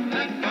alone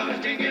that comes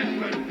to get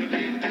to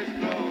leave this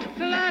love.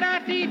 La da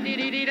dee dee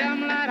dee dee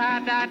dum la da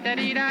da da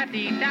dee da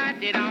dee da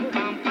dee dum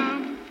pum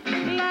pum.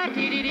 La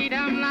dee dee dee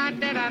dum la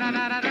da da da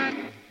da da.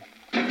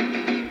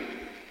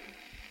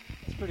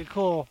 Pretty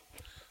cool.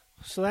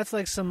 So that's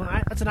like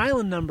that's an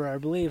island number, I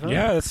believe, huh?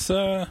 Yeah, that's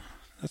some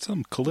What do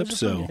you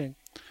calypso. think?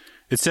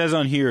 It says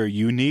on here,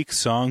 unique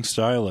song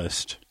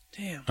stylist.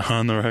 Damn.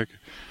 On the record.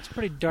 It's a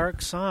pretty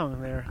dark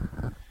song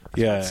there.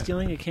 Yeah.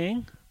 Stealing a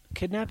king?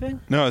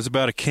 Kidnapping? No, it's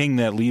about a king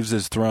that leaves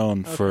his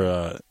throne for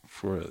the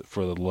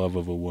love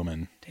of a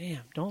woman.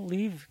 Damn, don't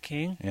leave,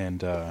 king. And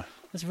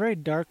That's very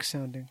dark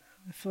sounding.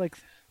 I feel like...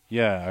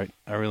 yeah,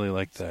 I really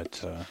like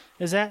that.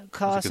 Is that It's a good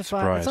classified?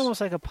 surprise. It's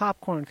almost like a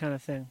popcorn kind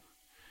of thing.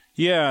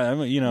 Yeah, I mean,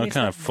 What it makes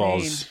kind of that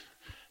falls.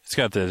 It's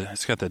got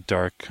the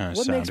dark kind of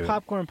What sound makes to it.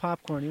 popcorn?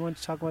 You want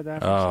to talk about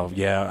that for a Oh second?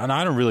 yeah, and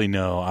I don't really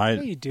know.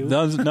 Yeah, you do.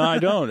 No, I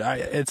don't.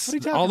 It's What are you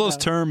talking all those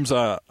about? terms.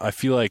 I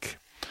feel like.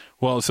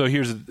 Well, so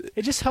here's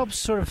It just helps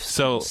sort of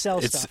so sell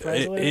it's stuff,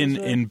 right? Is what it is,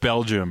 really? in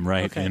Belgium,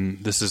 right? Okay.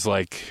 And this is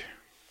like,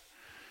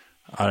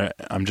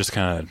 I'm just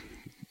kind of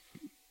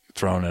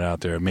throwing it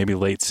out there. Maybe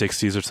late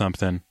 '60s or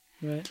something.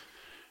 Right.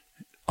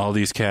 All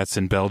these cats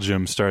in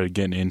Belgium started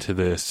getting into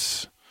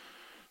this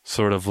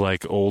sort of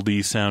like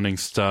oldie sounding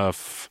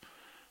stuff.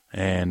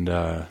 And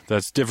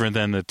that's different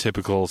than the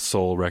typical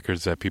soul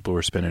records that people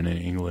were spinning in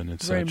England and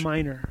Very such.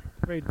 minor,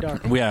 very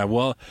dark. Yeah,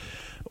 well,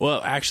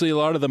 actually, a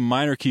lot of the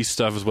minor key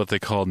stuff is what they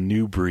call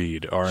new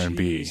breed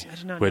R&B, Jeez, I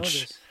did not know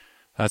which this.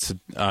 that's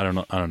I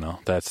don't know.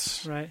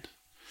 That's Right.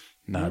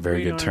 not New a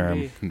very breed good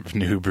term. R&B.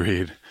 New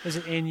breed. Is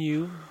it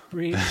NU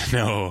breed?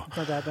 No. It's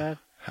not that bad.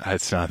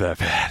 It's not that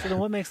bad. So then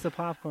what makes the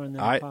popcorn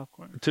then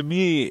popcorn? To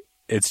me,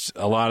 it's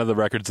a lot of the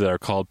records that are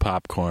called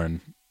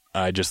popcorn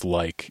I just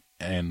like,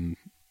 and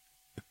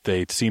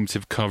they seem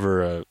to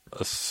cover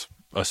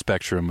a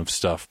spectrum of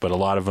stuff, but a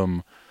lot of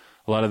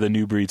the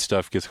new breed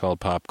stuff gets called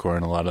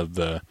popcorn. A lot of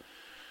the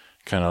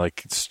kind of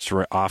like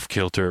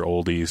off-kilter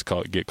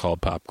oldies get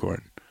called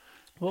popcorn.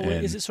 Well,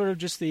 is it sort of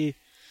just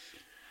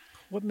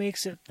what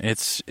makes it?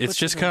 It's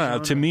just kind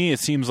of, to me, it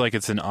seems like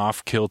it's an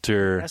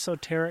off-kilter,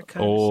 esoteric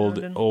kind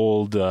of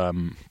old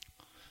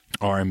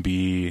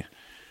R&B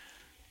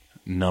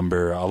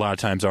number. A lot of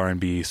times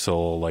R&B,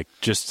 soul, like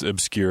just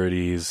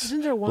obscurities.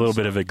 Isn't there a little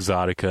bit of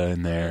exotica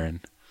in there,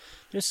 and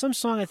there's some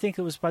song I think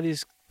it was by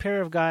these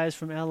pair of guys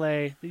from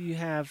L.A. that you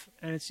have,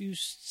 and you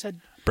said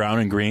Brown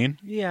and Green.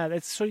 Yeah,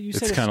 that's so you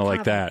said it's kind of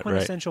like that, a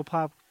quintessential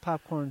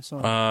popcorn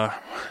song.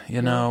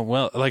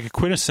 Well, like a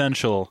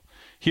quintessential.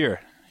 Here,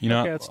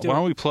 okay, why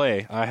don't we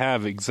play? I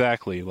have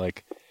exactly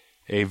like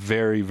a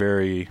very,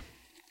 very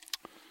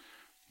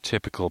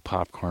typical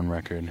popcorn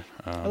record.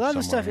 A lot of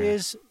the stuff here.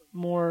 is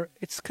more.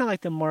 It's kind of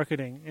like the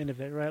marketing end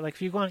of it, right? Like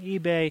if you go on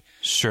eBay,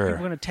 sure, people are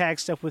going to tag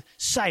stuff with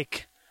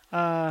psych.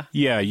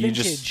 Yeah,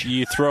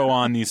 you throw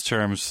on these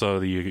terms so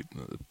that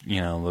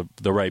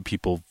the right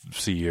people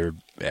see your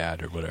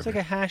ad or whatever. It's like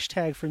a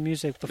hashtag for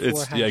music before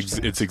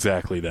hashtag. It's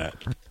exactly that.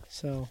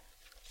 So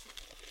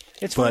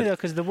it's funny though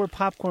because the word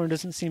popcorn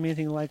doesn't seem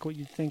anything like what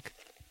you'd think.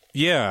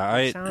 Yeah,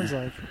 it sounds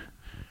like.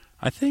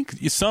 I think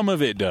some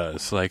of it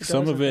does. Like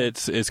some of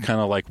it is kind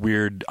of like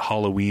weird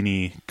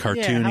Halloween-y,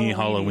 cartoony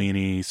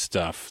Halloween-y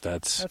stuff.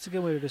 That's a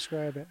good way to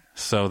describe it.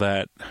 So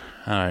that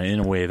in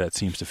a way that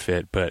seems to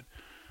fit, but.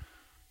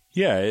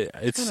 Yeah,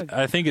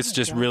 I think it's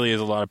just really as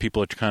a lot of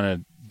people are kind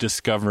of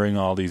discovering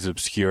all these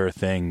obscure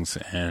things,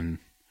 and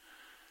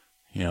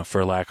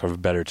for lack of a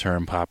better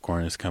term,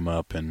 popcorn has come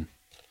up, and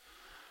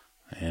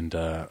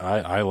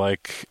I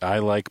like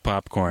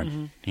popcorn.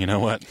 Mm-hmm. You know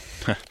what?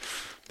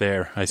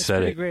 There, I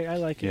said it. Great, I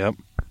like it. Yep.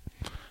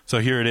 So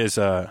here it is.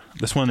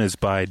 This one is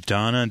by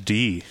Donna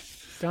D.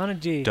 Donna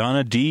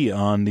D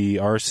on the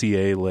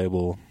RCA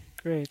label.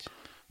 Great.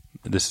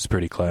 This is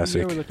pretty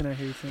classic. We're looking at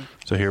here, you think?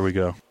 So here we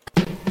go.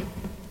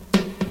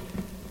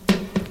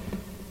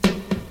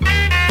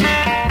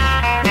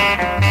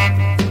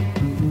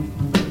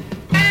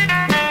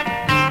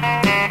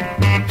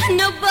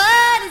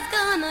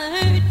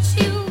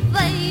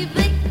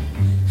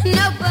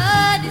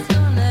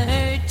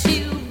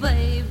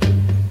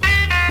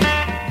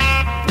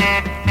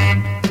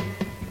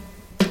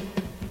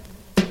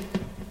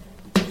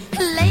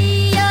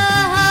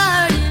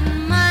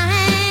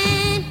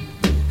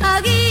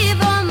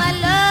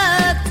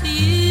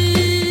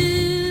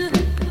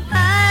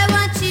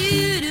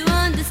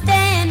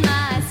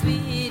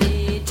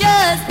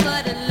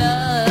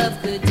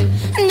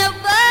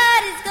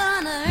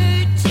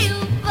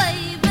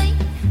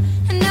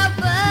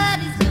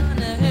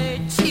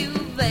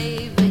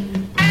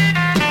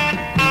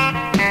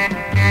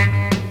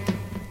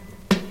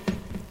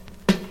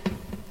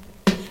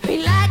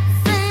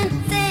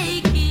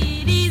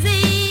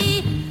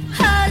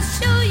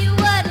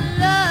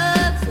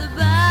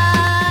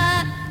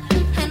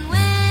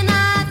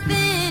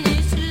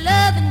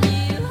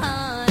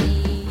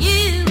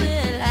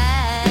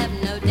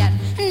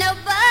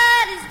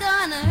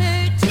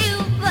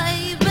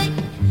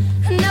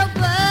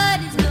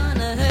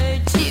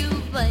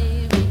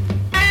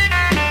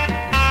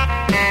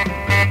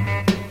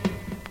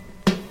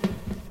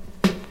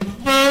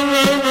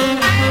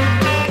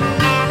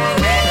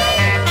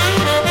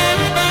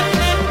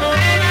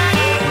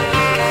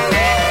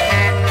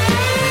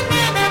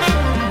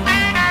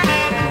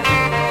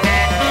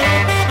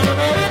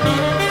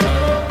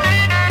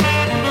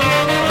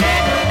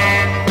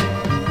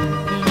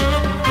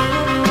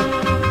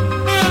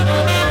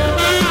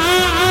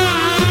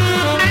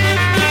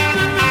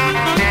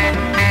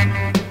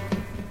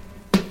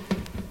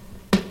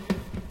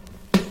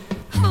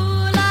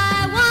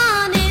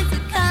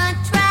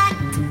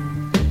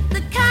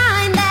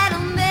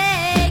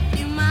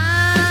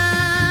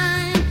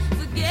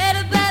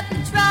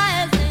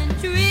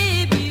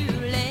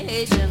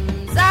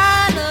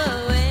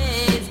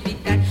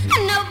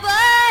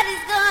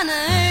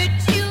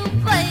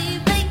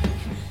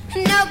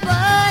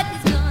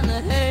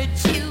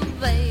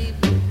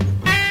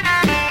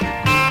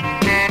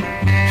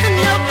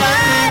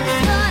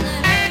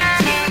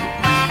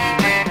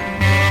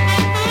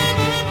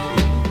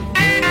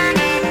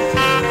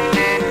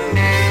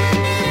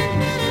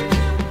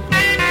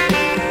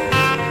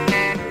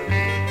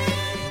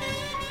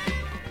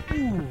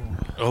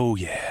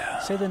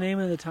 Say the name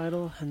of the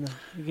title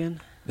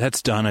again.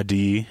 That's Donna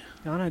D.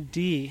 Donna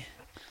D.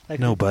 Like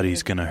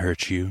Nobody's gonna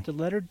hurt you. The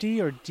letter D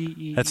or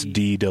D-E-E? That's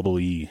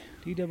D-double-E.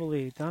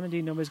 D-double-E. Donna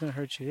D. Nobody's gonna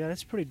hurt you. Yeah,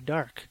 that's pretty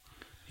dark.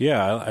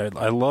 Yeah,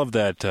 I love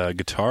that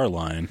guitar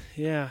line.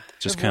 Yeah,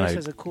 just kind of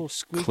has a cool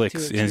squeak clicks. to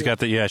it, And he's too. got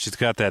that. Yeah, she's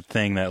got that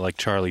thing, that like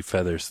Charlie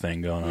Feathers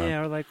thing going on.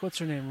 Yeah, or like what's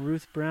her name?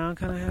 Ruth Brown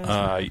kind of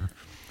has.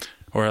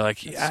 Or like,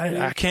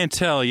 I can't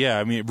tell. Yeah,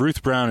 I mean,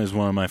 Ruth Brown is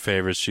one of my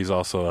favorites. She's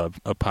also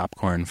a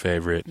popcorn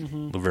favorite.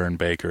 Laverne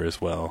Baker as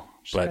well.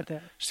 But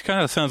she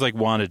kind of sounds like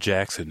Wanda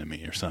Jackson to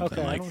me or something.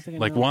 Okay, I like don't think I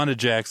like know. Wanda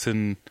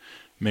Jackson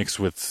mixed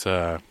with,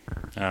 I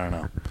don't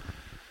know.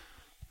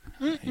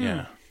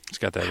 Yeah, it's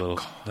got that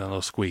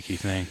little squeaky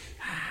thing.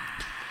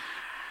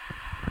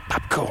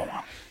 Popcorn.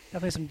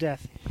 Definitely some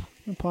death. I'm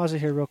going to pause it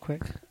here real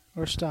quick.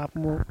 Or stop,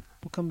 and we'll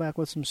come back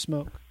with some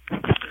smoke.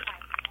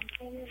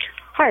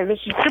 Hi, this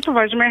is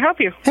Supervisor. May I help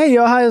you? Hey,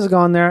 yo, how's it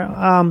going there?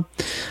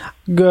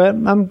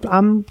 Good.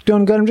 I'm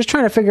doing good. I'm just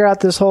trying to figure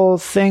out this whole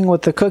thing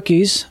with the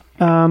cookies.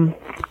 I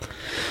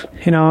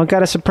got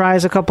to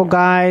surprise a couple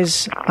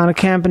guys on a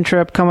camping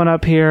trip coming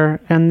up here,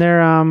 and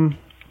they're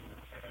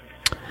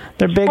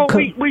big. Well,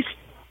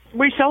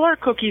 we sell our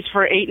cookies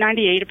for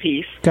 $8.98 a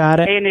piece. Got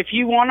it. And if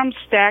you want them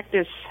stacked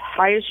as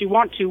high as you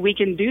want to, we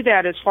can do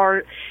that as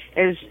far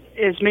as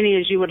many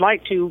as you would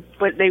like to,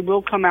 but they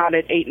will come out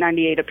at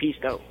 $8.98 a piece,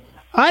 though.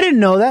 I didn't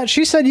know that.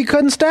 She said you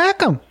couldn't stack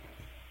them.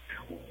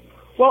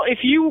 Well, if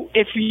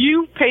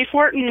you pay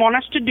for it and want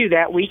us to do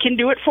that, we can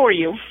do it for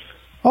you.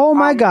 Oh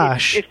my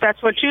gosh! If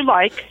that's what you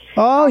like.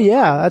 Oh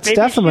yeah, that's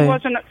definitely.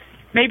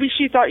 Maybe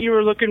she thought you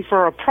were looking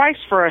for a price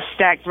for a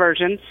stacked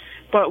version,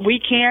 but we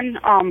can.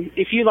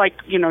 If you like,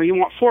 you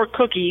want 4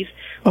 cookies,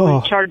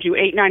 we charge you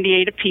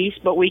 $8.98 a piece,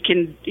 but we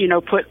can,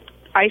 put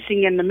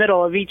icing in the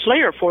middle of each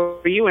layer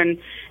for you and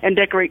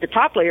decorate the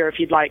top layer if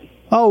you'd like.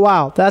 Oh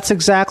wow, that's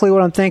exactly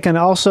what I'm thinking.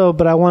 Also,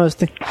 but I want to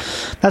think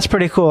that's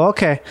pretty cool.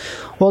 Okay,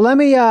 well let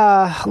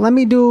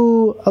me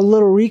do a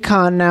little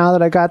recon now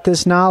that I got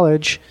this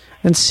knowledge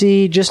and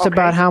see just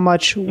about how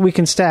much we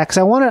can stack. 'Cause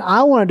I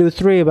want to do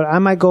 3, but I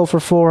might go for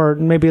 4,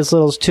 maybe as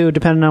little as 2,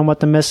 depending on what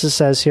the missus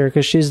says here,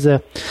 because she's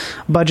the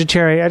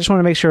budgetary. I just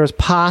want to make sure it's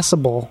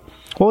possible.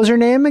 What was her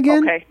name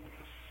again? Okay.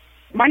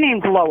 My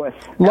name's Lois.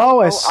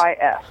 Lois.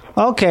 Lois.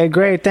 Okay,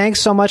 great. Thanks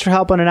so much for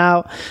helping it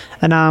out.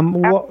 And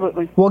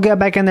we'll get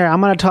back in there.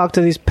 I'm going to talk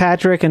to these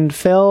Patrick and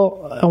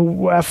Phil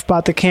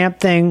about the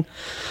camp thing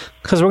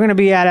because we're going to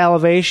be at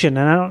elevation.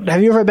 And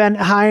have you ever been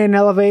high in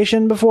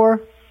elevation before?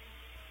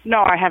 No,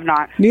 I have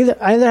not. Neither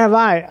have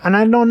I. And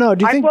I don't know.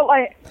 Do you think?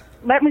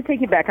 Let me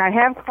take you back. I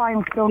have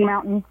climbed Stone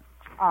Mountain,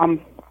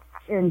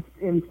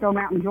 in Stone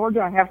Mountain,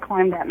 Georgia. I have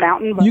climbed that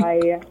mountain, but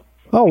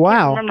Oh wow! I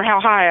don't remember how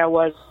high I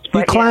was.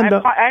 But climbed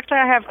actually,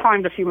 I have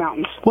climbed a few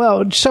mountains.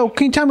 Well, so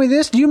can you tell me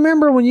this? Do you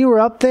remember when you were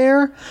up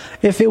there,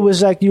 if it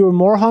was like you were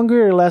more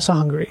hungry or less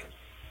hungry?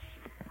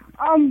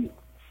 I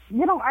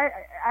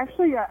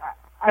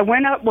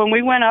went up, when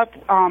we went up,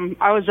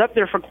 I was up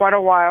there for quite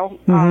a while,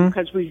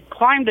 because we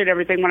climbed it,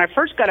 everything. When I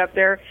first got up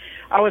there,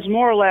 I was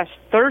more or less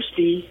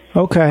thirsty.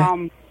 Okay.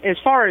 As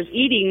far as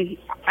eating,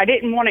 I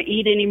didn't want to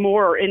eat any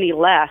more or any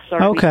less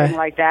or anything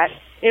like that.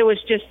 It was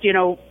just,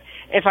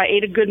 if I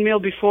ate a good meal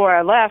before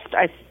I left,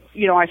 I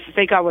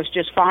think I was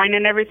just fine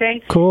and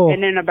everything. Cool.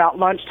 And then about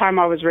lunchtime,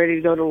 I was ready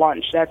to go to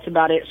lunch. That's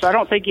about it. So I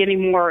don't think any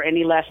more or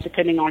any less,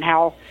 depending on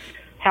how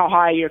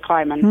high you're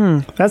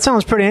climbing. That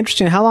sounds pretty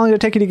interesting. How long did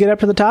it take you to get up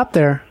to the top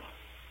there?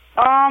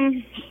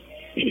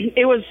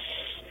 It was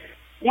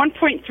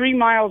 1.3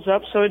 miles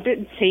up, so it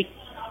didn't take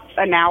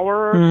an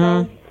hour or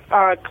so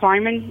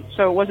climbing,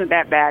 so it wasn't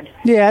that bad.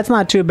 Yeah, it's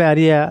not too bad.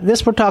 Yeah,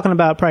 this we're talking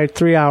about probably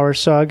 3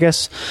 hours, so I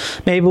guess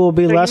maybe we'll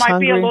be less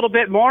hungry. You might be a little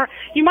bit more.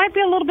 You might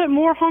be a little bit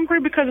more hungry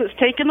because it's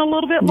taken a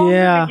little bit longer.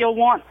 Yeah. You'll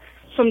want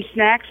some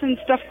snacks and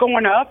stuff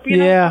going up.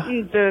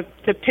 Something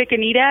to pick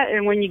and eat at,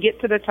 and when you get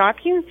to the top,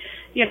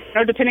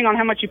 depending on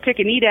how much you pick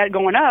and eat at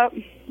going up,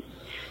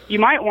 you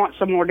might want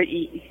some more to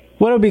eat.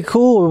 What would be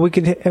cool?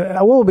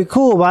 What would be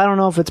cool? But I don't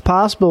know if it's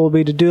possible. Would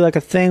be to do like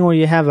a thing where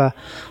you have a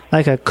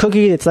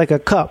cookie that's like a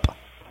cup.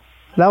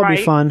 That would be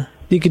fun.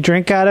 You could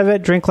drink out of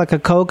it, drink like a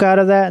Coke out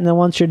of that, and then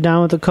once you're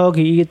done with the Coke,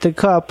 you eat the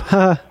cup.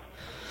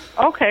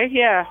 Okay,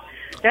 yeah.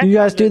 Do you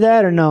guys do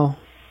that or no?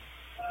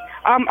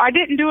 I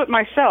didn't do it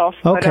myself.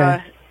 Okay.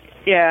 But,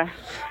 yeah.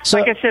 So,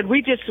 like I said,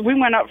 we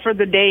went up for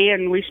the day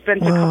and we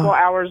spent a couple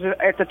hours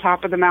at the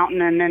top of the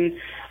mountain, and then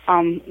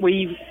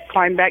we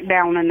climbed back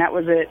down, and that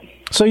was it.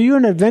 So you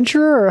an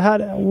adventurer, or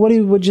what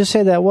would you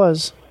say that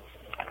was?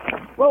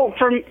 Well,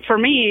 for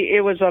me,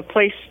 it was a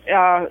place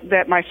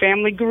that my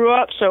family grew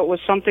up, so it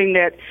was something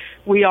that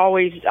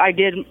I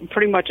did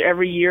pretty much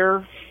every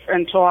year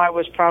until I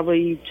was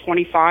probably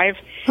 25.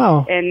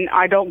 Oh. And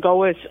I don't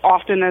go as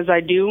often as I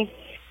do.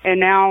 And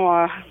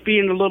now,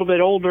 being a little bit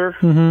older,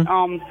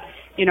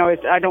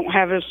 I don't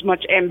have as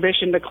much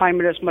ambition to climb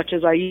it as much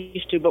as I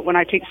used to. But when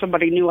I take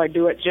somebody new, I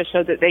do it just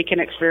so that they can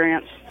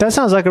experience. That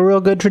sounds like a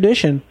real good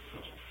tradition.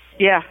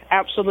 Yeah,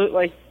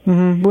 absolutely.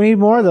 Mm-hmm. We need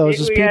more of those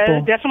as people. Yeah,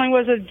 it definitely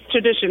was a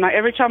tradition.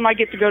 Every time I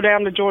get to go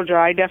down to Georgia,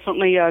 I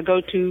definitely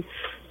go to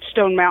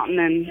Stone Mountain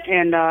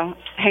and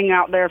hang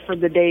out there for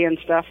the day and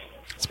stuff.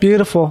 It's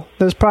beautiful.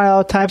 There's probably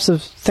all types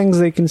of things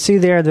that you can see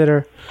there that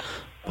are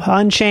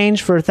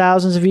unchanged for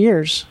thousands of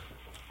years.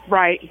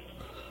 Right.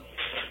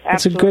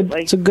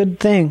 Absolutely. It's a good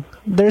thing.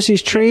 There's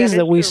these trees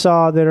that we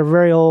saw that are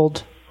very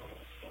old.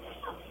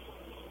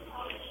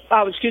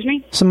 Oh, excuse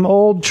me? Some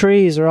old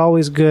trees are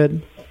always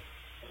good.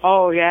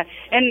 Oh yeah,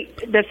 and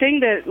the thing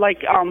that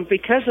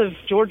because of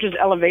Georgia's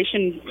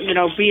elevation,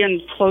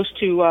 being close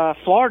to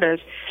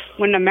Florida's,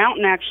 when the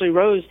mountain actually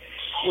rose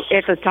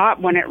at the top,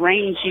 when it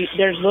rains,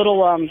 there's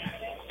little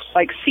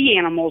sea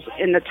animals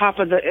in the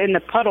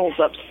puddles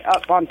up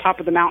on top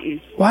of the mountain.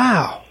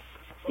 Wow.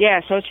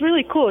 Yeah, so it's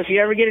really cool. If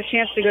you ever get a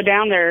chance to go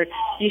down there,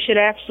 you should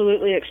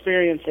absolutely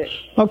experience it.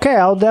 Okay,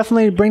 I'll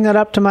definitely bring that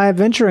up to my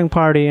adventuring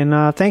party,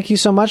 and thank you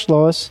so much,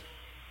 Lois.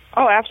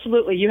 Oh,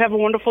 absolutely. You have a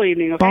wonderful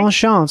evening, okay? Bon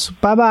chance.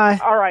 Bye-bye.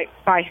 All right,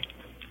 bye.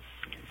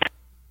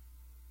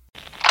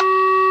 I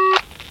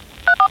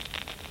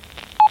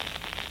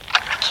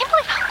can't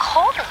believe how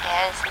cold it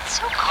is. It's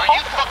so cold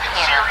in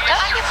here.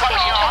 Don't you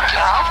believe you took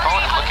your off?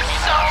 Look at me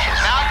now.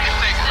 Now you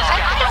think so.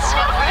 I think it's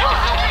so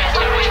rude.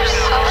 You're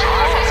so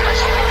cold.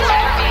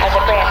 As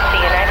a branch of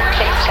the United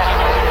States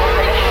government,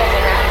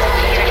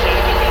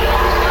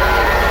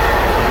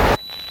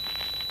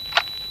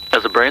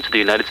 As a branch of the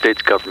United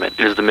States government,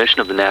 it is the mission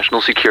of the National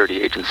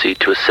Security Agency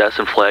to assess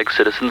and flag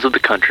citizens of the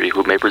country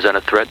who may present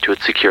a threat to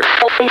its security.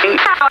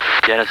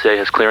 The NSA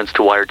has clearance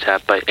to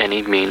wiretap by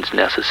any means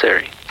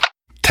necessary.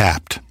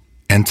 Tapped.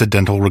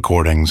 Incidental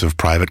recordings of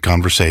private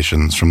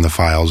conversations from the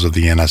files of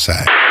the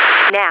NSA.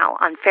 Now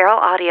on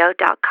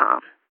feralaudio.com.